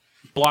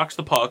blocks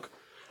the puck,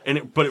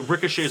 but it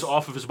ricochets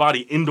off of his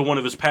body into one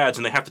of his pads,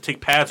 and they have to take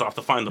pads off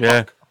to find the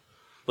puck.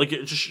 Like,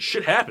 it just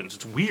shit happens.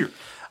 It's weird.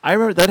 I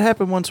remember that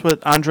happened once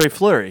with Andre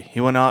Fleury.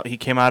 He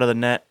came out of the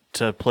net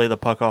to play the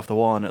puck off the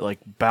wall, and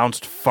it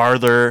bounced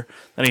farther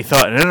than he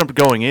thought, and it ended up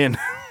going in.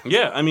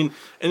 Yeah, and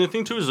the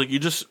thing too is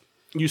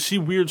you see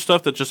weird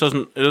stuff that just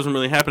doesn't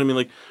really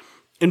happen.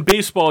 In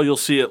baseball, you'll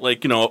see it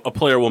a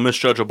player will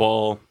misjudge a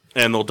ball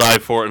and they'll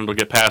dive for it and it'll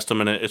get past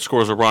them and it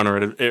scores a run,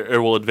 or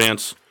it will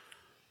advance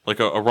like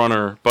a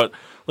runner. But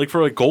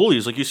for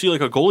goalies, you see a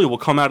goalie will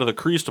come out of the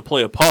crease to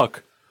play a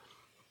puck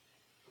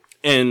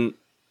and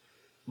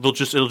it'll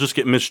just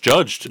get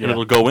misjudged and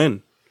it'll go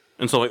in.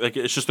 And so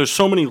it's just there's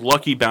so many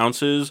lucky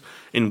bounces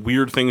and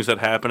weird things that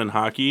happen in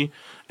hockey.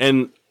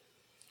 And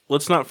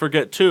let's not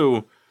forget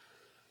too,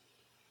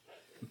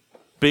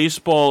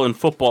 baseball and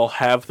football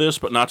have this,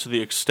 but not to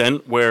the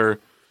extent where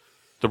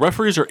the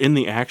referees are in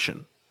the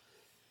action.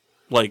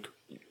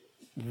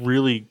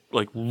 Really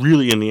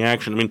in the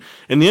action.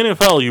 In the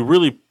NFL, you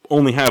really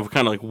only have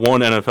kind of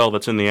one NFL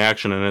that's in the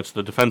action, and it's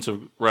the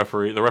defensive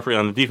referee, the referee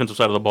on the defensive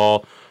side of the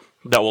ball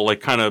that will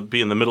kind of be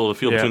in the middle of the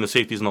field between the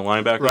safeties and the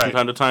linebackers from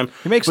time to time.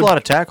 He makes a lot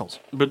of tackles.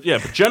 But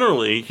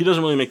generally, he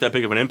doesn't really make that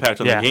big of an impact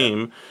on the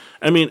game.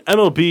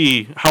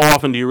 MLB, how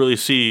often do you really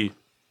see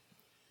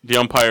the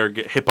umpire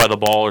get hit by the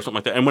ball or something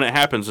like that? And when it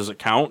happens, does it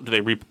count? Do they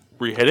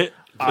re-hit it?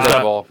 It's a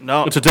dead ball.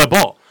 No. It's a dead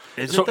ball.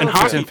 Is so it though? in It's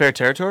hockey, in fair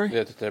territory?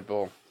 Yeah, it's a dead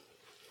ball.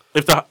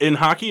 in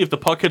hockey, if the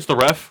puck hits the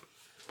ref,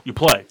 you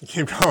play.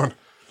 Keep going.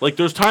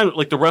 There's times,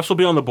 the refs will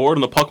be on the board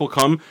and the puck will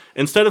come.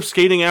 Instead of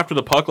skating after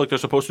the puck like they're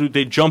supposed to do,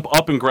 they jump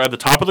up and grab the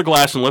top of the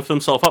glass and lift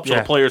themselves up so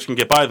the players can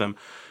get by them.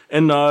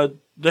 And that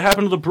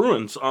happened to the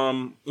Bruins.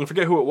 I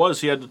forget who it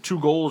was. He had 2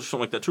 goals,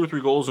 something like that, 2 or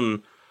 3 goals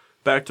in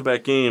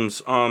back-to-back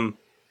games.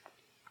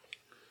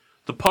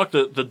 The puck,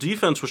 the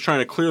defense was trying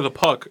to clear the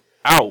puck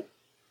out,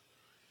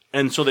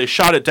 and so they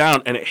shot it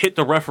down, and it hit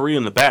the referee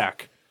in the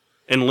back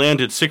and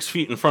landed 6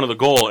 feet in front of the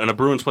goal, and a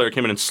Bruins player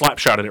came in and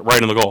slap-shotted it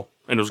right in the goal.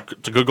 And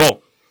it's a good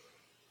goal.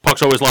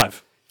 Puck's always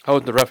live. How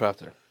was the ref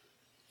after?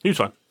 He was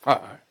fine. All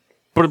right.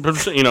 But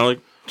like...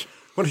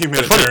 What a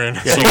humanitarian.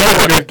 Yeah, you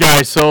got good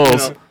guy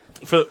souls. You know,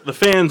 for the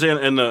fans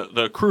and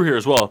the crew here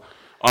as well,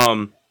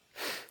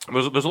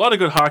 there's a lot of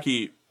good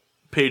hockey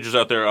pages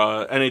out there.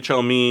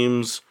 NHL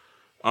memes,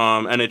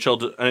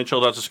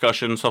 NHL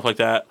discussion, stuff like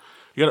that.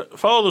 You gotta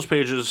follow those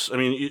pages. I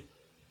mean,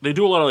 they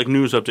do a lot of like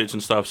news updates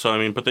and stuff. So I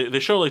mean, but they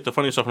show like the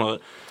funny stuff and all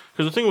that.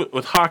 Because the thing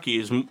with hockey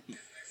is,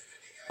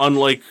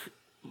 unlike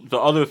the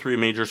other 3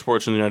 major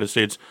sports in the United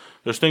States,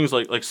 there's things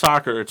like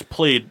soccer. It's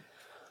played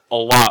a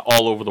lot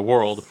all over the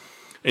world,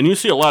 and you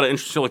see a lot of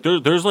interesting. Like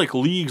there's like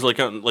leagues like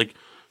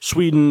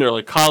Sweden, or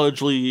like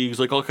college leagues,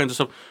 like all kinds of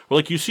stuff. Where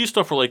like you see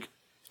stuff where like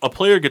a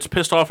player gets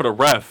pissed off at a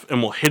ref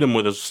and will hit him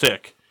with his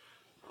stick.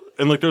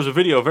 And like there's a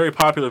very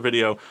popular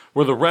video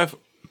where the ref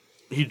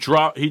he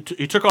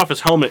took off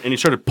his helmet and he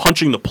started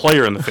punching the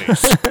player in the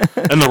face,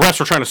 and the refs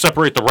were trying to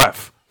separate the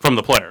ref from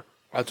the player.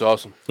 That's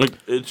awesome. Like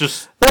it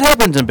just That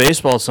happens in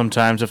baseball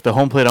sometimes if the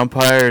home plate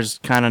umpire is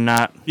kind of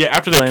not.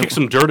 after they playing- kick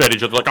some dirt at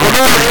each other, like I'm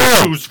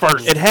gonna choose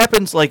first. It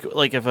happens like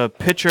if a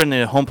pitcher and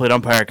the home plate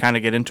umpire kind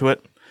of get into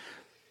it.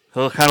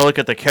 He'll kind of look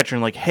at the catcher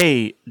and like,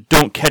 hey,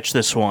 don't catch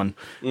this one.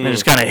 And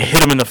just kind of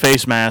hit him in the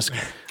face mask.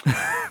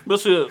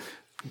 But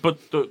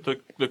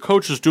the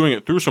coach is doing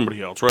it through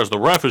somebody else, whereas the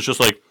ref is just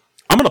like,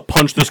 I'm going to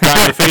punch this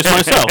guy in the face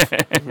myself.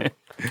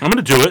 I'm going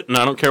to do it, and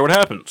I don't care what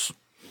happens.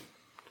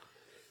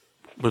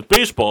 With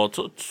baseball, it's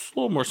a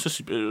little more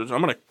sissy.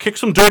 I'm going to kick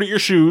some dirt at your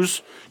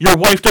shoes. Your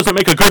wife doesn't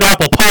make a good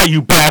apple pie,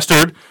 you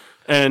bastard.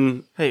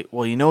 And Hey,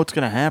 well, you know what's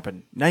going to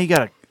happen. Now you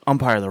got to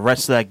umpire the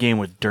rest of that game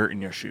with dirt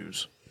in your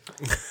shoes.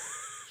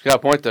 You got a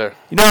point there.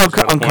 You know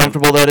how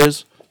uncomfortable that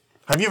is?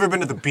 Have you ever been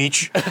to the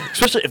beach?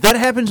 Especially if that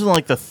happens in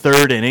like the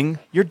 3rd inning,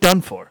 you're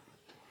done for.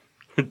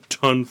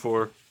 done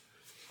for.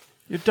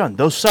 You're done.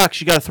 Those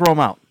socks, you got to throw them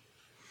out.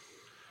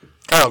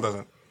 Kyle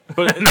doesn't.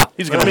 But No,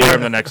 he's going to wear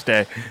them the next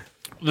day.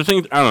 the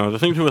thing, I don't know, the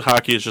thing too with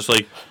hockey is just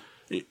like,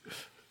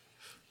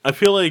 I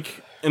feel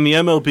like in the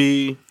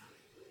MLB,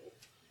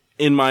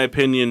 in my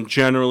opinion,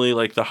 generally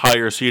like the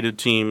higher seeded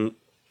team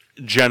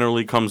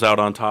generally comes out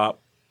on top.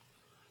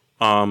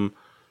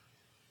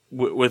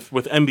 With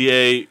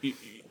NBA,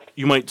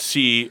 you might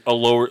see a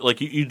lower,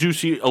 like you do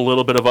see a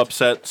little bit of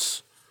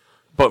upsets,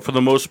 but for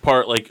the most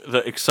part, like the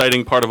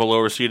exciting part of a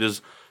lower seed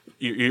is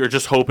you're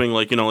just hoping,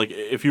 like, you know, like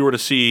if you were to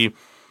see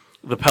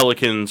the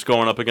Pelicans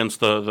going up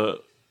against the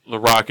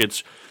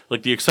Rockets,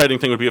 like the exciting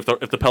thing would be if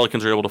the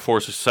Pelicans are able to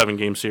force a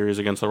 7-game series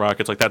against the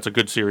Rockets. Like that's a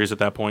good series at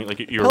that point. Like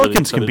you're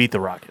Pelicans really can beat the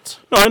Rockets.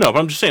 No, I know, but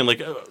I'm just saying,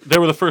 like they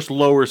were the first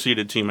lower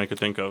seeded team I could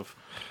think of.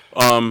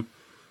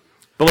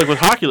 But like with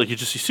hockey, like you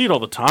see it all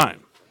the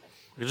time.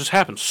 It just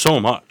happens so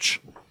much.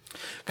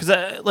 Because,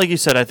 like you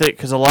said, I think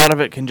because a lot of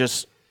it can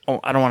just,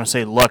 I don't want to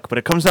say luck, but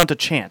it comes down to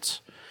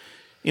chance.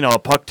 You know, a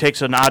puck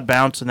takes an odd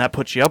bounce and that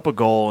puts you up a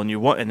goal, and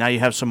and now you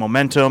have some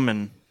momentum,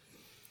 and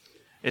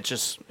it's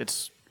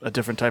a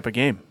different type of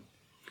game.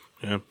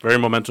 Yeah, very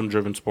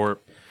momentum-driven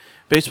sport.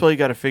 Baseball, you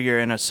got to figure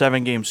in a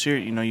 7-game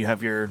series. You know, you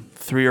have your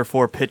 3 or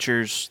 4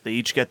 pitchers; they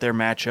each get their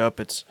matchup.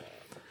 It's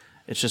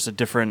just a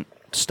different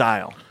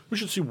style. We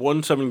should see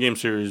one 7-game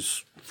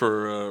series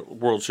for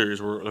World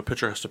Series where the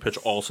pitcher has to pitch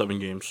all 7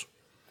 games.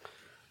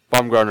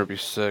 Baumgartner would be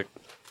sick.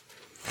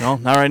 No,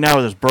 not right now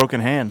with his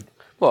broken hand.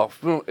 Well,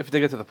 if they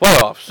get to the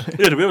playoffs.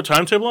 Yeah, do we have a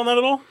timetable on that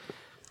at all?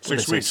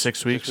 6 Say weeks.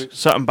 6 weeks.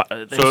 Something.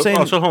 They're So,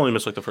 saying, he'll only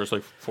miss like the first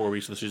 4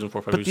 weeks of the season, 4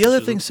 or 5 but weeks. the of other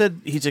the thing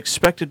season. said he's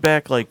expected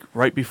back like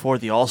right before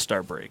the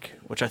All-Star break,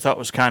 which I thought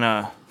was kind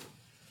of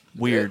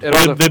weird.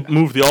 They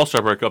moved the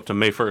All-Star break up to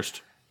May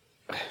 1st.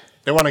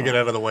 They want to get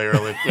out of the way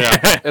early.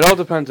 Yeah. It all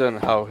depends on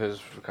how his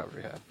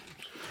recovery happened.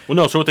 Well,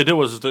 no. So what they did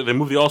was they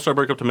moved the All-Star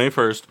break up to May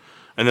 1st,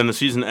 and then the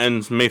season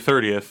ends May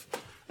 30th.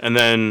 And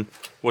then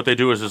what they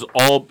do is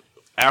all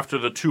after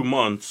the 2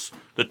 months,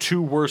 the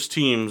 2 worst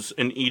teams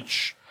in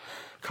each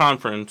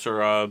conference or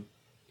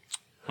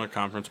not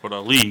conference but a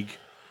league,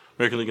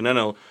 American League and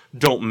NL,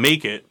 don't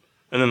make it,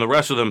 and then the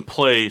rest of them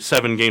play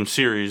 7-game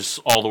series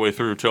all the way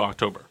through to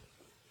October.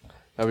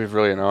 That'd be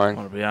really annoying.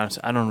 To be honest,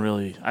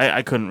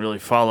 I couldn't really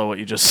follow what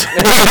you just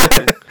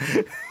said.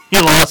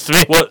 You lost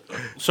me. Well,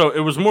 so it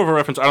was more of a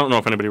reference. I don't know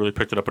if anybody really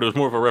picked it up, but it was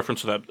more of a reference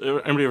to that.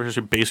 Anybody ever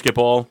see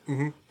Basketball?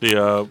 Mm-hmm.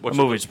 The The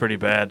movie's pretty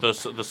bad.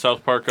 the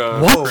South Park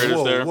Whoa,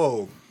 creators there.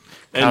 whoa.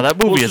 And, No, that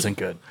movie well, it's just- isn't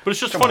good. But it's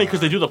just funny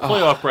because they do the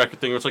playoff bracket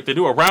thing. Where it's like they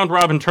do a round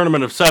robin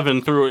tournament of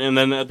 7 through, and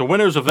then the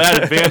winners of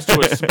that advance to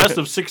a best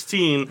of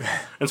 16. And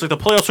it's like the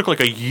playoffs took like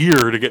a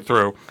year to get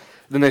through.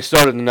 Then they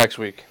started the next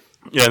week.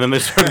 Yeah, and then they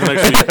started the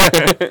next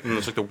week. And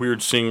it's like the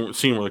weird scene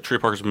where like Trey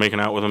Parker's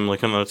making out with him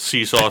like in the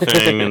seesaw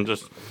thing, and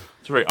just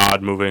it's a very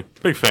odd movie.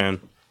 Big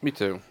fan. Me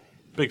too.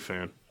 Big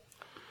fan.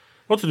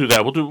 We'll have to do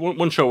that. We'll do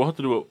one show. We'll have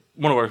to do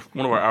one of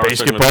our hour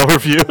Basketball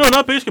segments. review. No,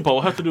 not basketball.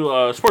 We'll have to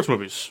do sports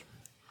movies.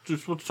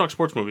 We'll talk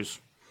sports movies.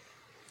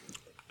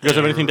 You guys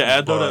have anything to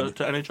add though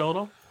to NHL at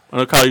all? I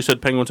know Kyle, you said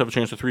Penguins have a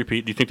chance to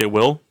three-peat. Do you think they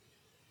will?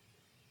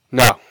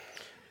 No,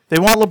 They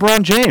want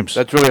LeBron James.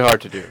 that's really hard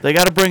to do. They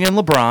got to bring in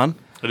LeBron.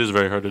 It is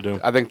very hard to do.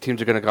 I think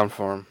teams are going to come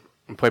for him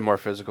and play more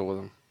physical with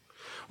him.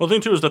 Well, the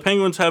thing too is the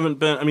Penguins haven't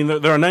been. I mean,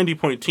 they're a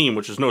 90-point team,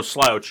 which is no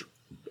slouch.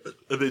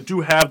 They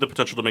do have the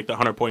potential to make the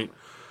 100-point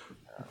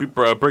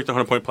break the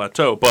 100-point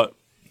plateau, but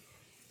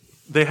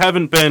they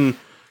haven't been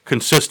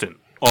consistent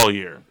all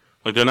year.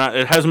 Like they're not.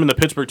 It hasn't been the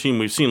Pittsburgh team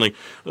we've seen.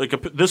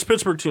 This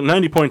Pittsburgh team,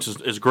 90 points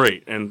is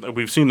great, and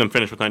we've seen them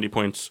finish with 90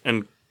 points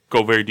and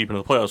go very deep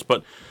into the playoffs.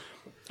 But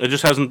it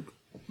just hasn't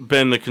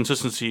been the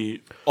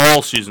consistency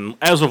all season.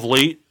 As of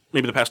late,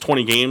 maybe the past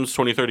 20 games,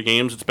 20, 30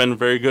 games, it's been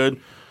very good.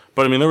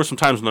 But I mean, there were some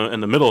times in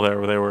the middle there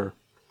where they were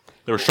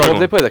Well, struggling. if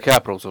they play the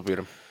Capitals, they'll beat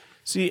them.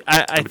 See,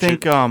 I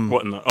think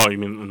What you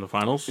mean in the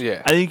finals?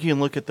 Yeah. I think you can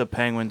look at the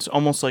Penguins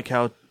almost like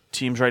how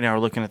teams right now are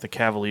looking at the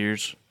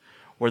Cavaliers,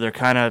 where they're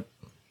kind of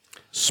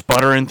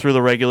sputtering through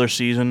the regular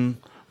season,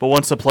 but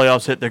once the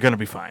playoffs hit, they're going to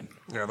be fine.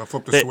 Yeah, they'll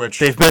flip the switch.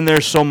 They've been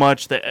there so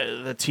much that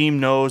the team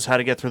knows how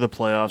to get through the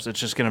playoffs. It's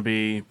just going to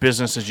be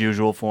business as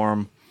usual for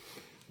them.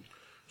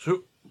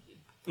 So,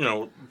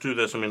 do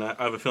this. I mean, I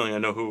have a feeling I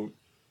know who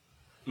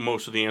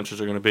most of the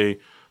answers are going to be,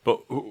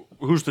 but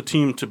who's the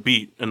team to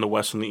beat in the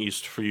West and the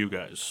East for you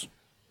guys?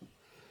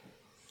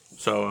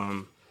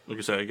 So, like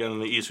I said, again, in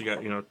the East, we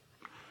got,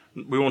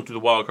 we won't do the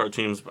wild card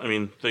teams. I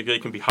mean, they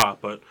can be hot,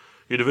 but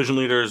your division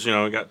leaders,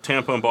 we got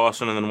Tampa and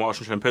Boston, and then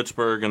Washington and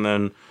Pittsburgh, and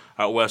then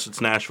out West, it's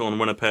Nashville and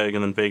Winnipeg,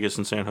 and then Vegas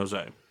and San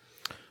Jose.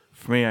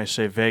 For me, I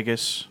say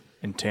Vegas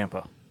and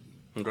Tampa.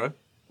 Okay.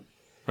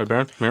 Right,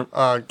 Baron? Here.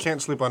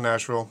 Can't sleep on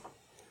Nashville.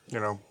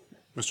 Mr.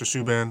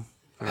 Subban.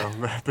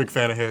 Big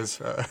fan of his.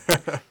 I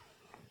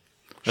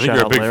think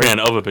you're a big fan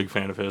of a big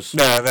fan of his.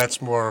 Nah,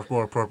 that's more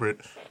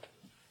appropriate.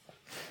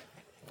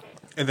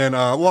 And then,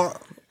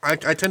 I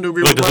tend to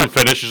agree Really with doesn't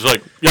Mike. finish. He's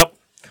like, yep.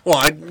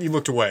 Well, you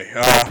looked away.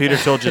 Peter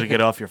told you to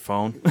get off your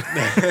phone.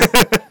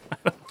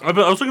 I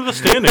was looking at the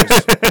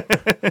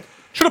standings.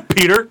 Shut up,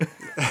 Peter.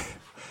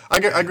 I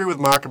agree with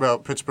Mark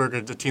about Pittsburgh,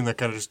 a team that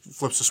kind of just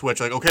flips the switch.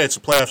 Like, okay, it's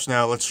the playoffs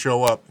now. Let's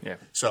show up. Yeah.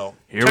 So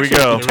Here we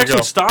go.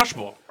 Texas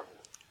Stoshball.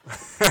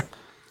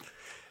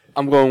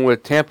 I'm going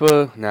with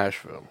Tampa,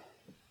 Nashville.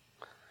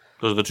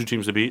 Those are the two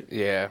teams to beat.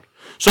 Yeah.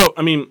 So,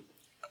 I mean,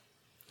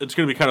 it's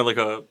going to be kind of like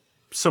a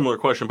similar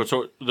question, but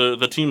so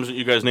the teams that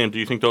you guys named, do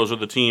you think those are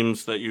the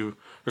teams that you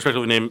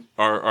respectively name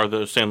are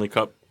the Stanley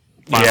Cup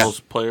Finals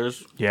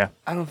players? Yeah.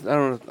 I don't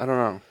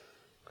know.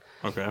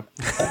 Okay.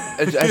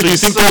 I So you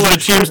think those are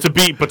the teams to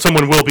beat, but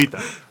someone will beat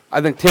them?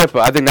 I think Tampa.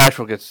 I think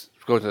Nashville goes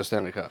to the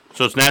Stanley Cup.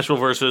 So it's Nashville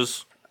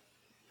versus.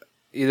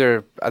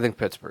 I think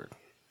Pittsburgh.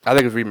 I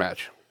think it's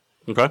rematch.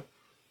 Okay.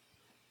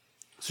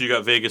 So you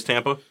got Vegas,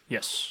 Tampa.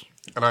 Yes.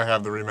 and I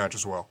have the rematch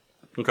as well.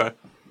 Okay.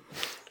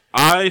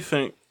 I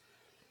think.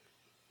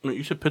 Wait,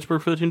 you said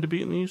Pittsburgh for the team to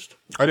beat in the East?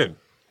 I did.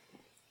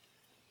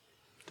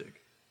 Dig.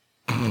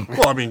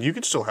 Well, I mean, you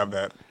could still have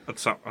that.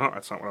 That's not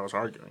what I was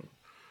arguing.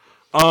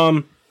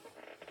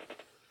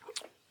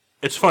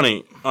 It's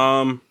funny.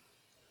 I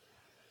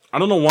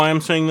don't know why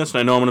I'm saying this, and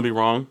I know I'm going to be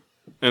wrong.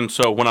 And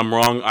so when I'm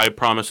wrong, I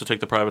promise to take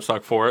the private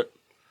stock for it.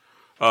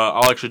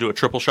 I'll actually do a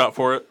triple shot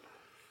for it.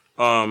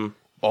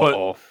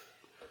 But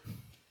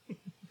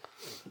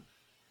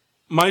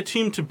my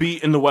team to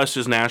beat in the West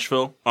is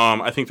Nashville.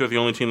 I think they're the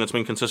only team that's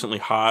been consistently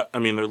hot. I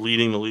mean, they're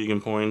leading the league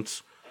in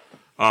points.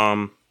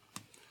 But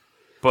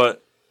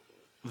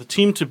the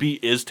team to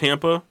beat is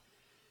Tampa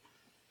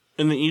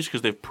in the East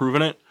because they've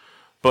proven it.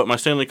 But my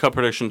Stanley Cup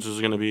predictions is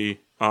going to be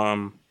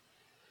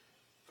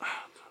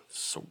it's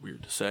so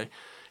weird to say.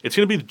 It's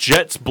going to be the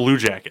Jets, Blue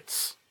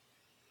Jackets.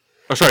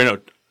 Oh, sorry, no,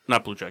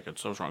 not Blue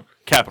Jackets. I was wrong.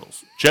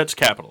 Capitals. Jets,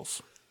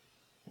 Capitals.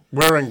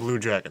 Wearing Blue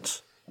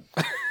Jackets.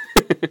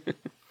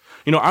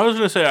 You know, I was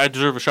going to say I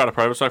deserve a shot of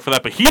private stock for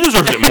that, but he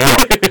deserves it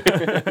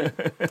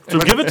more. So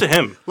give it to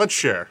him. Let's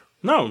share.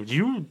 No,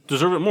 you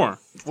deserve it more.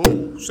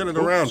 We'll send it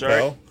around, sorry.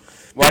 pal.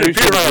 Why do you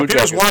say the Blue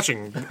Peter's Jackets?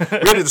 watching.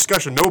 We had a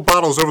discussion. No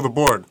bottles over the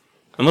board.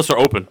 Unless they're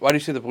open. Why do you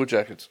say the Blue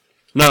Jackets?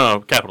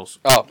 No, Capitals.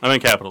 Oh. I mean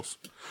Capitals.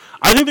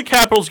 I think the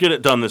Capitals get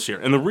it done this year.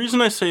 And the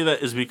reason I say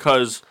that is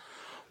because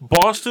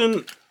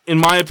Boston, in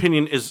my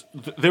opinion,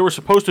 they were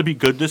supposed to be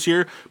good this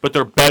year, but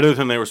they're better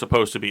than they were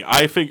supposed to be.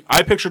 I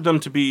pictured them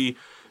to be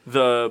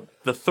the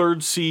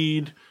third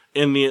seed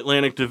in the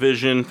Atlantic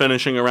Division,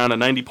 finishing around a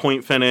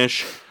 90-point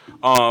finish.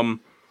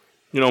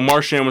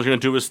 Marchand was going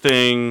to do his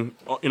thing.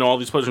 All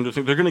these players are going to do their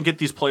thing. They're going to get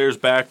these players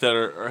back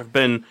that have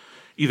been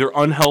either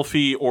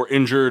unhealthy or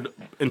injured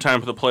in time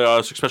for the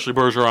playoffs, especially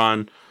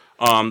Bergeron.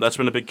 That's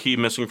been a big key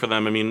missing for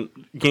them. I mean,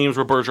 games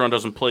where Bergeron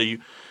doesn't play,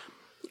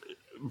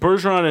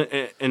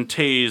 Bergeron and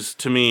Taves,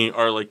 to me,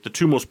 are like the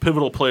two most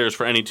pivotal players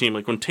for any team.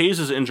 Like when Taves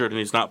is injured and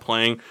he's not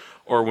playing,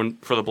 or when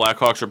for the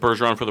Blackhawks or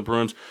Bergeron for the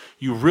Bruins,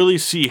 you really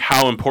see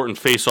how important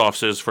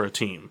faceoffs is for a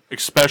team,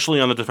 especially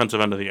on the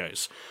defensive end of the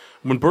ice.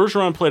 When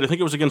Bergeron played, I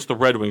think it was against the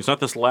Red Wings, not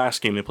this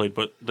last game they played,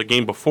 but the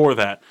game before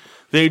that,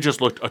 they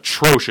just looked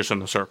atrocious in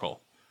the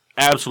circle.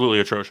 Absolutely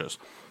atrocious.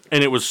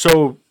 And it was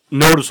so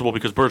noticeable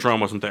because Bergeron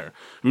wasn't there.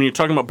 I mean, you're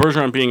talking about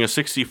Bergeron being a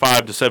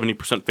 65 to 70%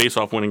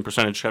 faceoff winning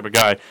percentage type of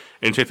guy,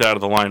 and you take that out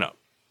of the lineup.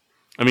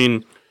 I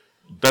mean,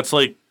 that's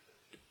like...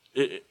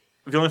 the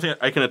only thing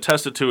I can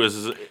attest it to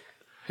is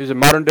He's a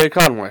modern day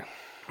Conway.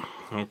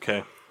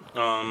 okay.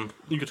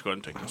 You get to go ahead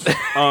and take this.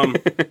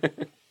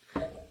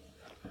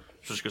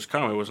 Just because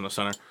Conway wasn't a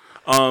center.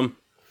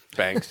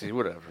 Banksy,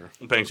 whatever.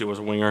 Banksy was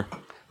a winger.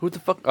 Who the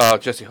fuck? Oh,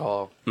 Jesse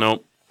Hall.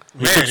 Nope.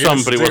 He Man, took he some,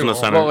 was but he wasn't a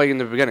terrible. center. Well, like in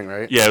the beginning,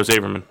 right? Yeah, it was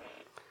Averman.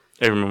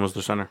 Averman was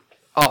the center.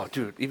 Oh,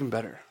 dude, even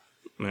better.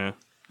 Yeah.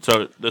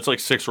 So that's like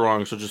 6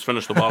 wrong. So just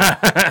finish the bubble.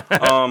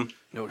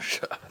 No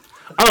shot.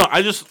 I don't know.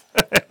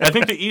 I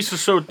think the East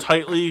is so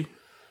tightly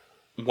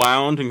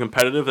wound and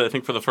competitive that I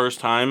think for the first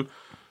time,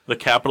 the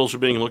Capitals are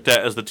being looked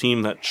at as the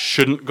team that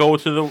shouldn't go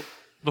to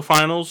the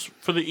finals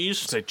for the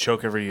East. They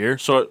choke every year.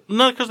 So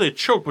not because they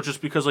choke, but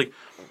just because like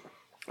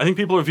I think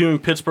people are viewing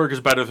Pittsburgh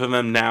as better than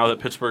them now that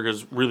Pittsburgh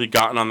has really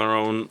gotten on their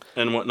own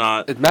and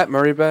whatnot. Is Matt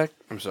Murray back?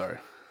 I'm sorry.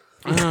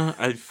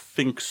 I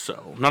think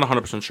so. Not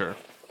 100% sure. I'm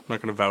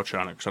not going to vouch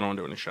on it because I don't want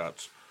to do any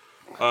shots.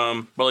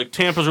 But like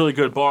Tampa's really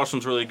good,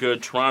 Boston's really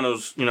good,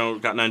 Toronto's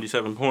got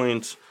 97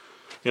 points.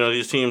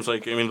 These teams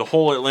the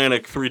whole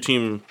Atlantic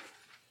 3-team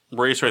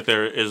race right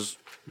there is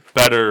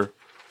better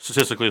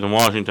statistically than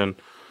Washington.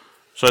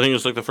 So I think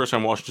it's like the first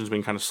time Washington's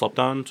being kind of slept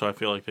on. So I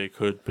feel like they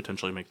could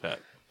potentially make that.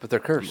 But they're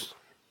cursed.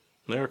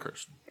 They are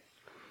cursed.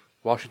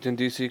 Washington,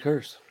 D.C.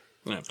 cursed.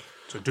 Yeah.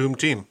 It's a doomed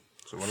team.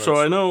 So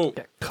I know.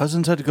 Yeah,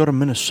 Cousins had to go to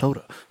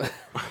Minnesota.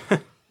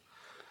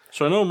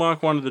 So I know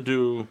Mark wanted to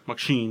do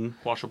Machine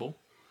washable.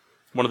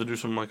 Wanted to do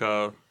some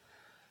hot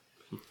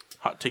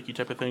takey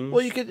type of things.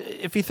 Well, you could,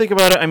 if you think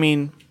about it. I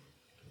mean,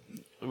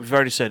 we've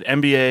already said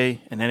NBA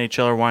and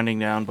NHL are winding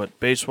down, but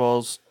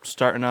baseball's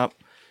starting up,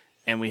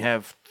 and we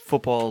have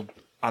football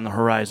on the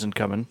horizon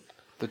coming.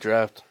 The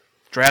draft.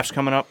 Draft's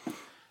coming up.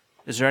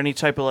 Is there any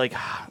type of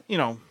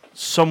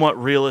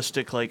somewhat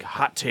realistic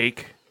hot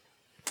take?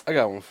 I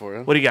got one for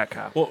you. What do you got,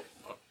 Kyle? Well,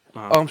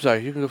 Oh, I'm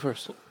sorry. You can go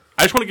first.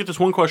 I just want to get this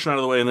one question out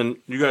of the way, and then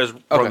you guys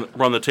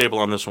run the table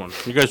on this one.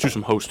 You guys do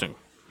some hosting.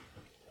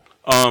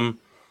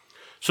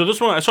 So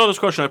this one, I saw this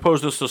question. I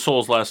posed this to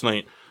Souls last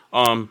night,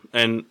 and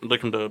I'd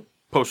like him to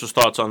post his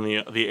thoughts on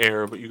the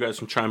air, but you guys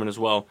can chime in as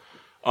well.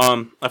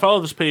 I follow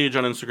this page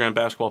on Instagram,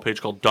 basketball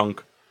page called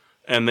Dunk,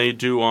 and they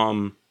do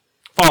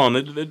follow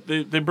them.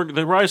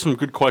 They rise some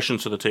good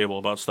questions to the table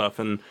about stuff,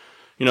 and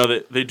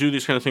they do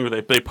these kind of things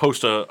where they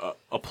post a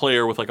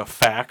player with a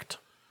fact,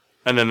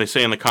 and then they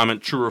say in the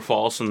comment true or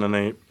false, and then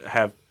they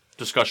have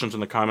discussions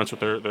in the comments with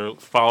their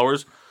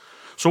followers.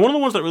 So one of the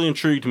ones that really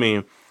intrigued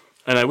me,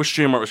 and I wish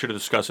J-Mart was here to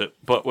discuss it,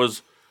 but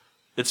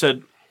it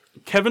said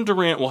Kevin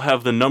Durant will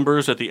have the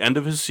numbers at the end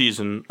of his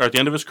season, or at the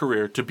end of his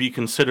career, to be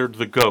considered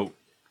the GOAT,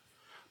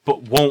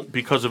 but won't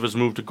because of his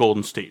move to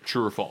Golden State.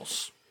 True or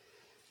false?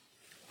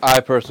 I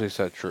personally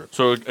said true.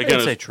 So again,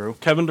 say true.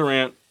 Kevin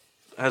Durant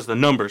has the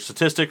numbers,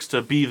 statistics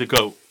to be the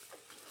GOAT,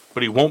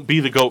 but he won't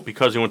be the GOAT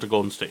because he went to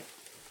Golden State.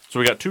 So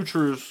we got 2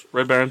 trues.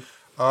 Red Baron?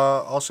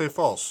 I'll say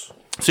false.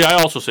 See, I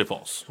also say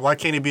false. Why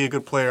can't he be a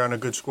good player on a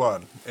good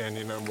squad? And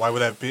why would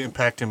that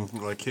impact him?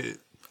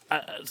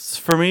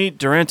 For me,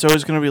 Durant's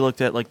always going to be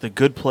looked at like the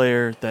good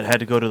player that had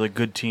to go to the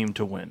good team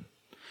to win.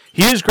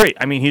 He is great.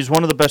 I mean, he's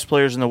one of the best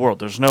players in the world.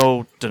 There's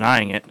no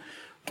denying it.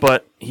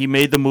 But he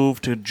made the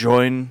move to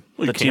join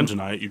Well, the you team. can't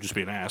deny it. You just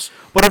be an ass.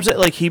 But I'm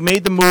saying, he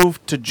made the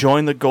move to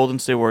join the Golden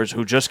State Warriors,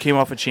 who just came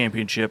off a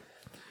championship.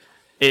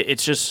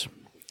 It's just,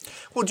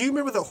 Well, do you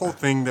remember the whole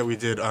thing that we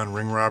did on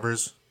Ring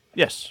Robbers?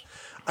 yes.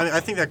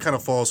 I think that kind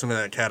of falls into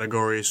that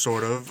category,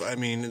 sort of. I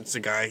mean, it's a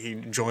guy, he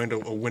joined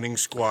a winning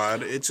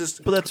squad. It's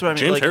just... But that's what I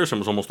mean. James Harrison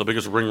was almost the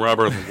biggest ring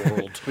robber in the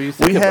world. But you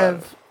think we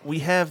about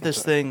it. have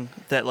this thing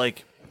that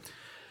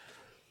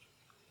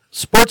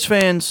sports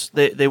fans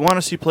they want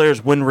to see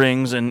players win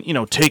rings and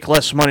take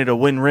less money to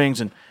win rings,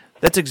 and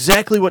that's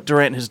exactly what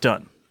Durant has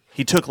done.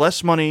 He took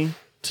less money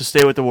to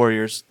stay with the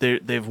Warriors.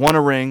 They've won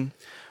a ring,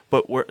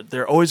 but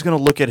they're always going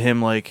to look at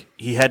him like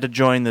he had to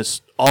join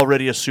this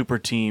already a super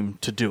team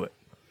to do it.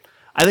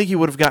 I think he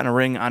would have gotten a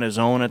ring on his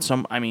own at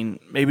some. I mean,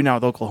 maybe not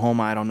with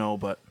Oklahoma. I don't know,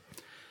 but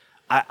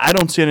I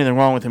don't see anything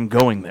wrong with him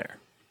going there.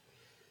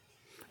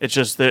 It's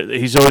just that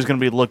he's always going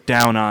to be looked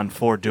down on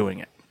for doing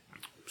it.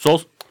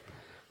 Souls?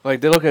 They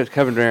look at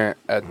Kevin Durant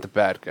as the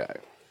bad guy.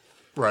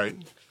 Right.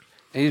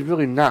 And he's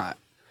really not.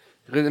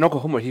 Because in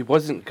Oklahoma, he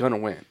wasn't going to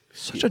win.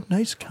 Such a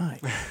nice guy.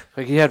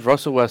 He had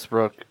Russell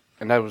Westbrook,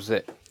 and that was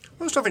it.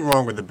 There's nothing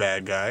wrong with the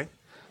bad guy.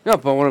 No,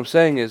 but what I'm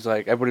saying is,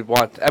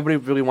 everybody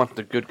really wants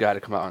the good guy to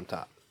come out on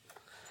top.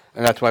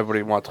 And that's why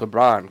everybody wants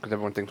LeBron, because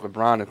everyone thinks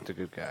LeBron is the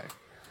good guy.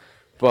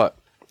 But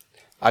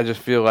I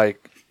just feel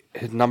like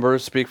his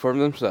numbers speak for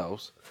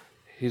themselves.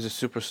 He's a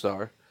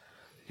superstar.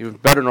 He was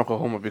better in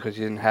Oklahoma because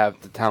he didn't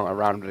have the talent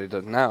around him that he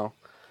does now.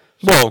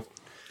 Well,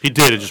 He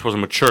did. It just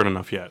wasn't matured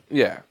enough yet.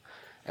 Yeah,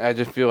 and I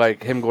just feel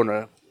like him going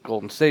to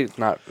Golden State is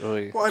not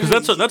really. Well, I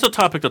Because mean, that's a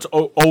topic that's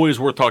always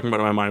worth talking about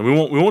in my mind. We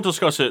won't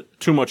discuss it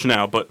too much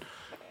now, but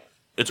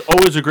it's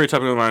always a great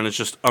topic in my mind. It's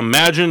just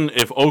imagine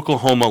if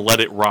Oklahoma let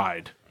it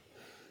ride.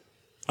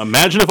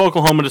 Imagine if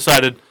Oklahoma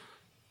decided,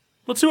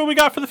 let's see what we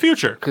got for the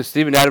future. Because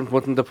Steven Adams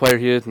wasn't the player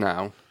he is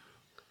now.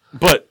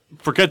 But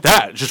forget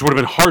that. It just would have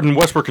been Harden,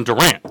 Westbrook, and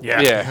Durant.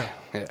 Yeah.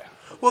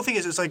 well, the thing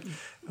is, it's like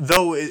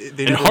though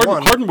they And never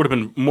won. Harden would have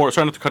been more.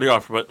 Sorry not to cut you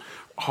off, but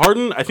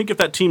Harden. I think if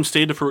that team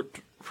stayed to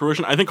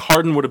fruition, I think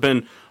Harden would have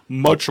been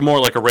much more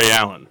like a Ray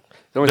Allen.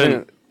 The only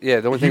Then-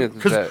 thing, the only thing is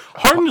Because that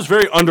Harden is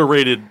very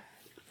underrated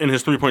in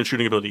his 3-point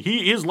shooting ability.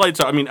 He is lights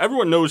out. I mean,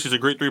 everyone knows he's a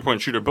great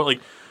 3-point shooter, but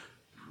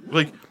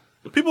like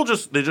people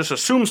just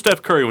assume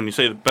Steph Curry when you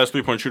say the best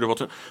 3-point shooter of all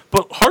time.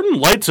 But Harden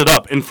lights it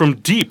up and from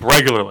deep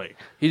regularly.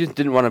 he just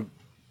didn't want to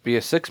be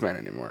a six man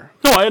anymore.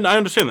 No, I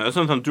understand that. That's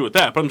nothing to do with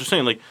that. But I'm just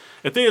saying, like,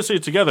 if they had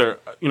stayed together,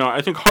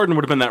 I think Harden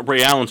would have been that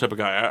Ray Allen type of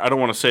guy. I don't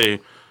want to say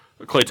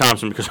Klay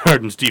Thompson because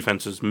Harden's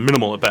defense is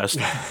minimal at best.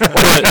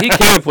 But he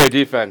can play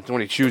defense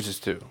when he chooses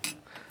to.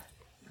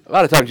 A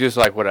lot of times, he's just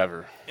like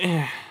whatever.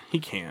 He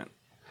can't.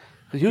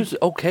 He was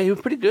okay. He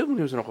was pretty good when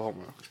he was in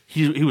Oklahoma.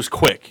 He was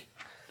quick.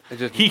 It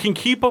just, He can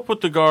keep up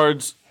with the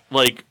guards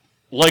like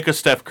a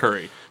Steph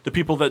Curry. The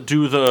people that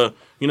do the,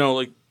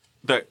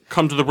 that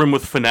come to the rim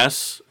with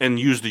finesse and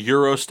use the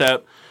Euro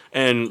step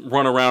and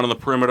run around on the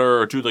perimeter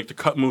or do like the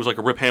cut moves like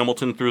a Rip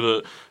Hamilton through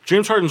the.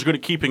 James Harden's good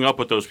at keeping up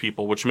with those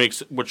people, which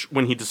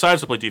when he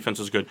decides to play defense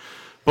is good.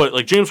 But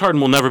like James Harden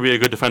will never be a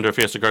good defender if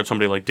he has to guard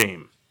somebody like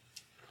Dame.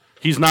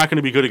 He's not going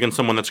to be good against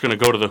someone that's going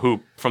to go to the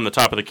hoop from the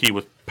top of the key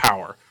with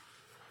power.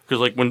 Because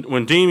like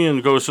when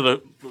Damian goes to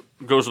the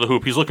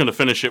hoop, he's looking to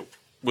finish it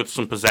with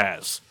some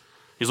pizzazz.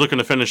 He's looking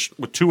to finish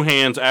with two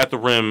hands at the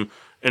rim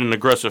in an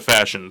aggressive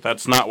fashion.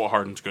 That's not what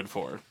Harden's good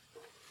for.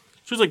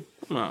 So he's like,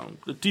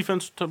 the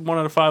defense to 1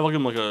 out of 5. I'll give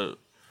him like a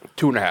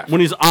 2.5.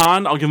 When he's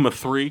on, I'll give him a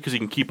 3 because he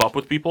can keep up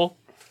with people.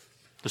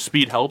 The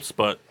speed helps,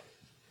 but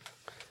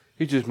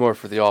He's just more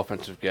for the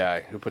offensive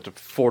guy who puts up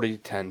 40,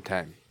 10,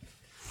 10.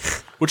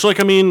 which like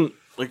I mean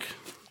like.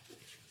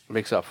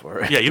 Makes up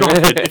for it. Yeah, you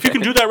don't. If you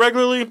can do that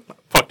regularly,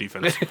 fuck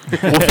defense.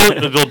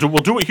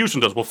 We'll do what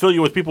Houston does. We'll fill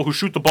you with people who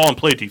shoot the ball and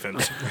play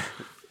defense.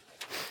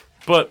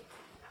 But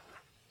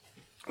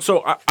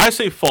so I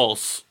say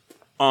false,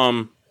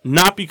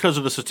 not because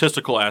of the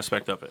statistical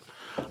aspect of it.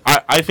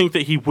 I think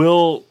that he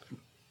will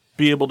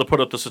be able to put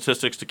up the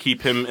statistics to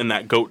keep him in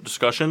that GOAT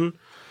discussion.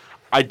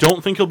 I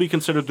don't think he'll be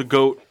considered the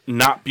GOAT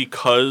not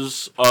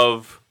because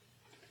of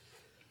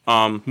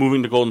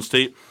moving to Golden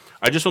State.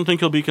 I just don't think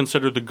he'll be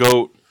considered the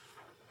GOAT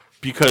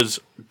because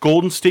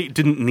Golden State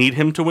didn't need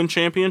him to win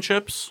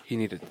championships. He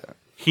needed that.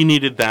 He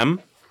needed them.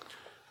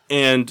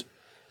 And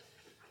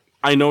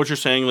I know what you're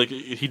saying. Like,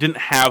 he didn't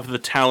have the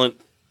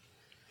talent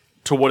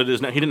to what it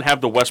is now. He didn't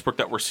have the Westbrook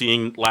that we're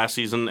seeing last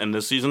season and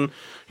this season.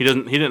 He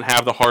didn't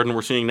have the Harden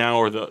we're seeing now,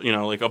 or the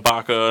like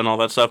Ibaka and all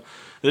that stuff.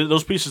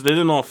 Those pieces, they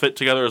didn't all fit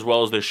together as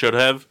well as they should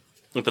have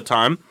at the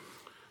time.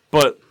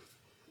 But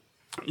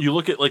you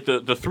look at like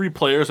the 3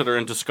 players that are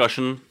in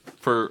discussion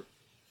for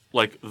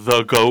like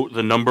the GOAT,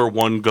 the number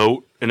 1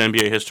 GOAT in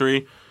NBA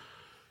history.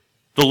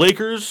 The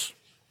Lakers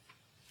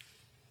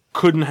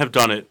couldn't have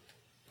done it,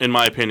 in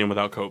my opinion,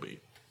 without Kobe.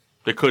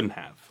 They couldn't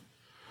have.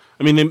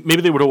 I mean,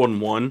 maybe they would have won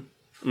 1.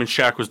 I mean,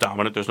 Shaq was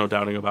dominant. There's no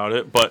doubting about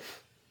it. But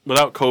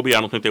without Kobe, I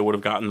don't think they would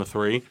have gotten the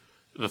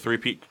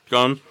 3-peat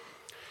gun.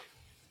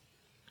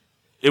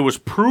 It was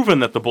proven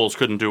that the Bulls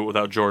couldn't do it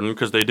without Jordan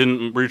because they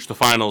didn't reach the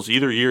finals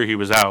either year he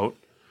was out.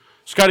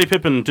 Scottie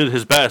Pippen did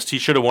his best. He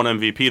should have won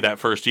MVP that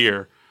first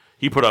year.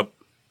 He put up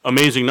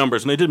amazing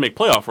numbers, and they did make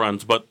playoff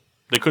runs, but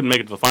they couldn't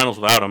make it to the finals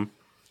without him.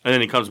 And then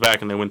he comes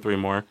back and they win 3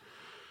 more.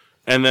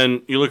 And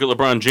then you look at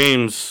LeBron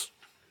James,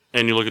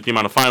 and you look at the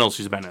amount of finals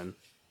he's been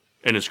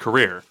in his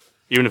career.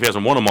 Even if he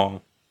hasn't won them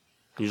all,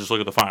 you just look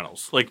at the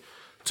finals. Like,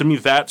 to me,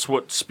 that's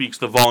what speaks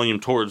the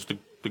volume towards the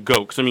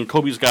GOAT. Because, I mean,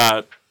 Kobe's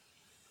got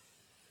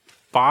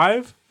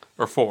 5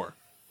 or 4?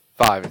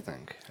 5, I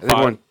think. I think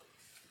 5?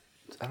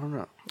 I don't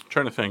know. I'm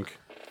trying to think.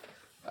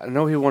 I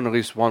know he won at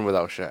least 1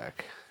 without Shaq.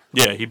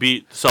 Yeah, he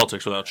beat the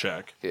Celtics without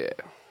Shaq. Yeah.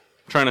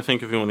 I'm trying to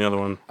think if he won the other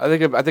one. I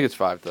think it's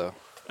 5 though.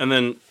 And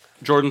then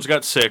Jordan's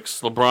got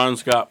 6.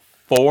 LeBron's got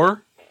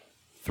 4.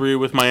 3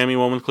 with Miami,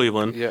 1 with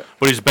Cleveland. Yeah.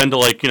 But he's been to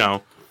like, I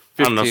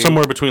don't know, 15.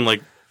 somewhere between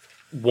like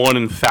 1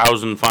 and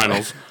 1,000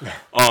 finals.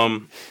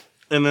 And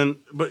then,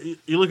 but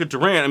you look at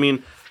Durant, I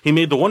mean, he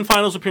made the 1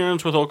 finals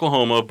appearance with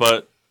Oklahoma,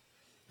 but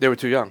They were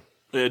too young.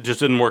 it just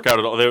didn't work out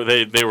at all.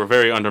 They were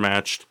very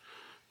undermatched.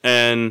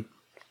 And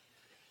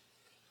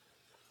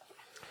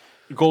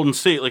Golden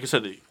State, like I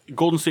said,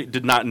 Golden State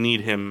did not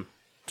need him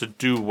to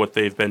do what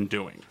they've been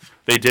doing.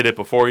 They did it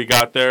before he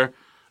got there,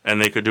 and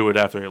they could do it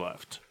after he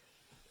left.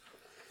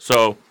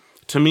 So,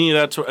 to me,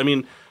 that's what, I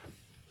mean,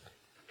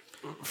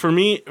 for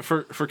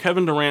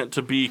Kevin Durant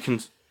to be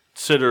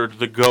considered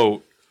the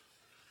GOAT,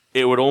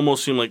 it would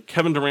almost seem like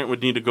Kevin Durant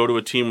would need to go to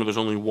a team where there's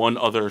only one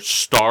other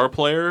star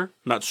player,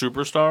 not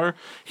superstar.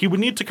 He would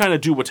need to kind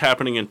of do what's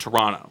happening in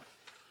Toronto.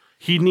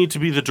 he'd need to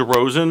be the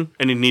DeRozan,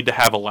 and he'd need to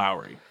have a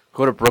Lowry.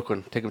 Go to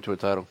Brooklyn. Take him to a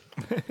title.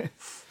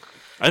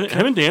 I think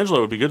him and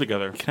D'Angelo would be good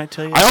together. Can I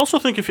tell you? I also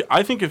think if a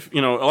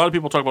lot of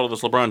people talk about all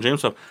this LeBron James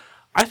stuff,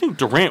 I think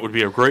Durant would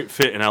be a great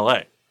fit in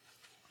LA.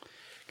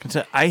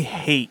 I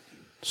hate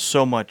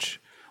so much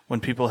when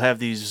people have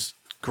these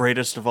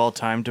greatest of all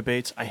time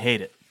debates. I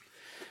hate it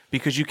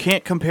because you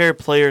can't compare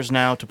players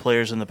now to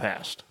players in the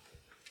past.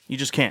 You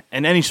just can't.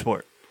 In any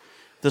sport,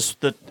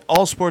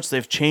 all sports,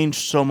 they've changed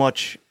so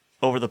much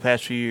over the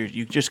past few years.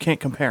 You just can't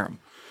compare them.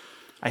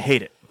 I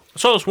hate it. I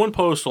saw this one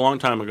post a long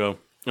time ago,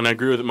 and I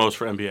agree with it most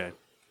for NBA.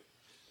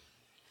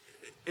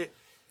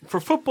 For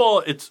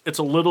football, it's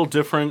a little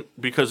different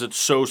because it's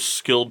so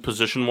skilled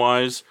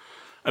position-wise.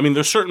 I mean,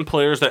 there's certain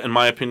players that, in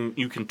my opinion,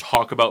 you can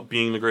talk about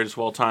being the greatest of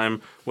all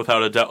time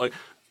without a doubt. Like,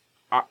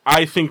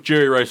 I think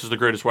Jerry Rice is the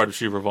greatest wide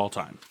receiver of all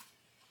time.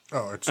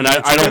 Oh, it's And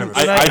it's I unanimous.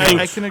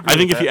 I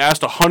think if you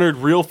asked 100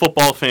 real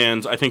football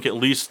fans, I think at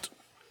least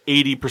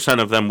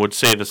 80% of them would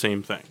say the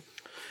same thing.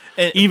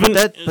 Even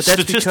but that's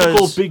statistical,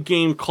 because, big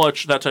game,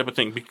 clutch, that type of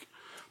thing.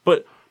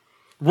 But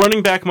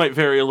running back might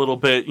vary a little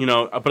bit,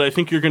 but I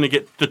think you're going to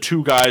get the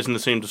two guys in the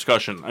same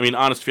discussion. I mean,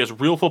 honest, if you ask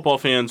real football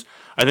fans,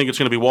 I think it's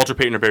going to be Walter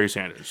Payton or Barry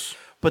Sanders.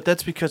 But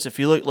that's because if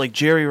you look, like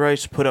Jerry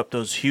Rice put up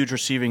those huge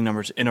receiving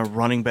numbers in a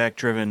running back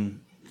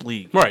driven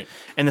league. Right.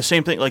 And the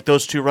same thing, like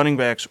those two running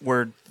backs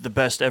were the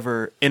best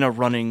ever in a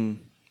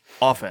running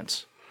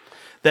offense.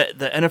 The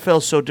NFL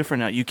is so different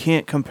now. You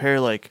can't compare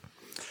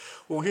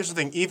Well, here's the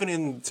thing. Even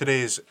in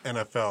today's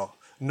NFL,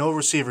 no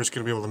receiver is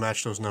going to be able to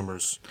match those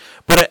numbers.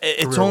 but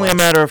it's only a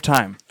matter of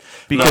time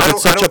because I it's don't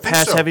such a think so.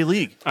 pass heavy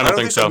league. I don't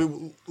think I so.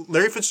 mean,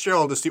 Larry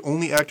Fitzgerald is the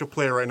only active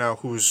player right now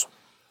who's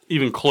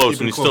Even close,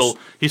 Even and close.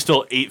 he's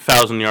still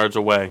 8,000 yards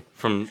away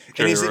from and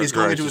Jerry he's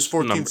going into Rice's his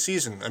 14th number.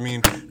 season. I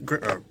mean,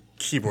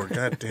 keyboard,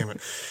 god damn it.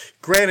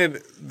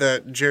 Granted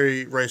that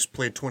Jerry Rice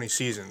played 20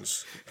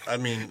 seasons. I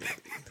mean,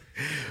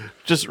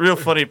 Just real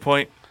funny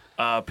point.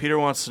 Peter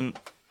wants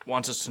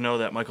us to know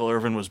that Michael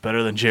Irvin was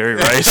better than Jerry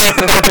Rice.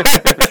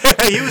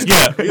 hey, he was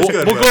good. He was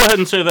good. We'll but- go ahead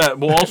and say that.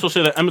 We'll also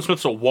say that Emmitt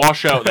Smith's a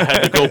washout that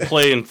had to go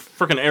play in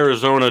frickin'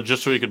 Arizona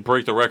just so he could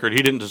break the record.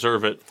 He didn't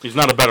deserve it. He's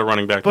not a better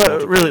running back. than But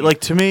Walter really, Payton.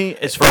 like to me,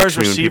 as far as Irks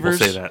me when people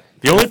receivers, say that.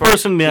 The only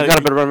person He's not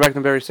a better running back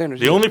than Barry Sanders.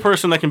 The only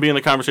person that can be in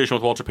the conversation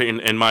with Walter Payton,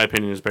 in my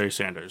opinion, is Barry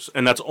Sanders,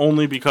 and that's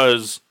only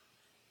because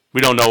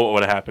we don't know what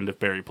would have happened if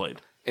Barry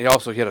played. And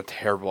also, he had a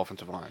terrible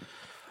offensive line.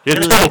 He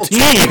had a terrible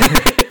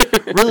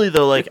team. really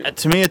though, like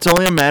to me, it's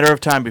only a matter of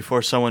time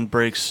before someone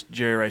breaks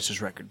Jerry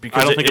Rice's record.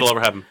 Because I don't think it'll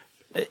ever happen.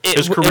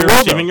 His it career will,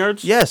 receiving though.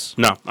 yards? Yes.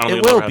 No, I don't think it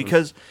it'll will ever happen.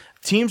 because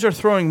teams are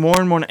throwing more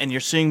and more, and you're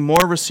seeing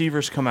more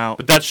receivers come out.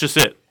 But that's just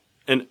it.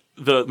 And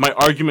my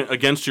argument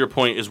against your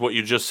point is what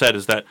you just said,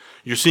 is that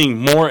you're seeing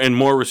more and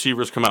more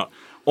receivers come out.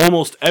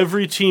 Almost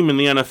every team in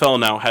the NFL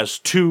now has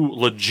two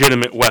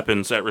legitimate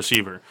weapons at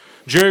receiver.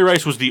 Jerry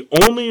Rice was the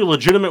only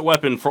legitimate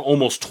weapon for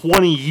almost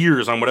 20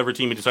 years on whatever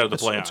team he decided to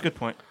play That's a on. good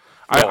point.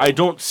 I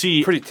don't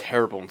see... Pretty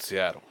terrible in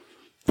Seattle.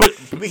 But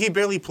He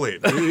barely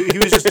played. He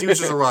was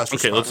just a roster.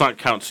 okay, spot. let's not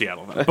count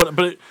Seattle. Then.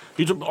 But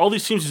all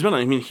these teams he's been on,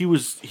 I mean, he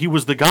was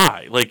the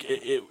guy. Like,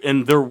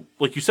 and they're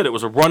like you said, it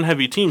was a run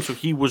heavy team, so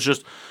he was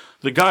just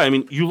the guy. I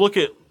mean, you look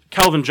at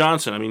Calvin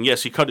Johnson. I mean,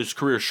 yes, he cut his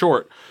career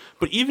short,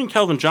 but even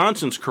Calvin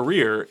Johnson's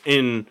career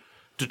in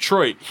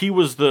Detroit, he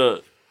was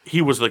the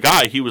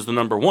guy. He was the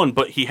number one.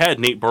 But he had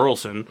Nate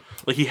Burleson.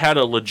 Like, he had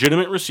a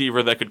legitimate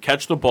receiver that could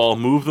catch the ball,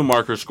 move the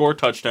marker, score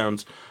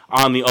touchdowns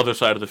on the other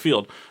side of the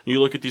field. You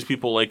look at these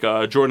people like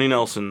Jordan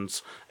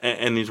Nelson's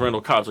and these Randall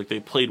Cobbs. Like,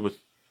 they played with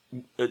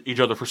each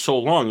other for so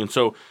long, and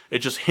so it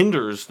just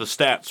hinders the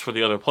stats for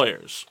the other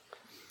players.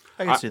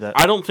 I can see that.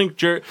 I don't think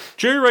Jerry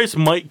Rice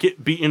might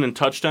get beaten in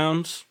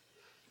touchdowns.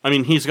 I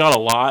mean, he's got a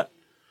lot.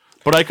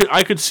 But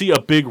I could see a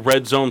big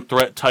red zone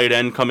threat tight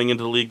end coming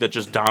into the league that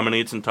just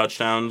dominates in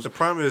touchdowns. The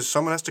problem is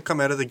someone has to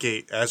come out of the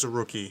gate as a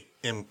rookie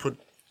and put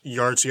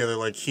yards together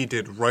like he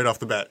did right off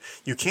the bat.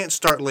 You can't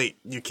start late.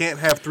 You can't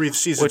have 3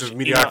 seasons of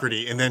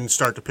mediocrity and then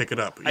start to pick it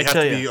up. You have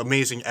to be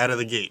amazing out of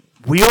the gate.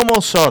 We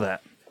almost saw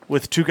that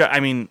with two guys. I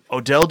mean,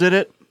 Odell did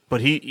it,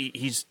 but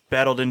he's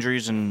battled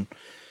injuries and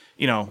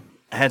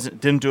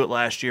didn't do it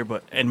last year.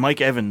 And Mike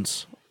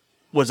Evans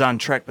was on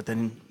track, but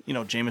then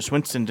Jameis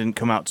Winston didn't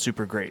come out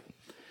super great.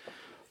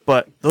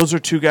 But those are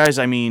two guys,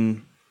 I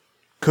mean,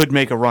 could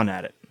make a run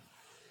at it.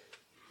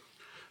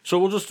 So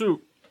we'll just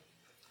do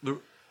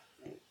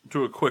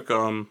a quick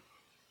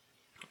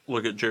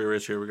look at Jerry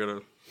Rice here. We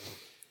gotta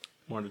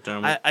wind it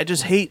down. I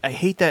just hate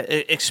that,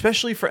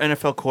 especially for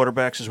NFL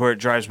quarterbacks, is where it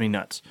drives me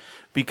nuts.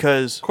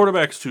 Because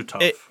Quarterback's too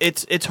tough.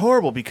 it's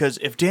horrible, because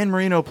if Dan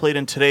Marino played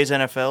in today's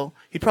NFL,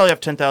 he'd probably have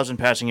 10,000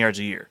 passing yards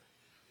a year.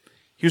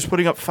 He was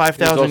putting up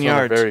 5,000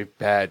 yards. On a very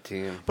bad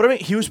team. But I mean,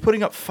 he was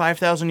putting up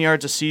 5,000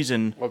 yards a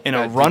season in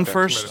a bad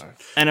run-first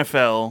defense.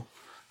 NFL,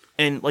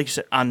 and like you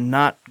said, on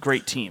not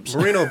great teams.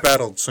 Marino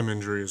battled some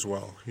injury as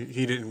well.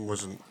 He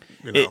wasn't.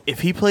 If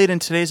he played in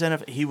today's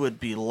NFL, he would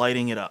be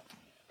lighting it up,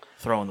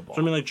 throwing the ball.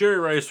 So I mean, like Jerry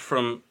Rice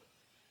from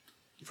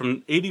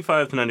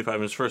 85 to 95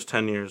 in his first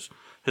 10 years,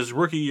 his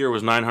rookie year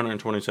was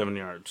 927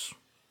 yards.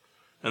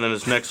 and then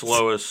his next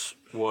lowest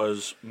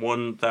was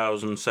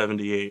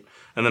 1,078,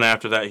 and then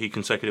after that he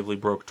consecutively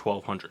broke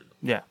 1,200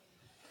 Yeah.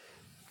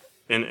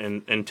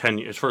 in 10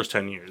 his first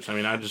 10 years. I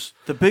mean,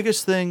 The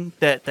biggest thing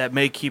that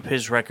may keep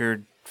his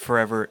record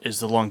forever is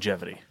the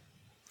longevity.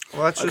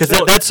 Well, that's Because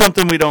just that's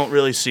something we don't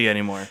really see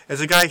anymore.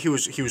 as a guy, he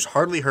was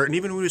hardly hurt, and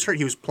even when he was hurt,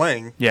 he was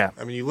playing. Yeah.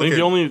 I mean, you I look think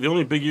at the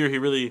only big year he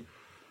really,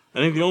 I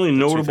think the only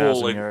notable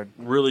 2,000 like yard.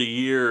 really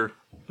year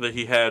that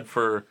he had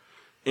for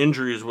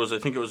injuries was, I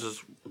think it was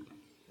his,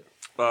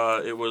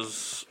 what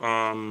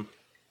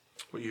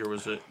year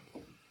was it?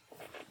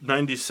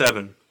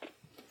 97.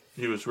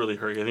 He was really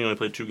hurt. I think he only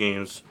played 2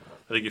 games.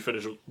 I think he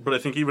finished, but I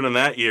think even in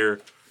that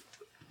year,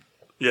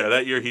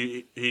 that year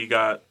he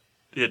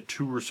had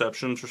 2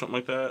 receptions or something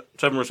like that,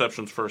 7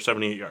 receptions for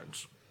 78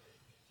 yards,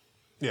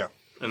 yeah.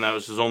 and that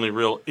was his only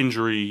real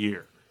injury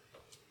year.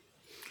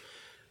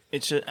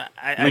 It's just,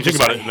 I mean, think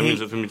about it.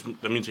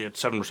 That means he had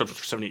 7 receptions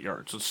for 78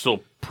 yards. It's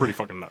still pretty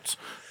fucking nuts.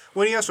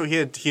 Well, he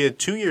had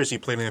 2 years he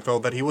played in the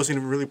NFL that he wasn't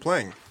even really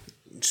playing.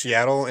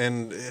 Seattle,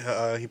 and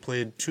he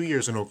played 2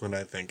 years in Oakland,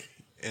 I think.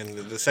 And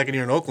the second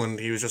year in Oakland,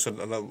 he was just a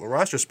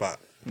roster spot.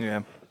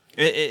 Yeah.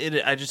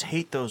 I just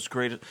hate those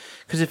great...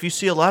 Because if you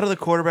see a lot of the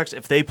quarterbacks,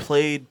 if they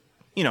played,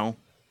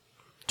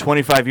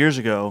 25 years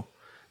ago,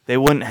 they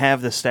wouldn't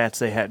have the stats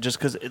they had. Just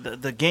because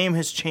the game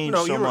has changed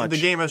so much.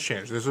 The game has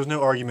changed. There's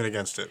no argument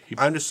against it.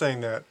 I'm just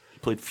saying that. He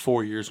played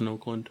 4 years in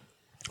Oakland.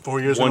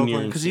 4 years 1 in year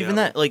Oakland. in Because Seattle. even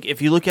that, like,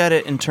 if you look at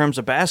it in terms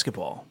of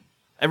basketball,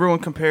 everyone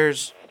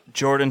compares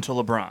Jordan to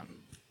LeBron.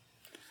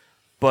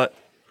 But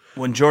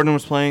when Jordan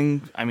was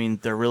playing, I mean,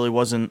 there really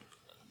wasn't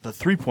the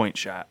three-point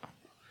shot.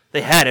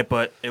 They had it,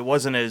 but it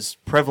wasn't as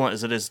prevalent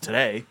as it is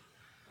today.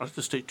 I have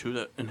to state, too,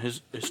 that in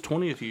his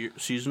 20th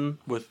season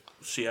with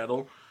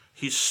Seattle,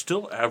 he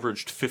still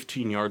averaged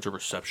 15 yards a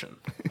reception.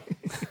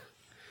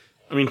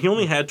 I mean, he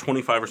only had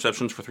 25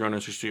 receptions for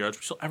 360 yards,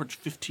 but he still averaged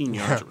 15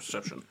 yards a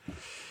reception.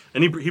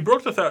 And he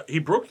broke the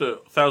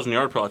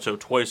 1,000-yard plateau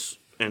twice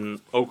in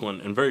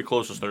Oakland, and very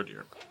close his third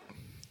year.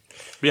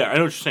 But yeah, I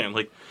know what you're saying.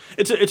 Like,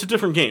 it's a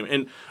different game.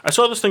 And I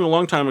saw this thing a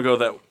long time ago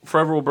that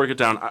forever will break it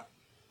down.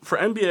 For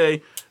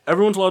NBA,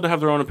 everyone's allowed to have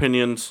their own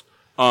opinions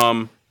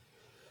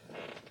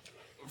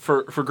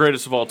for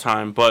greatest of all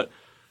time, but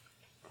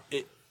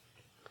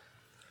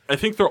I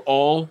think they're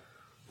all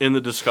in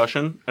the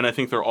discussion, and I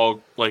think they're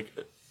all, like,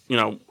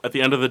 at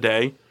the end of the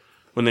day,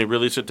 when they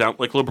really sit down,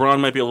 like, LeBron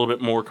might be a little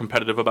bit more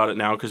competitive about it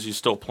now because he's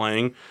still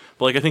playing,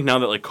 but, like, I think now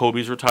that, like,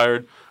 Kobe's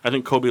retired, I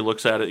think Kobe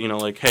looks at it,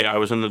 like, hey, I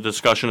was in the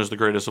discussion as the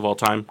greatest of all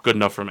time, good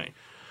enough for me.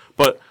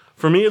 But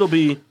for me, it'll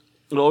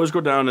always go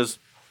down as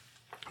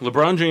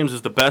LeBron James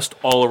is the best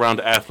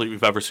all-around athlete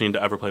we've ever seen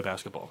to ever play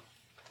basketball.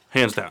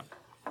 Hands down.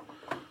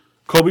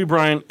 Kobe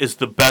Bryant is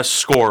the best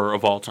scorer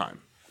of all time.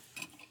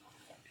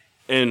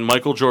 And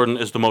Michael Jordan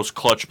is the most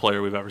clutch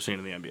player we've ever seen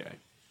in the NBA.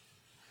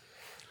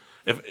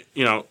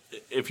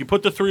 If you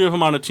put the three of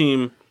them on a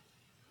team,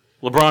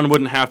 LeBron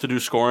wouldn't have to do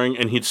scoring,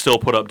 and he'd still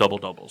put up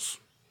double-doubles.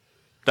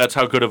 That's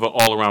how good of an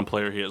all-around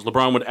player he is.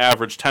 LeBron would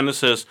average 10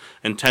 assists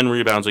and 10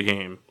 rebounds a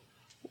game,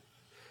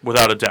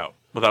 without a doubt,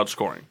 without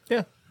scoring.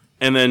 Yeah.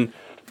 And then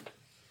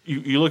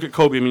you look at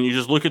Kobe. I mean, you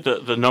just look at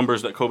the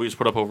numbers that Kobe's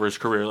put up over his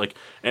career, like,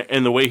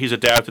 and the way he's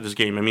adapted his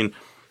game. I mean,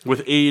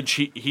 with age,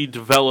 he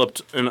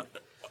developed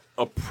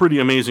a pretty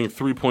amazing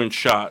three-point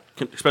shot,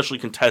 especially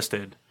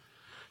contested.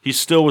 He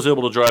still was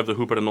able to drive the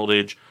hoop at an old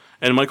age.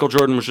 And Michael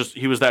Jordan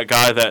he was that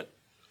guy that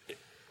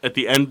at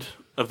the end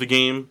of the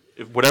game,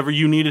 if whatever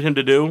you needed him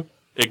to do,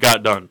 it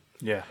got done.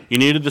 Yeah. You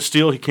needed the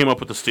steal, he came up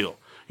with the steal.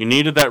 You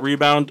needed that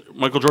rebound,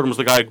 Michael Jordan was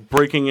the guy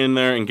breaking in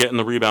there and getting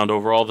the rebound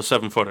over all the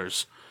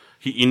 7-footers.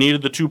 You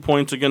needed the 2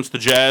 points against the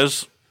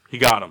Jazz, he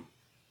got them.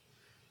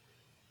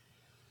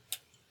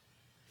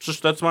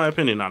 That's my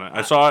opinion on it.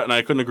 I saw it and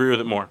I couldn't agree with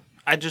it more.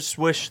 I just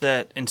wish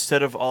that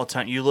instead of all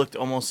time, you looked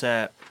almost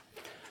at,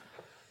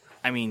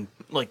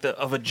 like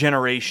of a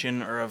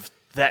generation or of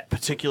that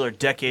particular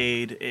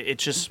decade.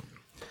 It's just,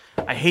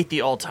 I hate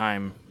the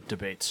all-time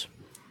debates.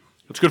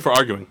 It's good for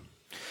arguing.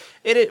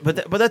 It is,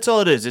 but that's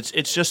all it is.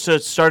 It's just to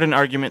start an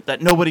argument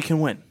that nobody can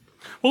win.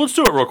 Well, let's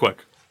do it real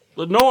quick.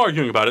 No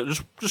arguing about it.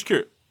 Just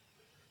curious.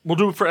 We'll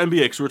do it for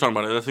NBA because we were talking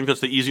about it. I think that's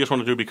the easiest one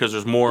to do because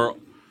there's more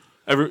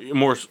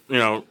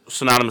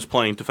synonymous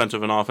playing,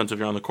 defensive and offensive.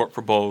 You're on the court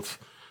for both.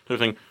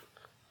 Everything.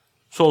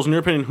 Souls, in your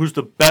opinion, who's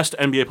the best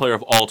NBA player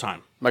of all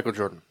time? Michael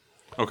Jordan.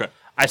 Okay.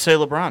 I say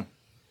LeBron.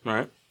 All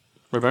right.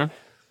 Right, Baron?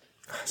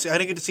 See, I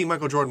didn't get to see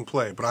Michael Jordan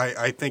play, but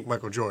I think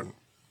Michael Jordan.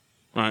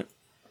 All right.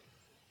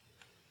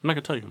 I'm not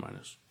going to tell you who mine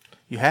is.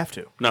 You have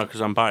to. No,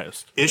 because I'm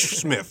biased. Ish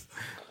Smith.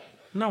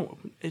 No,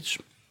 it's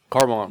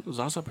Karl Malone.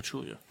 Zaza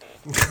Pachulia.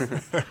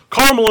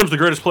 Karl Malone's the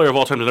greatest player of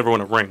all time to never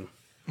win a ring.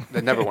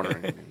 They never won a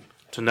ring.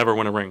 To never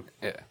win a ring.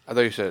 Yeah, I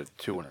thought you said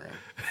to win a ring.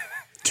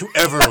 To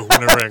ever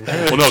win a ring.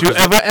 Well, no, 'cause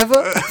Ever?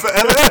 All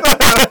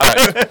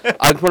right,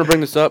 I just want to bring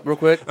this up real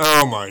quick.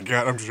 Oh my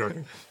God, I'm just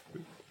joking.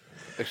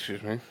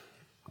 Excuse me.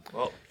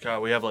 Well,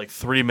 God, we have like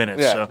 3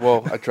 minutes. Yeah, So.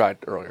 well, I tried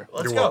earlier.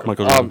 Let's You're go. welcome.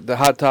 Michael Jordan. The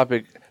hot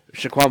topic: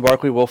 Shaquan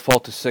Barkley will fall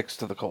to 6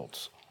 to the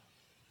Colts.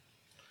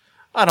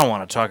 I don't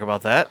want to talk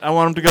about that. I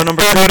want him to go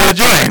number 2 to the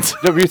Giants.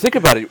 No, but you think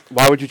about it.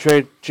 Why would you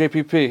trade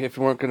JPP if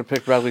you weren't going to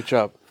pick Bradley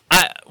Chubb?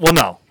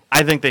 No.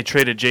 I think they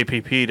traded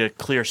JPP to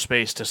clear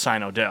space to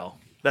sign Odell.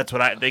 That's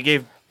what they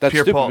gave That's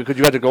stupid Pierre-Paul. because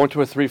you had to go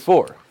into a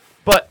 3-4.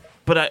 But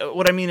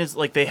what I mean is,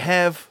 like, they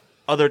have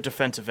other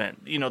defensive end.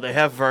 You know, they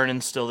have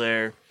Vernon still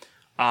there.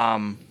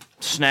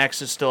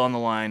 Snacks is still on the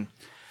line.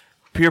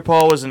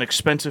 Pierre-Paul was an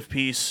expensive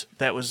piece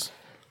that was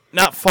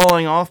not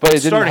falling off, But but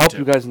it didn't starting help to.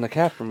 you guys in the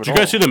cap room at Did all.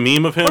 you guys see the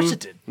meme of him? Of course it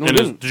did. No, it in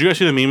his- didn't. did you guys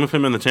see the meme of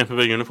him in the Tampa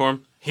Bay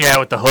uniform? Yeah,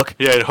 with the hook.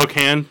 Yeah, hook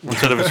hand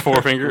instead of his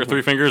 4 finger or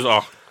 3 fingers. Oh,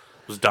 I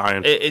was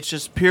dying. It's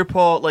just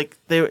Pierre-Paul, like,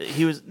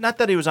 he was, not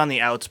that he was on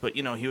the outs, but,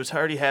 you know, he was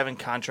already having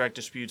contract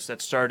disputes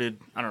that started,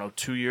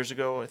 2 years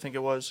ago, I think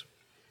it was.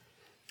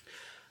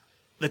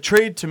 The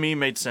trade, to me,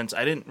 made sense.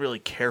 I didn't really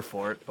care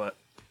for it, but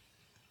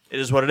it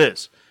is what it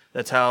is.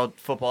 That's how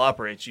football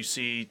operates. You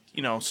see,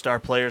 star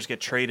players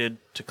get traded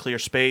to clear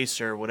space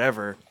or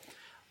whatever.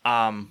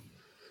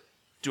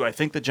 Do I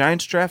think the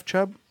Giants draft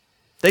Chubb?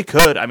 They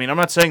could. I mean, I'm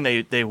not saying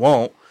they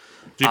won't.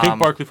 Do you think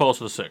Barkley falls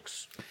to the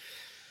 6?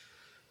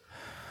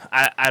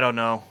 I don't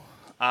know.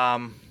 I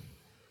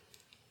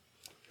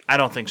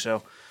don't think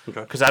so.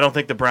 Okay. Because I don't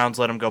think the Browns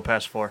let him go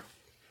past 4.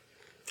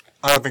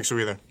 I don't think so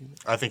either.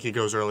 I think he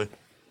goes early.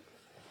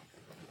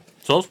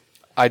 Souls?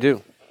 I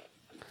do.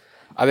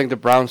 I think the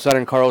Browns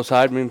signing Carlos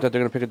Hyde means that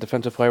they're going to pick a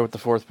defensive player with the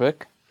 4th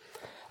pick.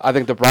 I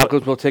think the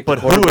Broncos will take But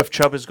the who quarterback. if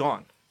Chubb is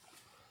gone?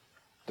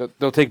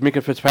 They'll take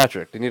Minka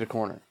Fitzpatrick. They need a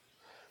corner.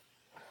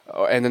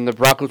 And then the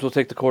Broncos will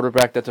take the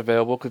quarterback that's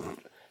available because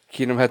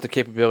Keenum has the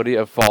capability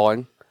of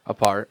falling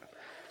apart.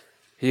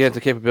 He has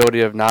the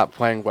capability of not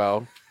playing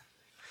well.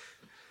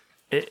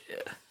 I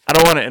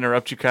don't want to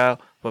interrupt you,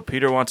 Kyle, but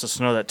Peter wants us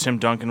to know that Tim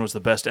Duncan was the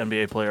best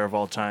NBA player of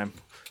all time.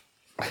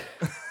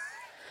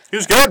 He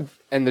was good.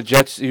 And the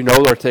Jets,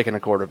 are taking a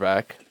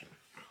quarterback.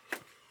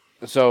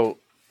 So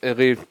it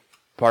leaves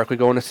Barkley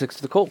going to 6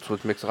 to the Colts,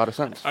 which makes a lot of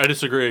sense. I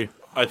disagree.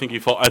 I think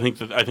I think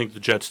the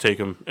Jets take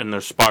him, and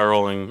they're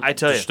spiraling. I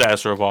tell you.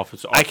 disaster of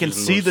office. I can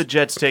see the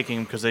Jets taking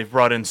him because they've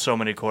brought in so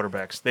many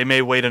quarterbacks. They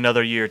may wait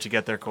another year to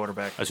get their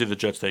quarterback. I see the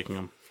Jets taking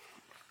him.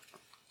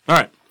 All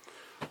right,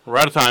 we're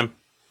out of time.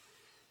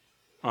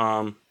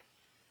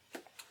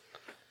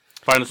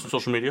 Find us on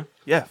social media.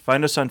 Yeah,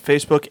 find us on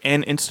Facebook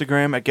and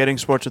Instagram at Getting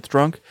Sports with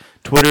Drunk.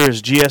 Twitter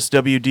is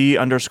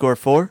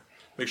GSWD_4.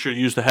 Make sure to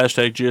use the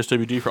hashtag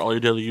GSWD for all your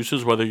daily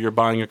uses, whether you're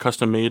buying a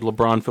custom-made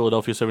LeBron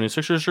Philadelphia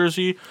 76ers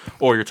jersey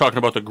or you're talking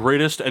about the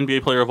greatest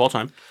NBA player of all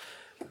time.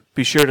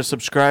 Be sure to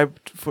subscribe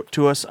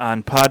to us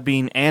on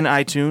Podbean and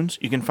iTunes.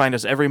 You can find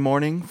us every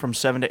morning from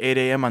 7 to 8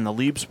 a.m. on the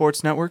Leap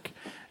Sports Network,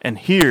 and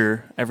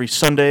here every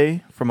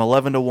Sunday from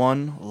 11 to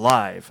 1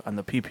 live on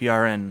the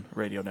PPRN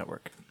radio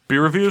network.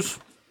 Beer reviews?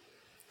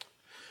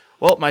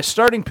 Well, my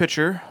starting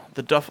pitcher,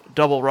 the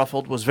double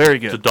ruffled, was very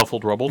The good.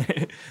 Duffled Rubble.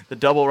 The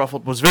double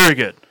ruffled was very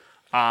good.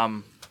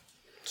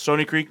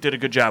 Stony Creek did a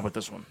good job with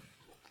this one.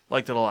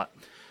 Liked it a lot.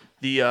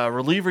 The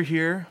reliever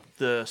here,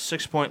 the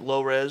 6-point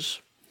low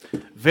res,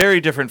 very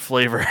different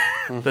flavor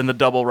than the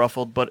double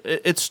ruffled, but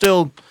it's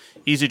still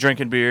easy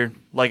drinking beer.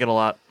 Like it a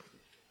lot.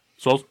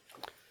 Souls?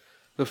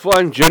 The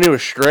Flying Jenny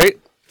was straight.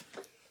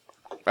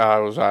 It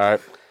was all right.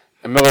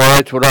 And Miller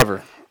Lights,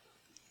 whatever.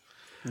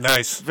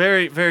 Nice.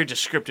 Very, very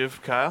descriptive,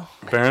 Kyle.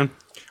 Baron?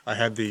 I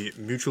had the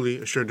Mutually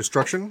Assured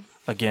Destruction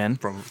Again.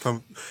 from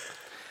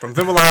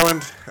Thimble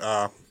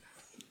Island.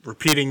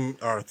 Repeating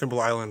our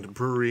Thimble Island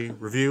Brewery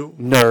review.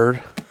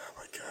 Nerd.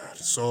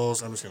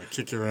 Souls, I'm just going to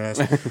kick your ass.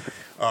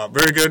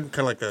 Very good. Kind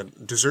of like the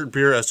dessert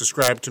beer as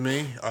described to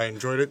me. I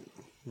enjoyed it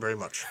very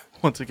much.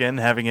 Once again,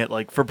 having it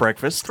like for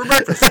breakfast. For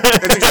breakfast.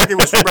 That's exactly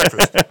what's for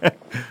breakfast.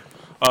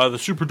 The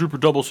Super Duper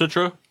Double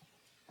Citra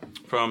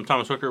from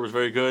Thomas Hooker was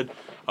very good.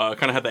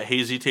 Kind of had that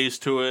hazy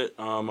taste to it.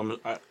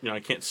 I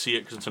can't see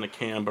it because it's in a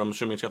can, but I'm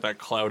assuming it's got that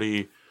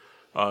cloudy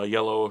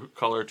yellow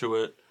color to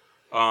it.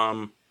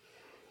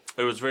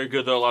 It was very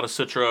good, though. A lot of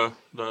Citra.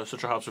 The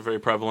Citra hops are very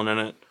prevalent in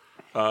it.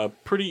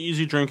 Pretty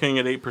easy drinking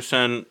at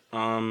 8%,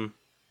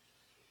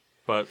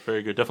 but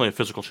very good. Definitely a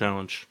physical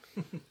challenge.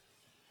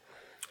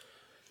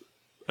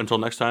 Until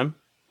next time.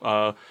 It's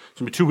going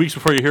to be 2 weeks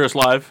before you hear us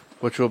live.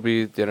 Which will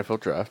be the NFL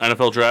draft.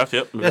 NFL draft,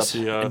 yep. We Yes.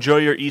 got the, Enjoy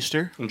your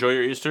Easter. enjoy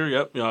your Easter,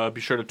 yep.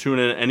 Be sure to tune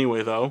in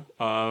anyway, though.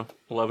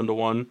 11 to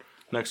 1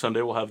 next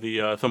Sunday. We'll have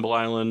the Thimble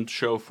Island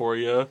show for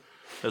you,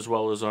 as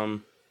well as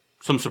some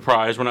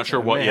surprise. We're not sure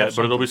we what may yet, have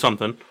but it'll be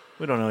something.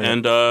 We don't know yet.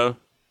 And,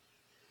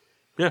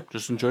 yeah,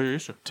 just enjoy your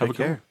Easter. Have a Take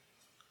good one. care.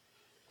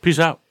 Peace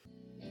out.